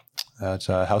House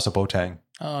of Botang.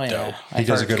 Oh yeah, Dope. I've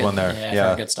does a heard good one there. Yeah, I've Yeah.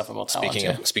 heard good stuff about that Speaking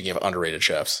one too. speaking of underrated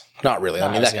chefs, not really. I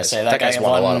I mean, was that gonna guy's say, that guy won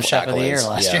a lot won of Chef of the Year accolades.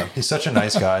 last year. He's such a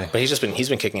nice guy. But he's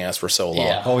been kicking ass for so long.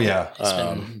 Yeah. Oh yeah.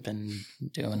 He's been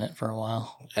doing it for a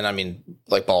while. And I mean,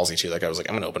 like ballsy too. Like I was like,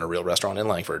 I'm going to open a real restaurant in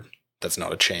Langford that's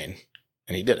not a chain,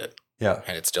 and he did it, Yeah.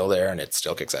 and it's still there, and it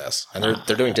still kicks ass. And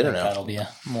they're doing I dinner think now. That'll be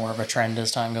more of a trend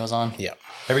as time goes on. Yeah.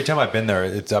 Every time I've been there,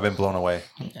 I've been blown away.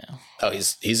 Yeah. Oh,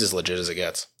 he's as legit as it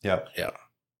gets. Yeah. Yeah.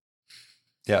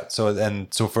 Yeah. So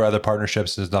for other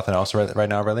partnerships, there's nothing else right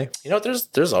now, really. You know,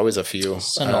 there's always a few.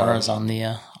 Sonora's on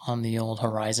the old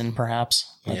horizon,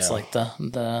 perhaps. That's Yeah. like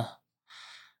the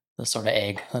sort of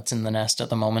egg that's in the nest at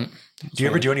the moment. Do you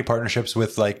ever do any partnerships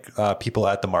with like people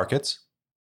at the markets?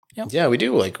 Yeah, we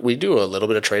do. Like we do a little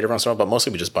bit of trade every once in a while, but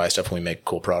mostly we just buy stuff and we make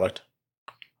cool product.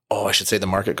 Oh, I should say the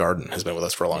Market Garden has been with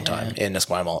us for a long time in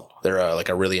Esquimalt. They're like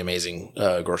a really amazing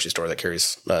grocery store that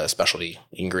carries specialty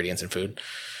ingredients and food.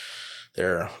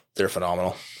 They're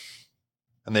phenomenal.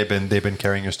 And they've been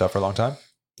carrying your stuff for a long time.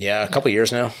 Yeah, a couple of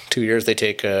years now, 2 years. They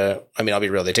take, I mean, I'll be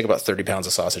real. They take about 30 pounds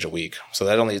of sausage a week. So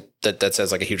that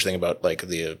says like a huge thing about like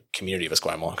the community of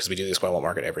Esquimalt, because we do the Esquimalt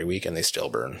market every week and they still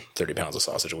burn 30 pounds of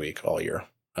sausage a week all year.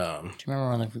 Do you remember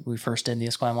when we first did the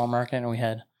Esquimalt market and we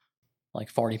had like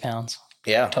 40 pounds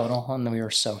Yeah. total, and then we were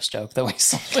so stoked that we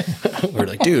sold it. We were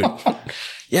like, dude,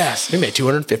 yes, we made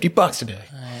 $250 today.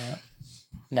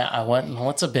 Now,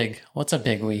 what's a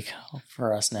big week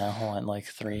for us now? What, like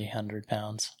 300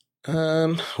 pounds?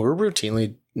 We're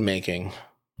routinely making.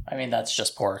 I mean, that's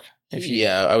just pork.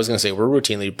 Yeah, I was gonna say we're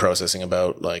routinely processing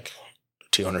about like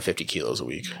 250 kilos a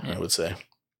week. I would say.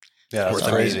 Yeah, that's Worth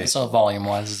it. crazy. So volume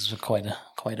wise, it's quite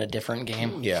a different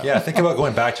game. Yeah, Yeah, think about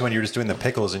going back to when you were just doing the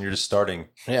pickles and you're just starting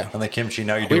yeah. and the kimchi.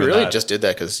 Now you're We doing really that. just did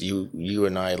that because you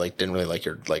and I like didn't really like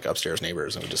your like upstairs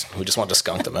neighbors, and we just wanted to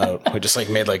skunk them out. We just like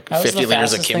made like That was 50 the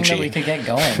liters of fastest thing kimchi. that we could get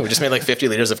going. We just made like 50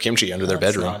 liters of kimchi under their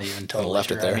That's bedroom. Not even and totally left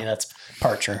true. it there. I mean, that's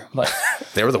part true, but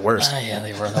They were the worst. yeah,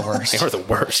 they were the worst. They were the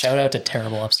worst. Shout out to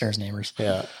terrible upstairs neighbors.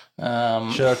 Yeah,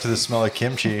 Shout out to the smell of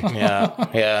kimchi. yeah,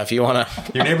 yeah. If you wanna,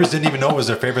 Your neighbors didn't even know it was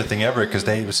their favorite thing ever because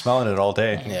they were smelling it all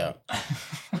day. yeah.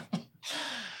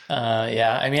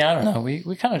 Yeah, I mean, I don't know.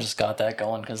 We kind of just got that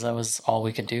going because that was all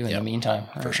we could do in the meantime.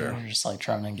 for sure. We were just like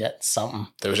trying to get something.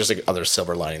 There was just like other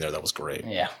silver lining there that was great.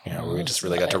 Yeah. Yeah, we just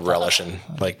really got to relish in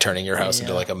like turning your house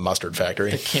into like a mustard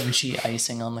factory The kimchi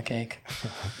icing on the cake.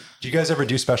 Do you guys ever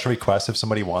do special requests if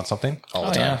somebody wants something? all the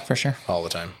Oh time. yeah, for sure. All the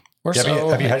time. We're Have, so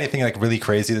have you had anything like really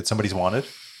crazy that somebody's wanted?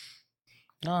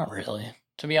 not really.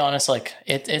 To be honest, like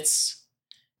it's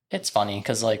funny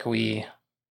because like we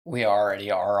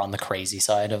already are on the crazy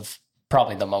side of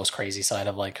probably the most crazy side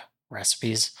of like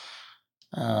recipes.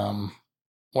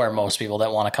 Where most people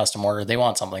that want a custom order, they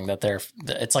want something that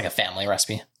it's like a family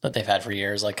recipe that they've had for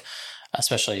years. Like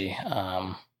especially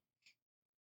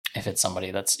if it's somebody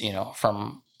that's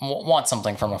wants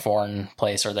something from a foreign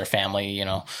place, or their family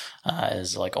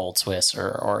is like old Swiss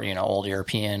or old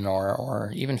European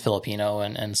or even Filipino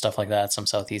and stuff like that. Some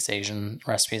Southeast Asian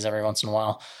recipes every once in a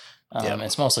while.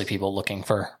 It's mostly people looking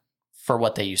for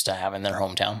what they used to have in their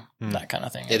hometown, that kind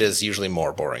of thing. It is usually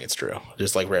more boring. It's true.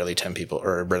 There's like rarely people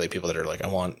that are like, I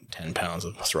want 10 pounds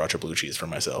of sriracha blue cheese for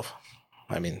myself.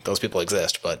 I mean, those people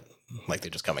exist, but like they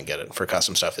just come and get it. For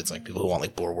custom stuff, it's like people who want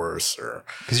like boerewurst or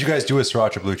Because you guys do a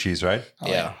sriracha blue cheese, right?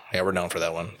 yeah, we're known for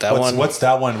that one. What's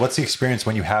that one? What's the experience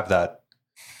when you have that?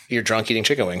 You're drunk eating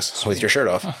chicken wings with your shirt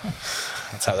off.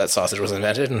 That's how that sausage was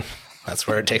invented, and that's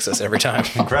where it takes us every time.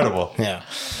 Incredible. Yeah.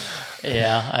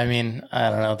 Yeah, I mean, I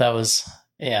don't know. That was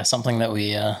something that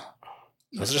we.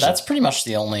 That's pretty much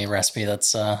the only recipe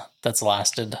that's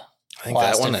lasted. I think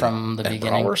that one from the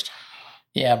beginning. Bratwurst?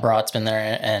 Yeah, brat's been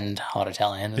there, and hot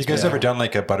Italian. Have you guys ever done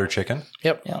like a butter chicken?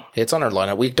 Yep. Yeah. It's on our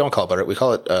lineup. We don't call it butter. We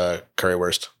call it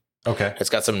currywurst. Okay. It's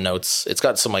got some notes. It's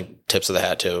got some like tips of the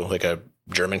hat too, like a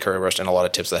German currywurst, and a lot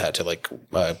of tips of the hat to like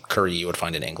curry you would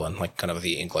find in England, like kind of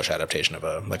the English adaptation of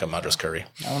a Madras curry.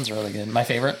 That one's really good. My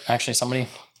favorite, actually, somebody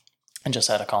just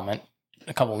had a comment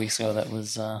a couple weeks ago that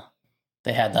was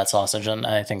they had that sausage, and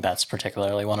I think that's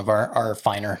particularly one of our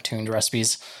finer tuned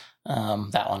recipes.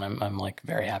 That one I'm like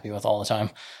very happy with all the time.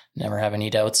 Never have any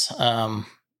doubts.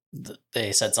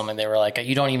 They said something. They were like,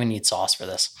 "You don't even need sauce for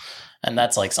this," and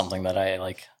that's like something that I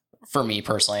like. For me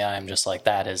personally, I'm just like,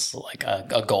 that is like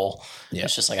a goal. Yeah.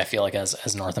 It's just like I feel like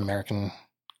as North American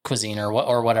cuisine or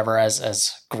whatever,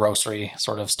 as grocery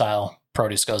sort of style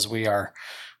produce goes, we are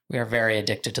we are very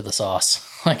addicted to the sauce.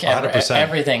 Like 100%.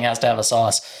 everything has to have a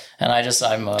sauce. And I'm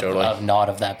Totally. not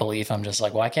of that belief. I'm just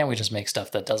like, why can't we just make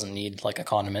stuff that doesn't need like a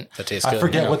condiment? That tastes I good.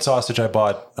 forget Yeah. what sausage I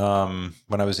bought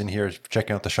when I was in here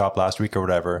checking out the shop last week or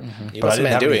whatever. You But got I some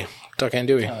didn't have andouille. any, Duck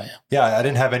andouille. Oh, yeah. yeah, I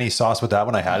didn't have any sauce with that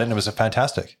when I had it, and it was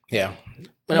fantastic. Yeah.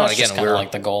 But No, that's again, just kind we're of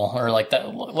like the goal, or like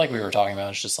that, like we were talking about.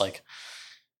 It's just like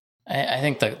I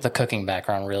think the cooking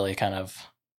background really kind of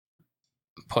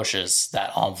pushes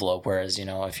that envelope. Whereas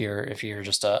if you're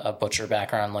just a butcher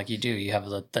background, like you have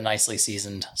the nicely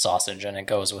seasoned sausage, and it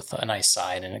goes with a nice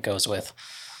side, and it goes with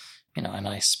a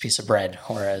nice piece of bread.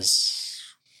 Whereas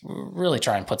really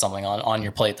try and put something on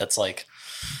your plate that's like,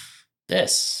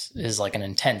 this is like an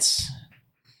intense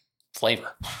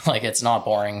flavor. Like, it's not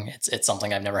boring. It's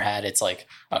something I've never had. It's like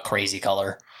a crazy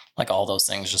color. Like, all those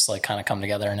things just like kind of come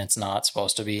together, and it's not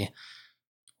supposed to be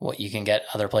what you can get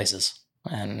other places,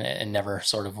 and it never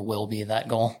sort of will be that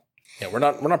goal. Yeah, we're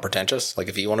not pretentious. Like,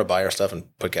 if you want to buy our stuff and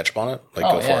put ketchup on it, like,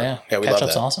 Oh, go for yeah. it. Yeah, we love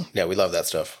Ketchup's that. awesome. Yeah, we love that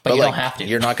stuff. But you like, don't have to.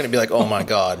 You're not going to be like, oh my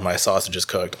god, my sausage is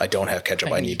cooked. I don't have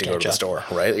ketchup. I I need need to go to the ketchup. store.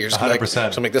 Right? You're just gonna be like,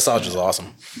 100%. so make this sausage is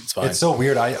awesome. It's fine. It's so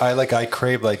weird. I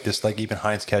crave like this, like even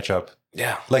Heinz ketchup,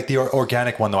 yeah. like the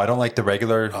organic one though. I don't like the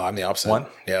regular. Oh, I'm the opposite. One?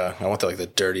 Yeah, I want the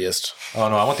dirtiest, Oh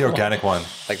no, I want the organic one.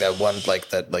 like that one,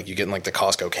 like you get in like the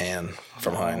Costco can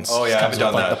from Heinz. Oh yeah, I haven't Comes with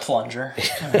done like that. the plunger.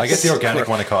 I get the organic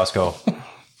one at Costco.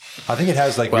 I think it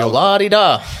has like well, real la di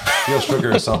da.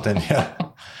 sugar or something. Yeah.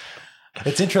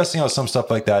 It's interesting how some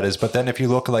stuff like that is, but then if you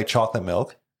look at like chocolate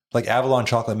milk, like Avalon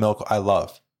chocolate milk, I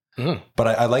love, Mhm. but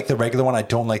I like the regular one. I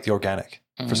don't like the organic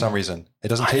for some reason. It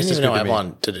doesn't I taste didn't as even good know to me.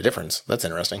 Avalon did a difference. That's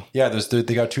interesting. Yeah,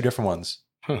 they got two different ones.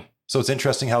 So it's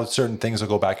interesting how certain things will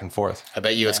go back and forth. I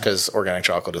bet you it's because organic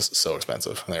chocolate is so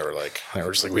expensive. And they were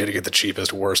just like, we had to get the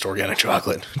cheapest, worst organic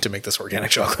chocolate to make this organic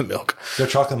chocolate milk. Their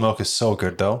chocolate milk is so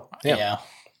good though. Yeah. Yeah.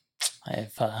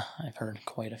 I've heard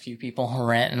quite a few people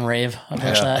rant and rave about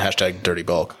Yeah. that. Hashtag dirty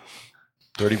bulk.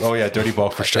 Dirty bulk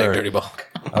for Hashtag sure. dirty bulk.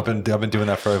 I've been doing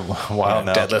that for a while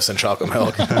now. Deadlifts and chocolate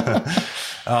milk.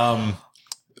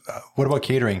 What about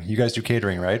catering? You guys do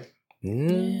catering, right?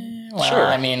 Well, Sure,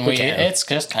 I mean, we can. it's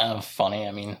just kind of funny.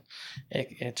 I mean,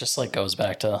 it just like goes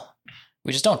back to,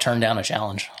 we just don't turn down a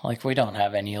challenge. Like, we don't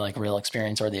have any like real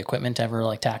experience or the equipment to ever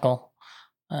like tackle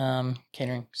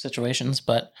catering situations,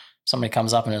 but somebody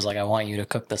comes up and is like, I want you to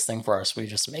cook this thing for us. We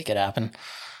just make it happen.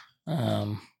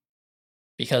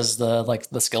 Because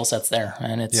the skill set's there,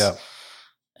 and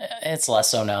it's less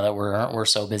so now that we're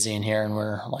so busy in here, and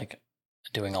we're like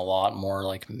doing a lot more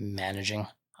like managing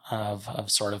of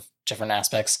sort of different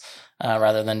aspects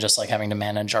rather than just like having to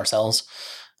manage ourselves.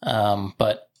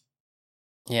 But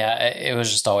yeah, it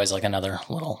was just always like another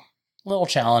little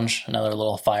challenge, another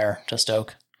little fire to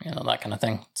stoke, that kind of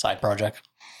thing, side project.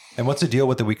 And what's the deal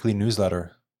with the weekly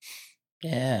newsletter?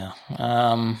 Yeah.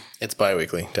 It's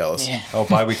bi-weekly, Dallas. Yeah. Oh,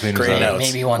 bi-weekly Great newsletter.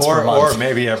 notes. Maybe once Or per month. or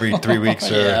maybe every 3 weeks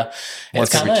or Yeah. once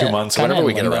It's every kinda- 2 months. kinda Whenever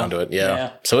we in get limbo. around to it. Yeah.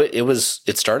 Yeah. So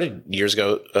it started years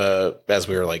ago as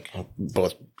we were like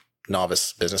both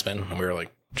novice businessmen, and we were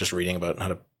like just reading about how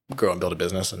to grow and build a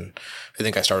business. And I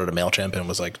think I started a MailChimp and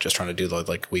was like just trying to do the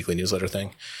like weekly newsletter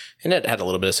thing. And it had a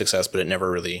little bit of success, but it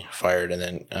never really fired. And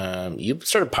then you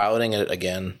started piloting it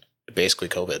again, basically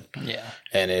COVID. Yeah.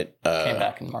 And it Came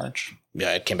back in March.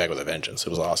 yeah, it came back with a vengeance. It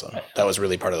was awesome. That was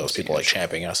really part of those people like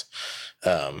championing us.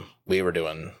 We were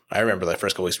doing, I remember the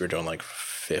first couple weeks we were doing like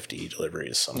 50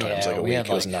 deliveries sometimes, Yeah, like a we week. had,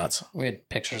 It was like- nuts. We had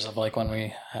pictures of like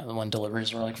when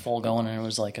deliveries were like full going, and it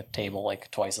was like a table like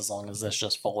twice as long as this,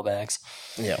 just full of bags.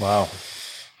 Yeah. Wow.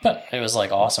 But it was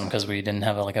like awesome because we didn't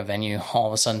have like a venue all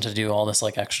of a sudden to do all this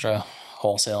like extra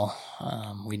wholesale.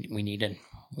 We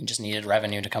just needed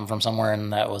revenue to come from somewhere,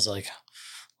 and that was like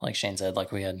Shane said,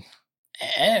 like we had,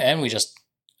 and we just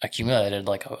accumulated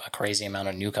like a crazy amount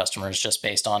of new customers just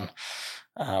based on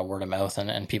word of mouth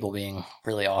and people being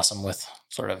really awesome with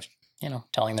sort of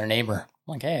telling their neighbor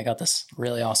like, hey, I got this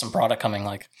really awesome product coming.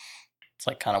 Like, it's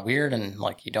like kind of weird, and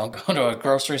like you don't go to a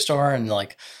grocery store and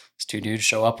like these two dudes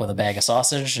show up with a bag of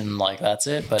sausage and like that's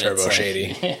it. But Turbo it's like,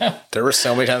 shady. Yeah. There were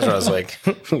so many times where I was like,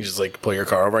 you just like pull your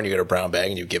car over and you get a brown bag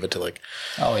and you give it to like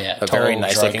Oh yeah. a very Total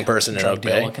nice looking person in drug Oak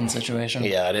deal Bay. looking situation.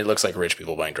 Yeah, and it looks like rich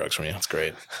people buying drugs from you. It's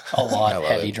great. A I lot love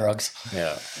heavy it. drugs.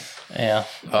 Yeah. Yeah.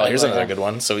 Oh, here's another good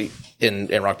one. So in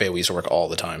Rock Bay, we used to work all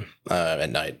the time at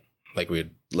night.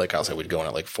 Like I'll say we'd go in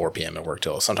at like 4 p.m. and work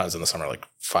till sometimes in the summer like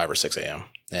 5 or 6 a.m.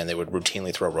 And they would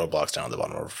routinely throw roadblocks down at the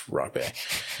bottom of Rock Bay.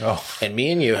 Oh, And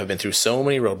me and you have been through so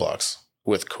many roadblocks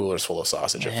with coolers full of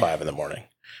sausage at 5 a.m.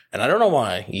 And I don't know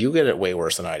why you get it way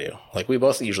worse than I do. Like we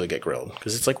both usually get grilled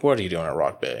because it's like, what are you doing at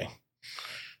Rock Bay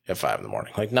at 5 a.m?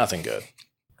 Like nothing good.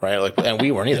 right? Like, and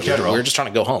we weren't either. general. We were just trying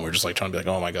to go home. We were just like trying to be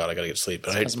like, oh my God, I got to get to sleep.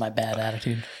 But That was my bad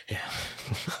attitude. yeah,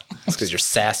 it's because you're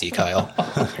sassy, Kyle.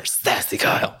 You're sassy,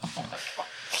 Kyle.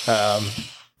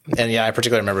 And yeah, I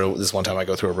particularly remember this one time I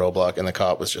go through a roadblock and the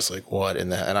cop was just like, what in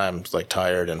the, and I'm like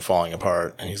tired and falling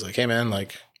apart. And he's like, hey man,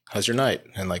 like, how's your night?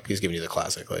 And like, he's giving you the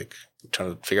classic, like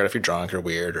trying to figure out if you're drunk or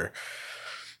weird or,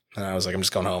 and I was like, I'm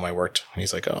just going home. I worked. And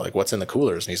he's like, oh, like what's in the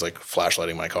coolers? And he's like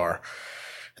flashlighting my car.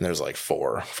 And there's like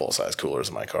 4 full-size coolers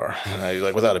in my car. And I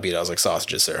like, without a beat, I was like,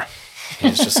 sausages, sir. And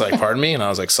he's just like, pardon me? And I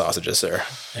was like, sausages, sir.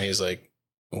 And he's like,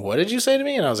 what did you say to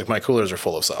me? And I was like, my coolers are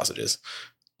full of sausages.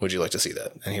 Would you like to see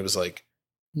that? And he was like,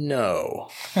 no.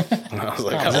 And I was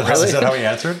like, Oh, oh, really? Is that how he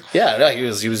answered? Yeah, he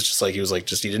was just like, he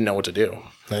didn't know what to do.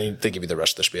 And they give you the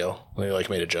rest of the spiel. And he like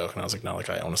made a joke. And I was like, no, like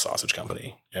I own a sausage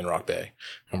company in Rock Bay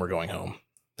and we're going home.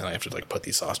 And I have to like put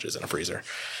these sausages in a freezer.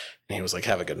 And he was like,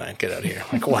 have a good night. Get out of here.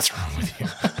 I'm like, what's wrong with you?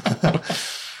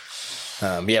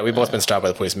 Yeah, we've both been stopped by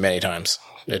the police many times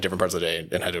at different parts of the day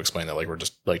and had to explain that like we're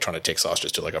just like trying to take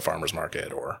sausages to like a farmer's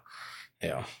market or, you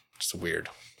know, just weird.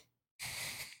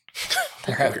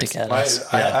 They're out to get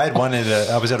us. I had one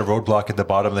I was at a roadblock at the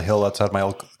bottom of the hill outside my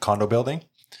old condo building,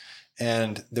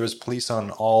 and there was police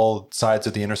on all sides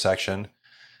of the intersection.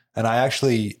 And I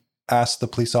actually asked the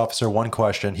police officer one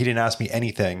question. He didn't ask me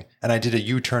anything. And I did a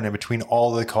U-turn in between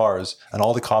all the cars and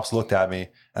all the cops looked at me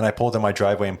and I pulled in my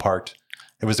driveway and parked.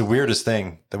 It was the weirdest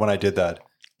thing that when I did that.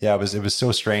 Yeah, it was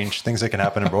so strange. Things that can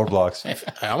happen in roadblocks.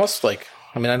 I almost like,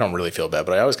 I mean, I don't really feel bad,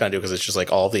 but I always kind of do because it's just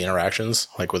like all the interactions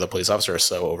like with a police officer are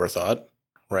so overthought,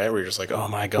 right? Where you're just like, oh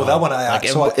my God. Well, that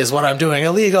one, is what I'm doing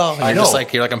illegal? And I you're know. just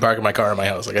like, you're like, I'm parking my car in my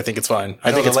house. Like, I think it's fine.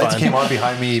 I think the it's lights fine. came on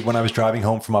behind me when I was driving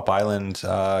home from Up Island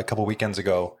a couple weekends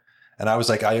ago. And I was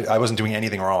like, I wasn't doing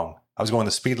anything wrong. I was going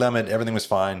the speed limit. Everything was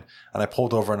fine. And I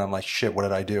pulled over and I'm like, shit, what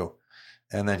did I do?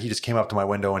 And then he just came up to my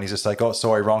window and he's just like, oh,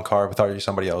 sorry, wrong car. I thought you were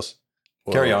somebody else.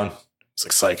 Whoa. Carry on. It's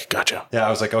like, psych, gotcha. Yeah, I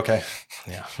was like, okay.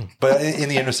 Yeah. But in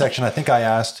the intersection, I think I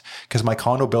asked because my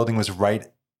condo building was right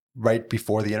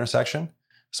before the intersection.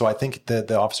 So I think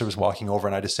the officer was walking over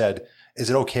and I just said, is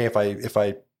it okay if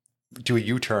I do a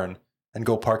U-turn and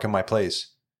go park in my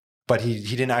place? But he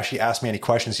didn't actually ask me any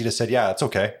questions. He just said, yeah, it's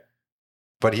okay.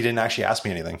 But he didn't actually ask me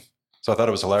anything. So I thought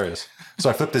it was hilarious. So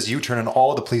I flipped this U-turn and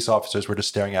all the police officers were just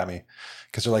staring at me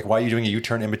because they're like, why are you doing a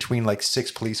U-turn in between like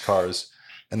 6 police cars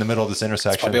in the middle of this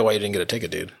intersection? That's probably why you didn't get a ticket,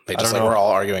 dude. They just don't like, know. we're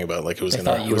all arguing about like who's They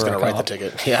gonna thought you were a write the cop.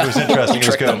 ticket. Yeah. It was interesting. It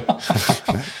was Tricked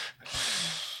good. them.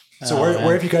 So Oh, where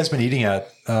man. have you guys been eating at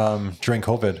during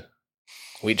COVID?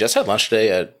 We just had lunch today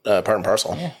at Part and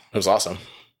Parcel. Yeah. It was awesome.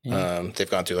 Yeah. They've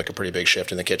gone through like a pretty big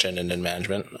shift in the kitchen and in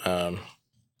management.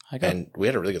 I got, And we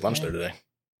had a really good lunch there today.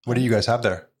 What do you guys have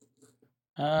there?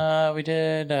 we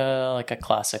did like a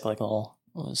classic like little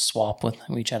swap with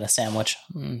we each had a sandwich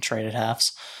and traded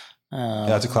halves. Yeah,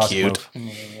 that's a classic Cute.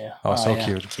 move. Yeah. Oh, so yeah.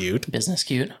 cute. Cute. Business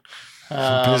cute.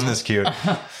 Business cute.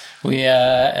 We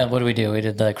what did we do? We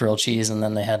did the grilled cheese, and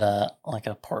then they had a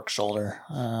pork shoulder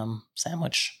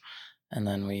sandwich, and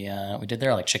then we did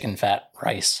their like chicken fat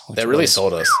rice. Which They really was-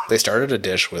 sold us. They started a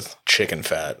dish with chicken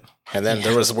fat, and then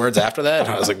there was words after that.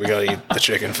 And I was like, we gotta eat the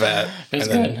chicken fat. It was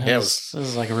and good. then, yeah, it was This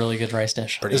is like a really good rice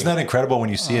dish. pretty. Isn't that incredible when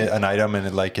you see an item and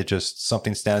it just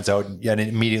something stands out and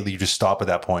immediately you just stop at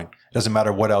that point? It doesn't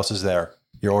matter what else is there.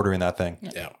 You're ordering that thing.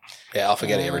 Yeah, I'll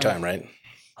forget it every time, right?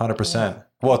 100%.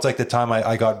 Well, it's like the time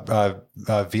I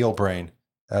got veal brain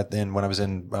when I was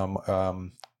in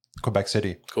Quebec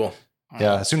City. Cool.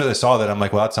 Yeah, as soon as I saw that, I'm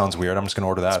like, well, that sounds weird. I'm just going to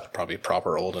order that. Probably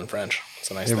proper old in French. It's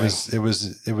a nice It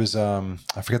thing. was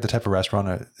I forget the type of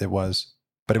restaurant it was,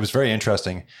 but it was very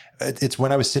interesting. It's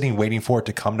when I was sitting waiting for it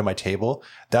to come to my table.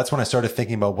 That's when I started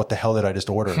thinking about what the hell did I just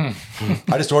order?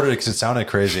 I just ordered it because it sounded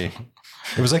crazy.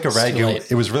 It was like a It's too ragu.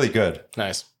 late. It was really good.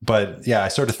 Nice. But yeah, I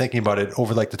started thinking about it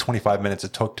over like the 25 minutes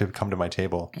it took to come to my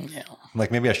table. Yeah. I'm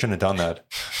like, maybe I shouldn't have done that.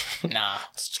 Nah.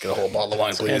 Let's just get a whole bottle of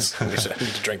wine, please. We need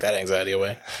to drink that anxiety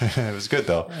away. It was good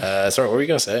though. Sorry, what were you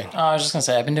gonna say? I was just gonna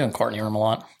say I've been doing Courtney Room a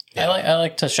lot. Yeah. I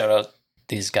like to shout out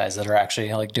these guys that are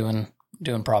actually like doing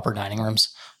proper dining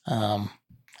rooms.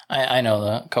 I know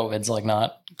the COVID's like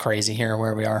not crazy here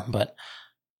where we are, but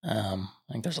I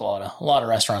think there's a lot of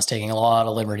restaurants taking a lot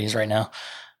of liberties right now,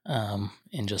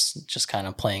 and just kind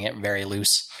of playing it very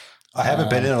loose. I haven't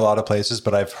been in a lot of places,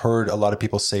 but I've heard a lot of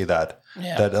people say that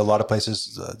Yeah, a lot of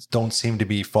places don't seem to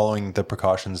be following the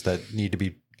precautions that need to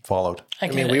be followed. I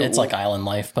mean, mean, it's like island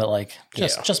life, but like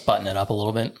just button it up a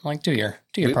little bit. Like do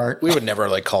your part. We would never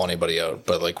like call anybody out,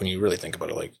 but like when you really think about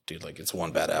it, like dude, like it's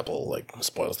one bad apple like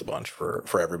spoils the bunch for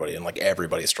everybody, and like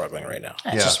everybody's struggling right now.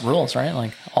 It's Yeah. just rules, right?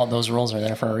 Like all those rules are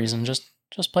there for a reason. Just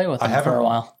play with I them haven't for a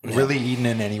while. really eaten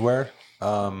in anywhere.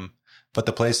 but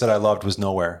the place that I loved was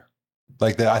nowhere.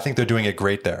 Like I think they're doing it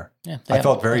great there. Yeah, I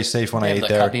felt very safe when I ate the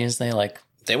there. Cubbies,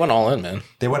 They went all in, man.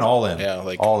 They went all in. Yeah,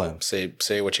 like all in.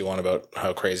 Say what you want about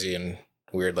how crazy and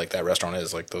weird like that restaurant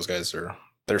is. Like those guys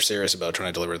they're serious about trying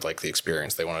to deliver like the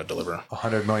experience they want to deliver.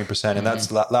 100 million %. And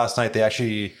that's last night. They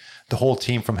actually, the whole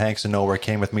team from Hanks and Nowhere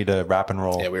came with me to Wrap and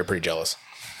Roll. Yeah, we were pretty jealous.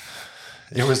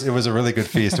 It was a really good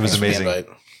feast. It was amazing.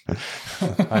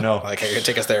 I know. Like you're gonna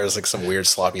take us there as like some weird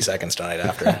sloppy seconds tonight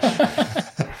after.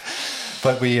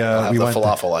 But we went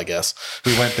falafel, I guess.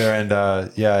 We went there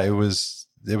and yeah, it was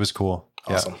cool.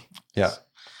 Awesome. Yeah.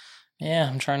 Yeah,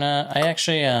 I'm trying to. I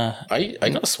actually. I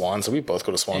know Swans, so we both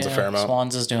go to Swans a fair amount.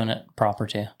 Swans is doing it proper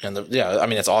too. And I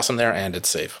mean, it's awesome there and it's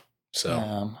safe. So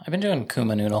I've been doing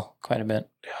Kuma Noodle quite a bit.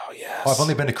 Oh yes. I've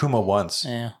only been to Kuma once.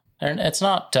 Yeah, and it's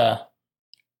not.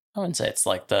 I wouldn't say it's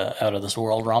like the out of this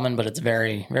world ramen, but it's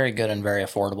very, very good and very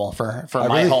affordable for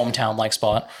my hometown like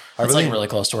spot. It's like really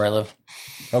close to where I live.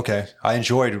 Okay, I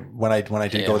enjoyed when I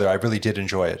did go there. I really did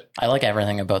enjoy it. I like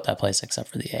everything about that place except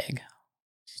for the egg.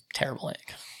 Terrible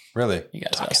egg. Really? You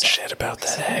guys talking shit about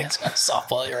that egg. Soft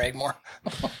boil your egg more.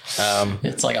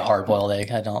 It's like a hard boiled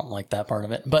egg. I don't like that part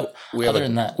of it. But other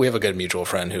than that, we have a good mutual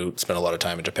friend who spent a lot of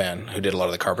time in Japan, who did a lot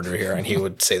of the carpentry here, and he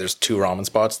would say there's two ramen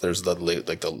spots. There's the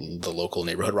local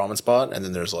neighborhood ramen spot, and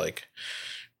then there's like,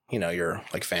 your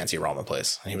like fancy ramen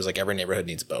place. And he was like, every neighborhood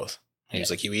needs both. And he was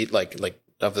like, you eat like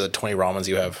of the 20 ramens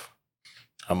you have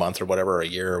a month or whatever, or a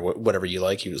year or whatever you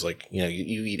like. He was like, you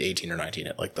eat 18 or 19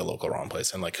 at like the local ramen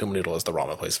place, and like Kuma Noodle is the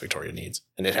ramen place Victoria needs,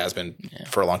 and it has been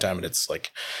for a long time. And it's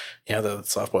like, the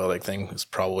soft boiled egg thing is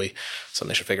probably something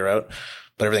they should figure out.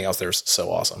 But everything else there's so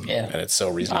awesome, and it's so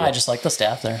reasonable. I just like the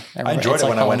staff there. I enjoyed it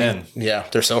when I went in. Yeah,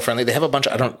 they're so friendly. They have a bunch.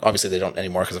 Obviously they don't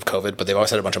anymore because of COVID, but they've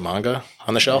always had a bunch of manga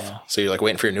on the shelf. Yeah. So you're like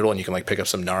waiting for your noodle, and you can like pick up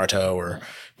some Naruto or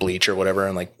Bleach or whatever,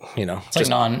 and like it's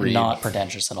like not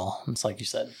pretentious at all. It's like you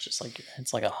said, just like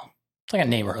it's like a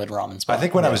neighborhood ramen spot. I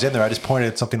think when I was in there, I just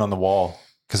pointed at something on the wall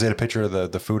because they had a picture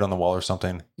of the food on the wall or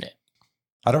something. Yeah.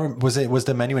 I don't. Was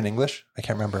the menu in English? I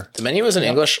can't remember. The menu was in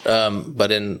English,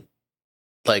 but in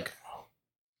like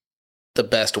the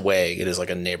best way, it is like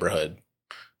a neighborhood,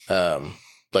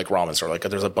 like ramen store. Like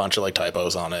there's a bunch of like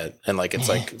typos on it, and like it's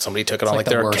like somebody took it on like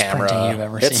their camera.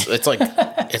 It's like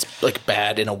it's like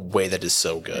bad in a way that is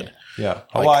so good. Yeah.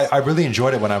 I really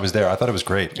enjoyed it when I was there. I thought it was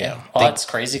great. Yeah. It's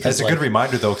crazy. It's a good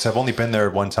reminder though, because I've only been there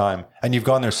one time, and you've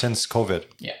gone there since COVID.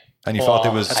 Yeah. And you thought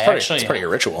it was. It's part of your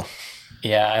ritual.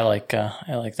 Yeah, I like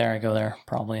there. I go there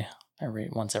probably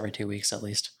once every 2 weeks at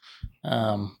least.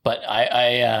 But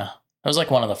it was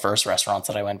like one of the first restaurants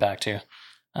that I went back to.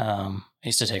 I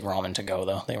used to take ramen to go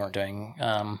though. They weren't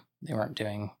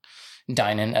doing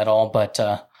dine-in at all. But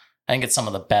I think it's some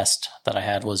of the best that I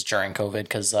had was during COVID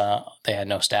because they had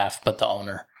no staff, but the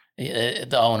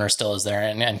owner still is there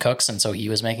and cooks, and so he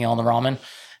was making all the ramen,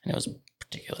 and it was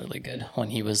particularly good when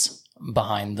he was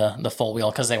behind the full wheel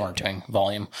because they weren't doing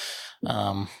volume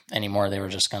anymore. They were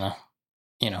just gonna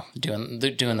doing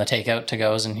the takeout to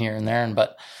goes and here and there,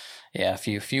 but yeah,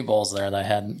 a few bowls there that I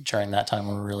had during that time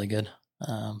were really good.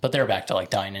 But they're back to like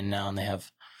dine in now, and they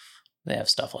have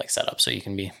stuff like set up so you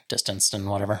can be distanced and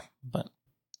whatever. But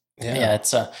yeah,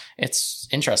 it's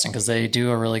interesting because they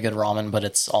do a really good ramen, but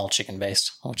it's all chicken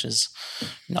based, which is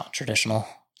not traditional.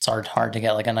 It's hard to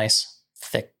get like a nice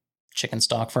thick chicken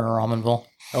stock for a ramen bowl.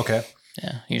 Okay.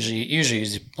 Yeah, usually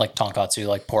use like tonkatsu,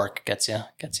 like pork gets you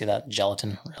that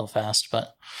gelatin real fast,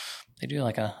 but they do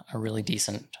like a really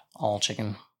decent all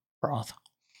chicken broth.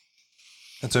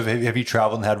 And so have you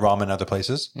traveled and had ramen in other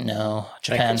places? No.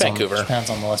 Vancouver. Japan's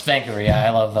on the list. Vancouver, yeah. I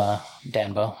love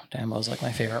Danbo. Danbo's like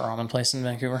my favorite ramen place in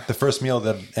Vancouver. The first meal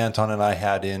that Anton and I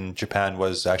had in Japan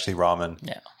was actually ramen.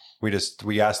 Yeah.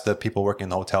 We asked the people working in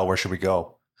the hotel, where should we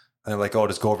go? And they're like, oh,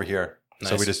 just go over here. Nice.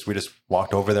 So we just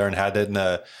walked over there and had it. And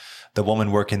the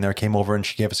woman working there came over and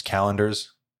she gave us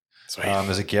calendars.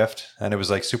 As a gift, and it was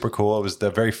like super cool. It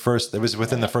was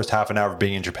within the first half an hour of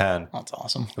being in Japan. That's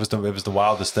awesome. It was the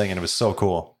wildest thing, and it was so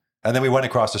cool. And then we went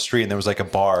across the street, and there was like a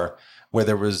bar where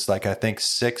there was like I think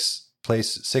six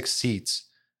seats,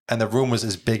 and the room was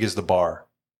as big as the bar.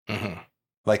 Mm-hmm.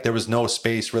 Like there was no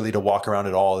space really to walk around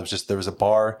at all. It was just there was a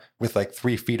bar with like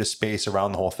 3 feet of space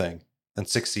around the whole thing, and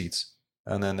 6 seats,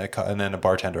 and then a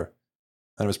bartender,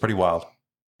 and it was pretty wild.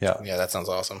 Yeah, that sounds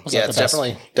awesome. It's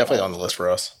definitely on the list for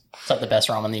us. Is that the best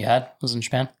ramen that you had? Was in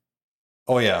Japan?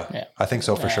 Oh yeah. I think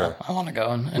so for sure. I want to go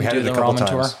and we had do it the a couple ramen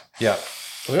times. tour. Yeah.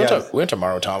 We went to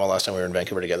Marutama last time we were in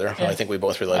Vancouver together. Yeah. I think we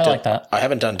both really liked it. I like that. I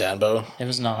haven't done Danbo. It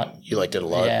was not. You liked it a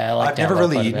lot. Yeah, I've never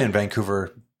really eaten in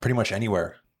Vancouver pretty much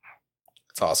anywhere.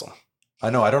 It's awesome. I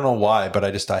know. I don't know why, but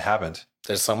I haven't.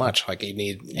 There's so much. Like you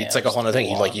need, Yeah, it's like a whole other thing.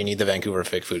 there's a lot. You need the Vancouver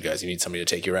Fig Food guys. You need somebody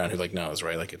to take you around who like knows,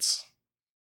 right? Like it's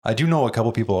I do know a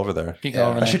couple people over there. If you go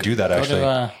over I there, should do that, go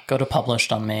actually. go to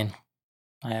Published on Main.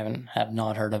 I have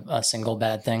not heard of a single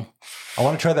bad thing. I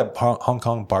want to try that Hong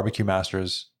Kong Barbecue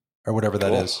Masters or whatever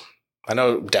that Cool. is. I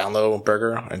know Down Low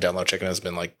Burger and Down Low Chicken has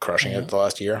been like crushing Yeah. it the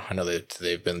last year. I know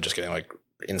they've been just getting like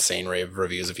insane rave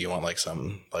reviews if you want like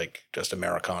some like just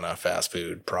Americana fast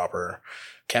food proper.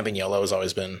 Camping Yellow has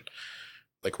always been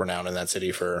like renowned in that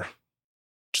city for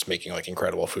just making like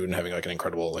incredible food and having like an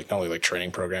incredible like not only like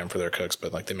training program for their cooks,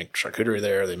 but like they make charcuterie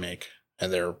there. They make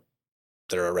and they're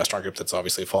a restaurant group that's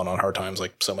obviously fallen on hard times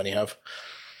like so many have.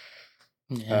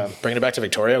 Yeah. Bringing it back to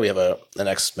Victoria, we have an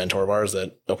ex-mentor of ours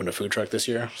that opened a food truck this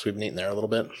year. So we've been eating there a little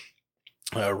bit.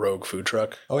 Rogue Food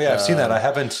Truck. Oh yeah, I've seen that. I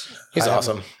haven't. He's I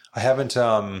awesome. haven't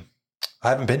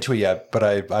been to it yet, but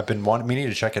I've been meaning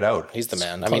to check it out. He's the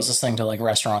man. I mean, Closest thing to like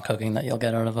restaurant cooking that you'll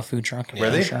get out of a food truck. Yeah,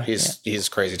 Really? For sure. he's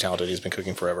crazy talented. He's been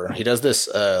cooking forever. He does this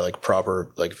like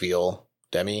proper like veal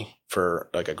demi for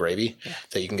like a gravy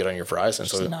that you can get on your fries. And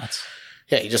Just so nuts.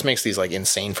 yeah, he just makes these like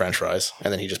insane French fries,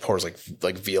 and then he just pours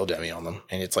like veal demi on them,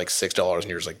 and it's like $6. And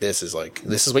you're just like, this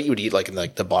is what you would eat like in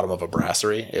like the bottom of a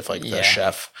brasserie if like the Yeah.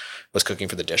 chef was cooking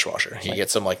for the dishwasher. You get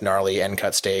some like gnarly end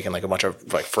cut steak and like a bunch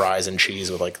of like fries and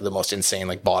cheese with like the most insane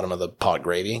like bottom of the pot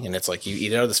gravy, and it's like you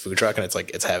eat it out of this food truck, and it's like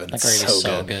it's heaven. That It's gravy's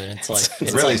so good. It's like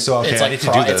it's Really? like, So, okay, it's I like need to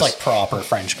do It's this. like proper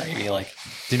French gravy. Like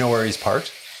Do you know where he's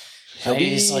parked?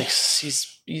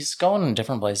 he's going in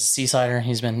different places. Seasider.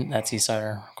 He's been at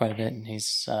Seasider quite a bit, and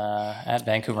he's at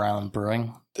Vancouver Island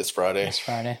Brewing This Friday. this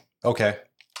Friday. Okay.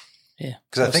 Yeah,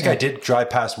 Because I think I did drive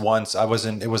past once. It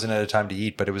wasn't at a time to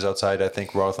eat, but it was outside, I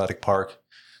think, Royal Athletic Park.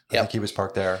 I Yep. think he was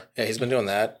parked there. Yeah, he's been doing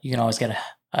that. You can always get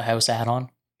a house add-on.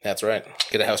 That's right.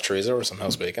 Get a house chorizo or some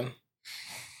house bacon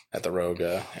at the Rogue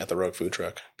food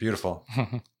truck. Beautiful.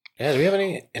 Yeah, do we have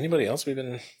anybody else we've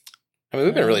been? I mean,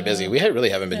 we've been really busy. We really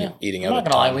haven't been Yeah. eating I'm out.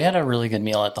 not gonna lie, we had a really good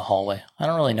meal at the hallway. I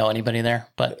don't really know anybody there,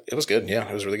 but It was good. Yeah,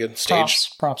 it was really good. Stage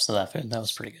props to that food. That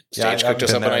was pretty good. Yeah, I Stage haven't cooked us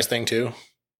been up there. a nice thing too.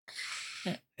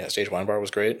 Yeah. Stage Wine Bar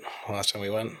was great last time we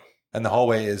went. And the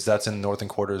hallway that's in Northern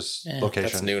Quarters Yeah.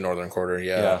 location. That's new Northern Quarter.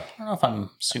 Yeah, Yeah. I don't know if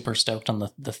I'm super stoked on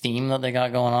the theme that they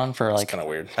got going on for it's like kind of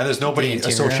weird. And there's nobody The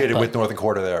interior, associated but- with Northern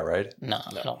Quarter there, right? no,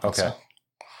 I No. don't think Okay. so.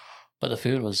 But the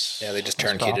food was Yeah, they just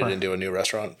was turnkeyed it proper. into a new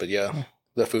restaurant. But yeah,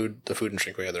 the food and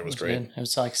drink we had there was great. good. It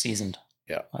was like seasoned.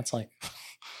 Yeah. That's like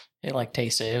it like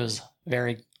tasted. It was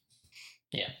very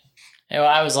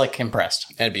I was like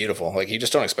impressed. And beautiful. Like you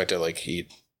just don't expect to like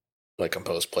eat like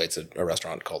composed plates at a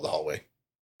restaurant called the Hallway.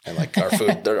 And like our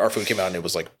food came out and it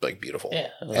was like beautiful. Yeah,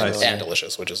 it was And, Nice. really and good.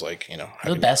 delicious, which is like, The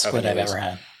how best can squid you I've lose? ever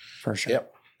had, for sure.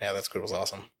 Yep. Yeah, that squid was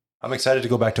awesome. I'm excited to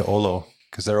go back to Olo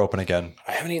because they're open again.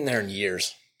 I haven't eaten there in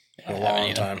years. I A haven't long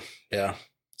either. time. Yeah.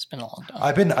 It's been a long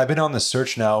time. I've been on the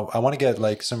search now. I want to get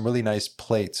like some really nice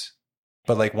plates,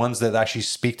 but like ones that actually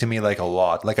speak to me like a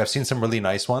lot. Like I've seen some really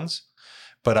nice ones,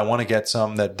 but I want to get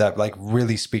some that like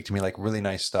really speak to me, like really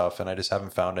nice stuff, and I just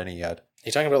haven't found any yet. Are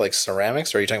you talking about like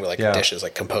ceramics or are you talking about like Yeah. dishes,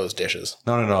 like composed dishes?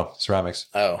 No, ceramics.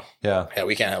 Oh, Yeah, yeah,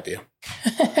 we can't help you.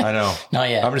 I know. Not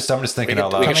yet. I'm just thinking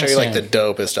out We loud. can show you like the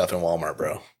Coming dopest stuff in Walmart,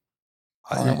 bro.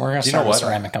 we're gonna you start know with what?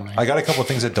 ceramic company. I got a couple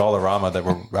things at Dollarama that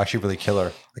were actually really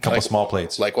killer. A couple Like- small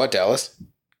plates. Like what, Dallas?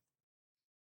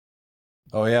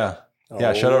 Oh yeah,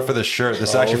 yeah. Shout out for this shirt. This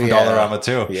is Oh, actually from yeah. Dollarama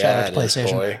too. Yeah, Shout out to it is,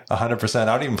 PlayStation. boy. 100%. I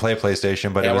don't even play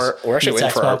PlayStation, but Yeah, it was. we're actually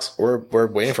Beats waiting for Xbox. we're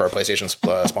waiting for our PlayStation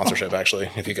sponsorship. Actually,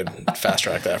 if you could fast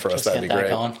track that for us, Just that'd get be that great.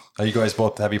 going. Are you guys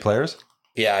both heavy players?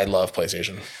 Yeah, I love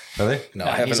PlayStation. Really? No,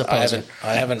 Yeah, I he's haven't. a poser.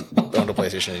 I haven't owned a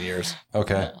PlayStation in years.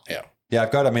 Okay. Yeah. Yeah,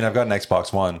 I've got an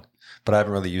Xbox One, but I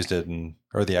haven't really used it,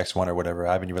 or the X1 or whatever.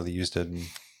 I haven't really used it, and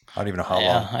I don't even know how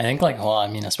Yeah, long. I think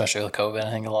especially with COVID,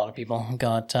 I think a lot of people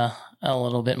got a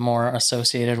little bit more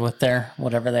associated with their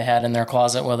whatever they had in their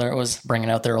closet, whether it was bringing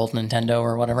out their old Nintendo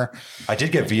or whatever. I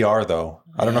did get VR though.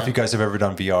 I don't know if you guys have ever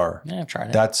done VR. Yeah, I've tried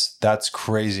it. That's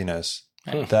craziness.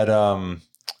 Hmm.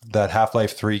 That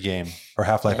Half-Life 3 game or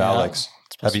Half-Life Yeah. Alex.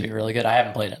 It's supposed have to you- be really good. I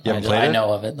haven't played it. You haven't played I it?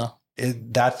 know of it though.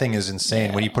 That thing is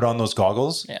insane. When Yeah. you put on those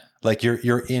goggles, Yeah. like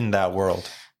you're in that world.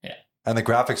 Yeah. And the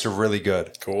graphics are really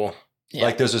good. Cool. Yeah.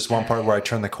 Like there's this one part where I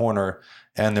turn the corner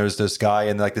and there's this guy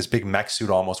in like this big mech suit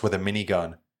almost with a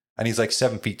minigun. And he's like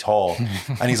 7 feet tall.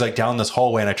 And he's like down this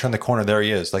hallway and I turn the corner, there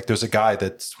he is. Like there's a guy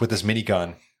that's with this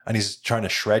minigun and he's trying to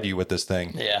shred you with this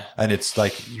thing. Yeah. And it's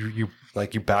like you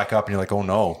back up and you're like, oh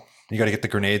no. You got to get the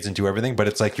grenades and do everything, but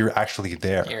it's like you're actually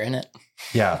there. You're in it.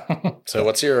 Yeah. So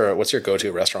what's your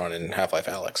go-to restaurant in Half-Life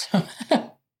Alex?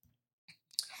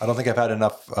 I don't think I've had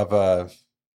enough of a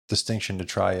distinction to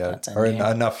try That's or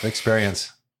endgame. enough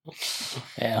experience.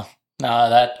 Yeah. No,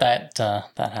 that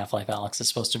Half-Life Alex is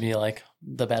supposed to be like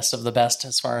the best of the best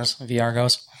as far as VR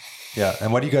goes. Yeah.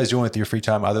 And what are you guys doing with your free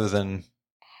time other than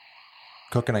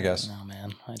cooking, I guess? No,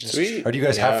 man. I just Sweet. Or do you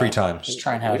guys have free time? just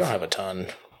try and have. We don't have a ton.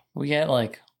 We get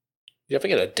like You have to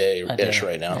get a day-ish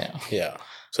right now. Yeah.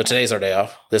 So today's our day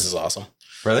off. This is awesome.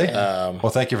 Really? Well,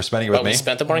 thank you for spending it with But me. we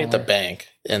spent the money at the bank,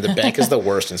 and the bank is the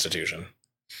worst institution.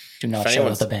 do not if show at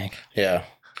anyone's- the bank. Yeah.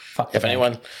 Fuck the If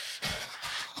bank.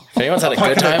 anyone's had a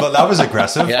good time, Well, that was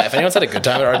aggressive. yeah. If anyone's had a good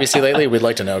time at RBC lately, we'd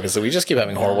like to know because we just keep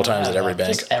having horrible times at every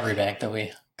bank. Just every bank that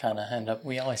we kind of end up.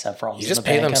 We always have problems. You with just the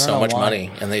pay bank. them I don't so know much why.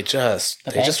 money, and they just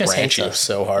The bank just rant hates you us.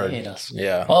 so hard. They hate us.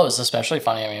 Yeah. Well, it was especially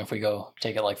funny. I mean, if we go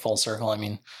take it like full circle, I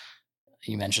mean,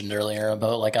 you mentioned earlier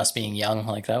about like us being young.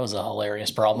 Like that was a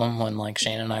hilarious problem when like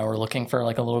Shane and I were looking for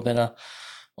like a little bit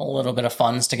of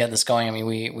funds to get this going. I mean,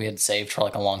 we had saved for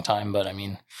like a long time, but I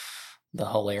mean, the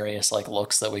hilarious like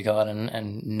looks that we got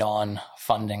and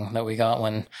non-funding that we got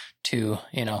when two,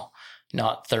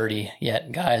 not 30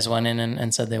 yet guys went in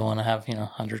and said they want to have,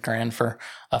 $100,000 for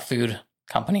a food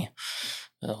company.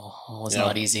 So it was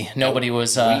not easy. Nobody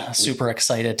was super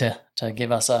excited to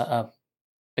give us a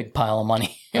big pile of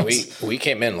money. Yeah, we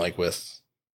came in like with,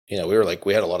 we were like,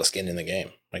 we had a lot of skin in the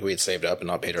game. Like we had saved up and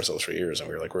not paid ourselves for years, and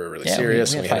we were like, we were really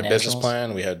serious. we We had had a business financials.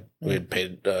 plan. We had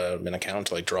paid an account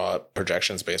to like draw up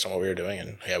projections based on what we were doing,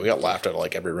 and yeah, we got laughed out of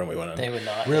like every room we went in. They would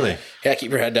not. Really? Yeah,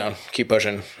 keep your head down, keep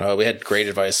pushing. We had great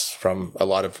advice from a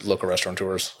lot of local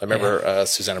restaurateurs. I remember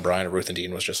Susanna Bryan and Ruth and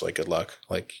Dean was just like, good luck.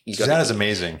 Like you got. Susanna's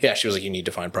amazing. Yeah, she was like, you need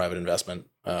to find private investment,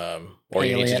 or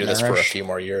you Haley need to at do this for a Nourish. few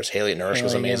more years. Haley at Nourish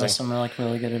was They gave amazing. us some like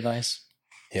really good advice.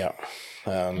 Yeah.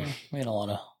 We had a lot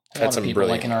of Had some people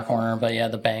really- like in our corner, but yeah,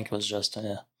 the bank was just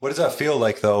What does that feel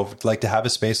like, though? Like to have a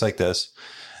space like this,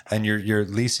 and you're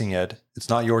leasing it. It's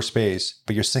not your space,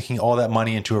 but you're sinking all that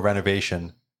money into a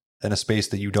renovation in a space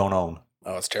that you don't own.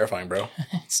 Oh, it's terrifying, bro.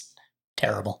 it's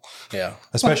terrible. Yeah.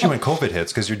 Especially when COVID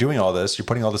hits, because you're doing all this, you're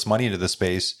putting all this money into the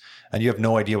space, and you have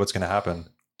no idea what's going to happen.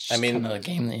 It's I mean- kind of a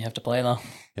game that you have to play though.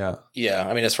 Yeah. Yeah,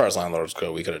 I mean, as far as landlords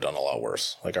go, we could have done a lot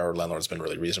worse. Like our landlord's been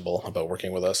really reasonable about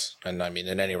working with us, and I mean,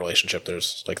 in any relationship,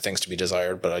 there's like things to be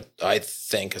desired. But I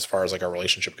think as far as like our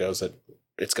relationship goes, that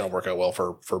it's going to work out well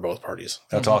for both parties.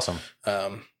 That's Mhm. awesome.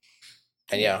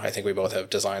 And yeah, I think we both have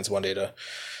designs one day to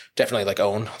definitely like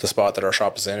own the spot that our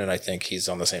shop is in, and I think he's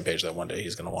on the same page that one day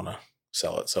he's going to want to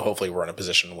sell it. So hopefully, we're in a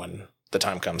position when the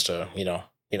time comes to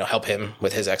help him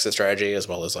with his exit strategy as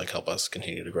well as like help us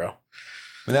continue to grow.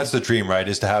 And that's the dream, right?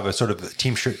 Is to have a sort of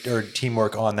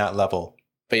teamwork on that level.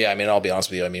 But yeah, I mean, I'll be honest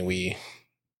with you. I mean, we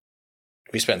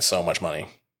spent so much money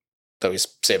that we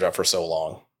saved up for so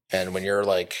long. And when you're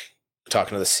like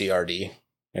talking to the CRD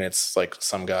and it's like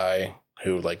some guy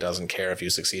who like doesn't care if you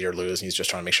succeed or lose, and he's just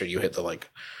trying to make sure you hit the like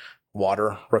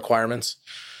water requirements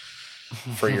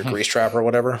for your grease trap or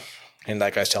whatever. And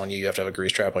that guy's telling you have to have a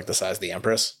grease trap like the size of the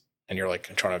Empress. And you're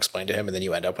like trying to explain to him, and then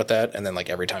you end up with that. And then like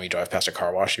every time you drive past a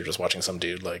car wash, you're just watching some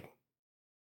dude like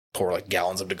pour like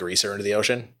gallons of degreaser into the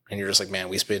ocean. And you're just like, man,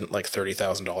 we spent like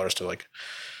 $30,000 to like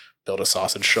build a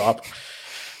sausage shop,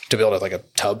 to build like a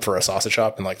tub for a sausage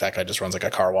shop. And like that guy just runs like a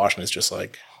car wash and it's just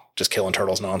like just killing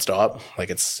turtles nonstop. Like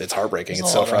it's heartbreaking. There's It's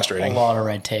a so lot of- frustrating. A lot of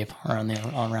red tape around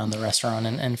the restaurant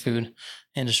and food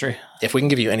industry. If we can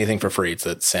give you anything for free, it's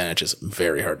that Saanich is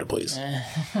very hard to please.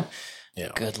 Yeah.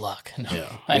 Good luck. No.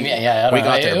 Yeah. I mean, yeah, I We don't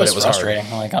know. got there, it but was it was hard.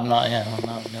 frustrating. Like I'm not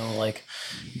like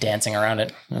dancing around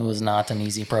it. It was not an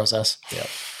easy process. Yeah.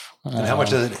 And how much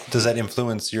does that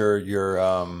influence your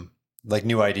like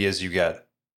new ideas you get?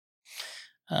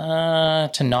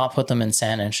 To not put them in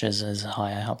Saanich is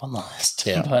high up on the list.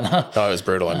 Yeah. But Oh, it was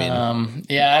brutal. I mean,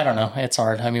 yeah, I don't know. It's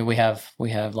hard. I mean, we have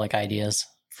like ideas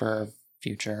for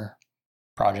future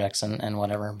projects and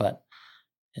whatever, but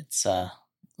it's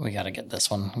we got to get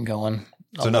this one going.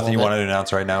 So nothing you wanted to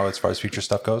announce right now as far as future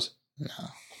stuff goes? No.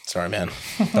 sorry, man.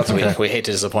 That's okay. We hate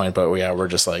to disappoint, but we're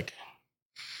just like,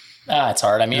 It's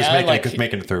hard. I mean, Just I like.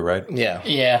 making it through, right? yeah.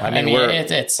 Yeah, I I mean, mean, we're-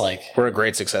 it's like We're a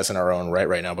great success in our own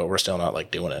right now, but we're still not like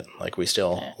doing it. Like we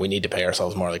need to pay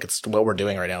ourselves more. Like it's what we're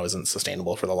doing right now isn't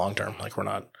sustainable for the long term. Like we're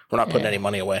not putting Yeah. any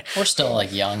money away. we're still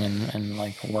like young and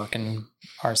like working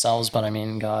ourselves, but I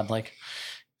mean, God, like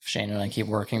if Shane and I keep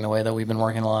working the way that we've been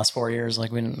working the last 4 years,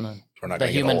 like We're not the gonna get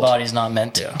human old. body's not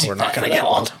meant to. Yeah, do we're not that gonna for get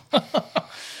that old. long.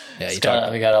 Yeah, It's you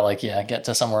talk. we gotta like get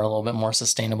to somewhere a little bit more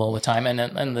sustainable with time,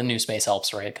 and the new space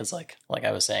helps, right? Because like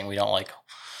I was saying, we don't like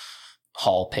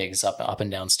haul pigs up and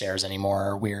down stairs anymore,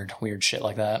 or weird shit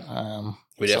like that.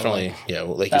 We so, definitely, like, yeah,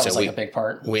 like you that said, was like a big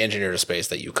part, we engineered a space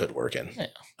that you could work in.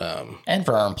 Yeah. And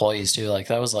for our employees too. Like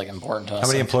that was like important to us. How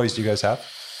many Like, employees do you guys have?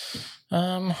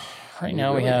 Right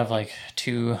now we have like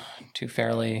two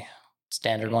fairly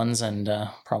standard ones, and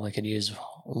probably could use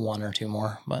one or two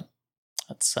more, but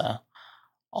that's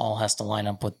all has to line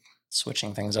up with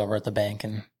switching things over at the bank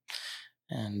and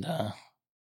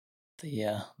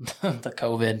the the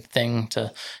COVID thing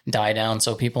to die down,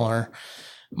 so people are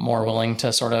more willing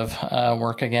to sort of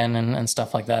work again and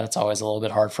stuff like that. It's always a little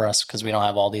bit hard for us because we don't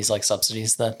have all these like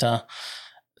subsidies that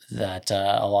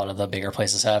a lot of the bigger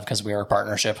places have, because we were a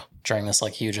partnership during this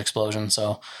like huge explosion.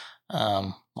 So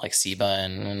like SEBA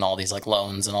and all these like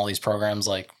loans and all these programs,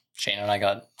 like Shane and I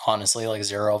got honestly like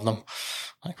zero of them.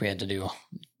 Like we had to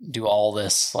do all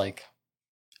this like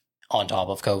on top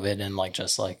of COVID and like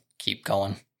just like keep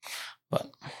going. But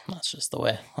that's just the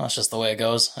way it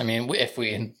goes. I mean, if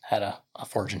we had a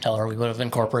fortune teller, we would have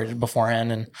incorporated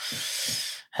beforehand and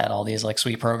had all these like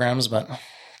sweet programs. But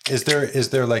is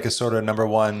there like a sort of number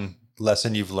one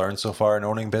lesson you've learned so far in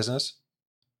owning business?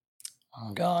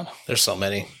 Oh God, There's so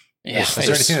many. yeah. Is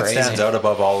there anything that stands out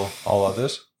above all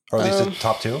others, or at least the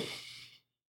top two?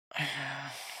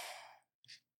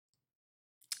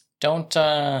 Don't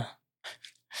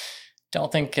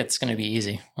think it's going to be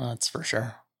easy. That's for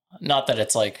sure. Not that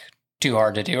it's like too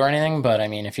hard to do or anything, but I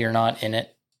mean, if you're not in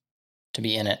it to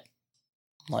be in it,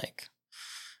 like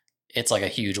it's like a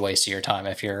huge waste of your time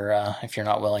if you're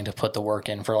not willing to put the work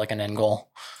in for like an end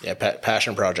goal. Yeah,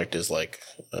 passion project is like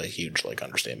a huge like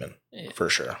understatement for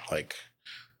sure. Like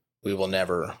we will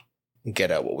never get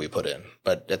out what we put in,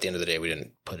 but at the end of the day, we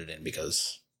didn't put it in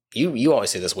because you always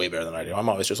say this way better than I do. I'm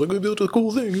always just like, we built a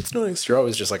cool thing, it's nice. You're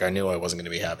always just like, I knew I wasn't going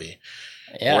to be happy.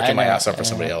 Yeah, working my ass off for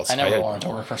somebody else. I never wanted to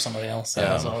work for somebody else. That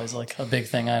Yeah. was always like a big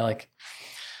thing. I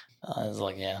was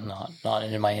like, yeah, not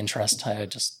in my interest. I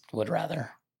just would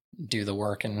rather do the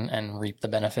work and reap the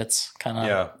benefits. Kind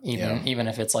of, Yeah. Even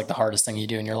if it's like the hardest thing you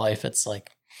do in your life, it's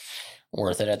like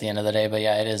worth it at the end of the day. But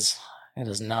yeah, it is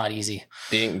not easy.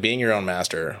 Being your own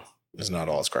master is not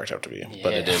all it's cracked up to be,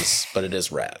 but it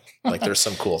is rad. Like there's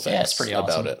some cool things it's pretty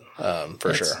awesome. about it.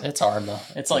 For sure. It's hard though.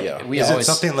 It's like Is it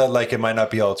something that like it might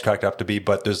not be all it's cracked up to be,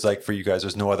 but there's like for you guys,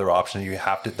 there's no other option.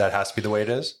 That has to be the way it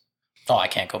is. Oh, I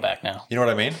can't go back now. You know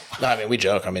what I mean? No, I mean we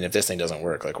joke. I mean if this thing doesn't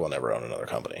work, like we'll never own another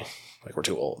company. Like we're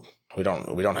too old. We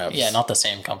don't have. Yeah, not the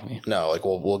same company. No, like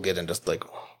we'll get into like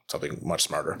something much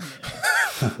smarter.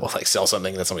 We'll like sell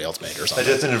something that somebody else made or something. It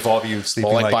doesn't involve you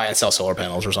sleeping. We'll like buy and sell solar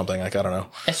panels or something. Like I don't know.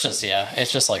 It's just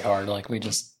like hard. Like we do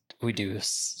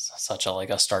such a like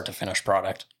a start to finish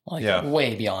product, like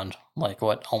way beyond like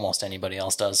what almost anybody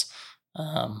else does.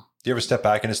 Do you ever step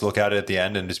back and just look at it at the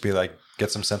end and just be like, get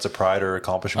some sense of pride or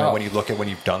accomplishment when you look at when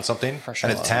you've done something? For sure.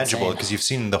 And it's tangible because you've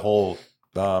seen the whole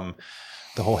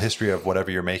history of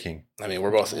whatever you're making. I mean, we're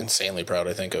both insanely proud,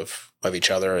 I think, of each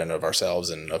other and of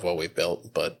ourselves and of what we've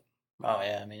built. But oh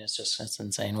yeah, I mean, it's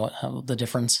insane how the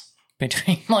difference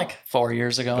between like 4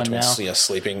 years ago and now. Yeah,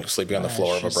 sleeping on the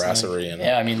floor of a brasserie and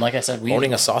I mean, like I said,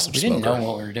 owning a sausage we didn't smoker. know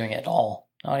what we were doing at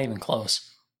all. Not even close.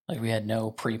 Like we had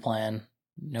no pre-plan,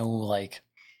 no like.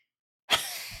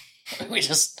 We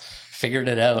just figured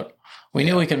it out. We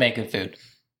knew we could make good food.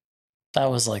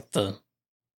 That was like I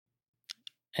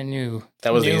knew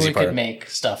that was the easy we part. could make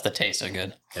stuff that tasted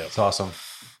good. Yep. It's awesome.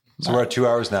 So we're at 2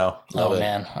 hours now. Love it.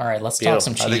 Man! All right, let's talk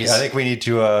some cheese. I think we need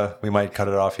to. We might cut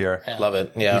it off here. Yeah. Love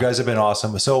it. Yeah. You guys have been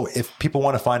awesome. So if people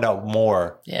want to find out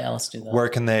more, Yeah, let's do that. where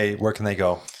can they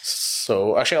go?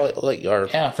 So actually, I'll let you.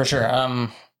 Yeah, for sure.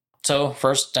 So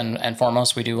first and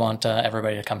foremost, we do want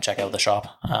everybody to come check out the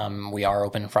shop. We are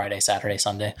open Friday, Saturday,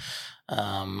 Sunday.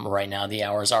 Right now, the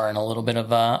hours are in a little bit of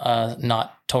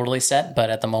not totally set, but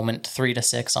at the moment, 3 to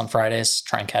 6 on Fridays.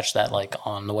 Try and catch that like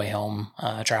on the way home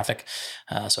traffic.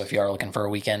 So if you are looking for a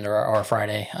weekend or a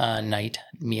Friday night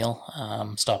meal,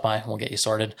 stop by. We'll get you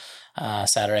sorted.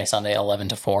 Saturday, Sunday, 11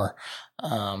 to 4.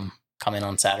 Come in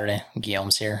on Saturday.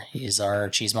 Guillaume's here. He's our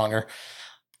cheesemonger.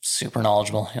 Super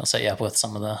knowledgeable. He'll set you up with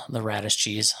some of the raddest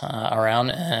cheese around,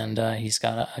 and he's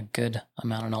got a good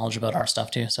amount of knowledge about our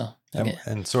stuff too. So,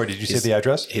 and sorry, did you say the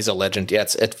address? He's a legend. Yeah,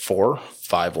 it's at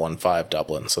 4515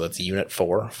 Dublin. So that's Unit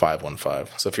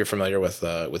 4515. So if you're familiar with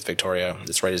Victoria,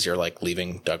 it's right as you're like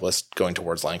leaving Douglas, going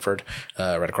towards Langford,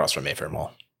 right across from Mayfair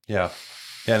Mall. Yeah.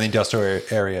 Yeah, the industrial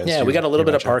areas. Yeah, we got a little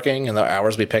bit of parking, and the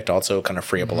hours we picked also kind of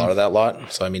free up a lot of that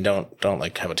lot. So I mean, don't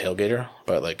like have a tailgater,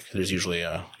 but like there's usually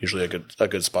a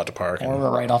good spot to park. Or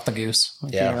we're right off the Goose.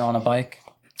 If you're on a bike.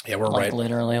 Yeah, we're like right,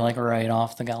 literally like right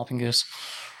off the Galloping Goose.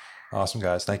 Awesome,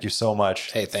 guys. Thank you so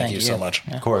much. Hey, thank you so much.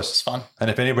 Yeah, of course. It's fun. And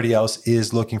if anybody else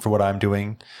is looking for what I'm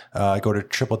doing, go to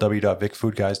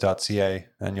www.vicfoodguys.ca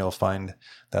and you'll find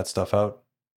that stuff out.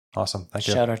 Awesome. Thank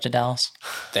you. Shout out to Dallas.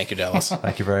 Thank you, Dallas.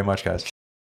 Thank you very much, guys.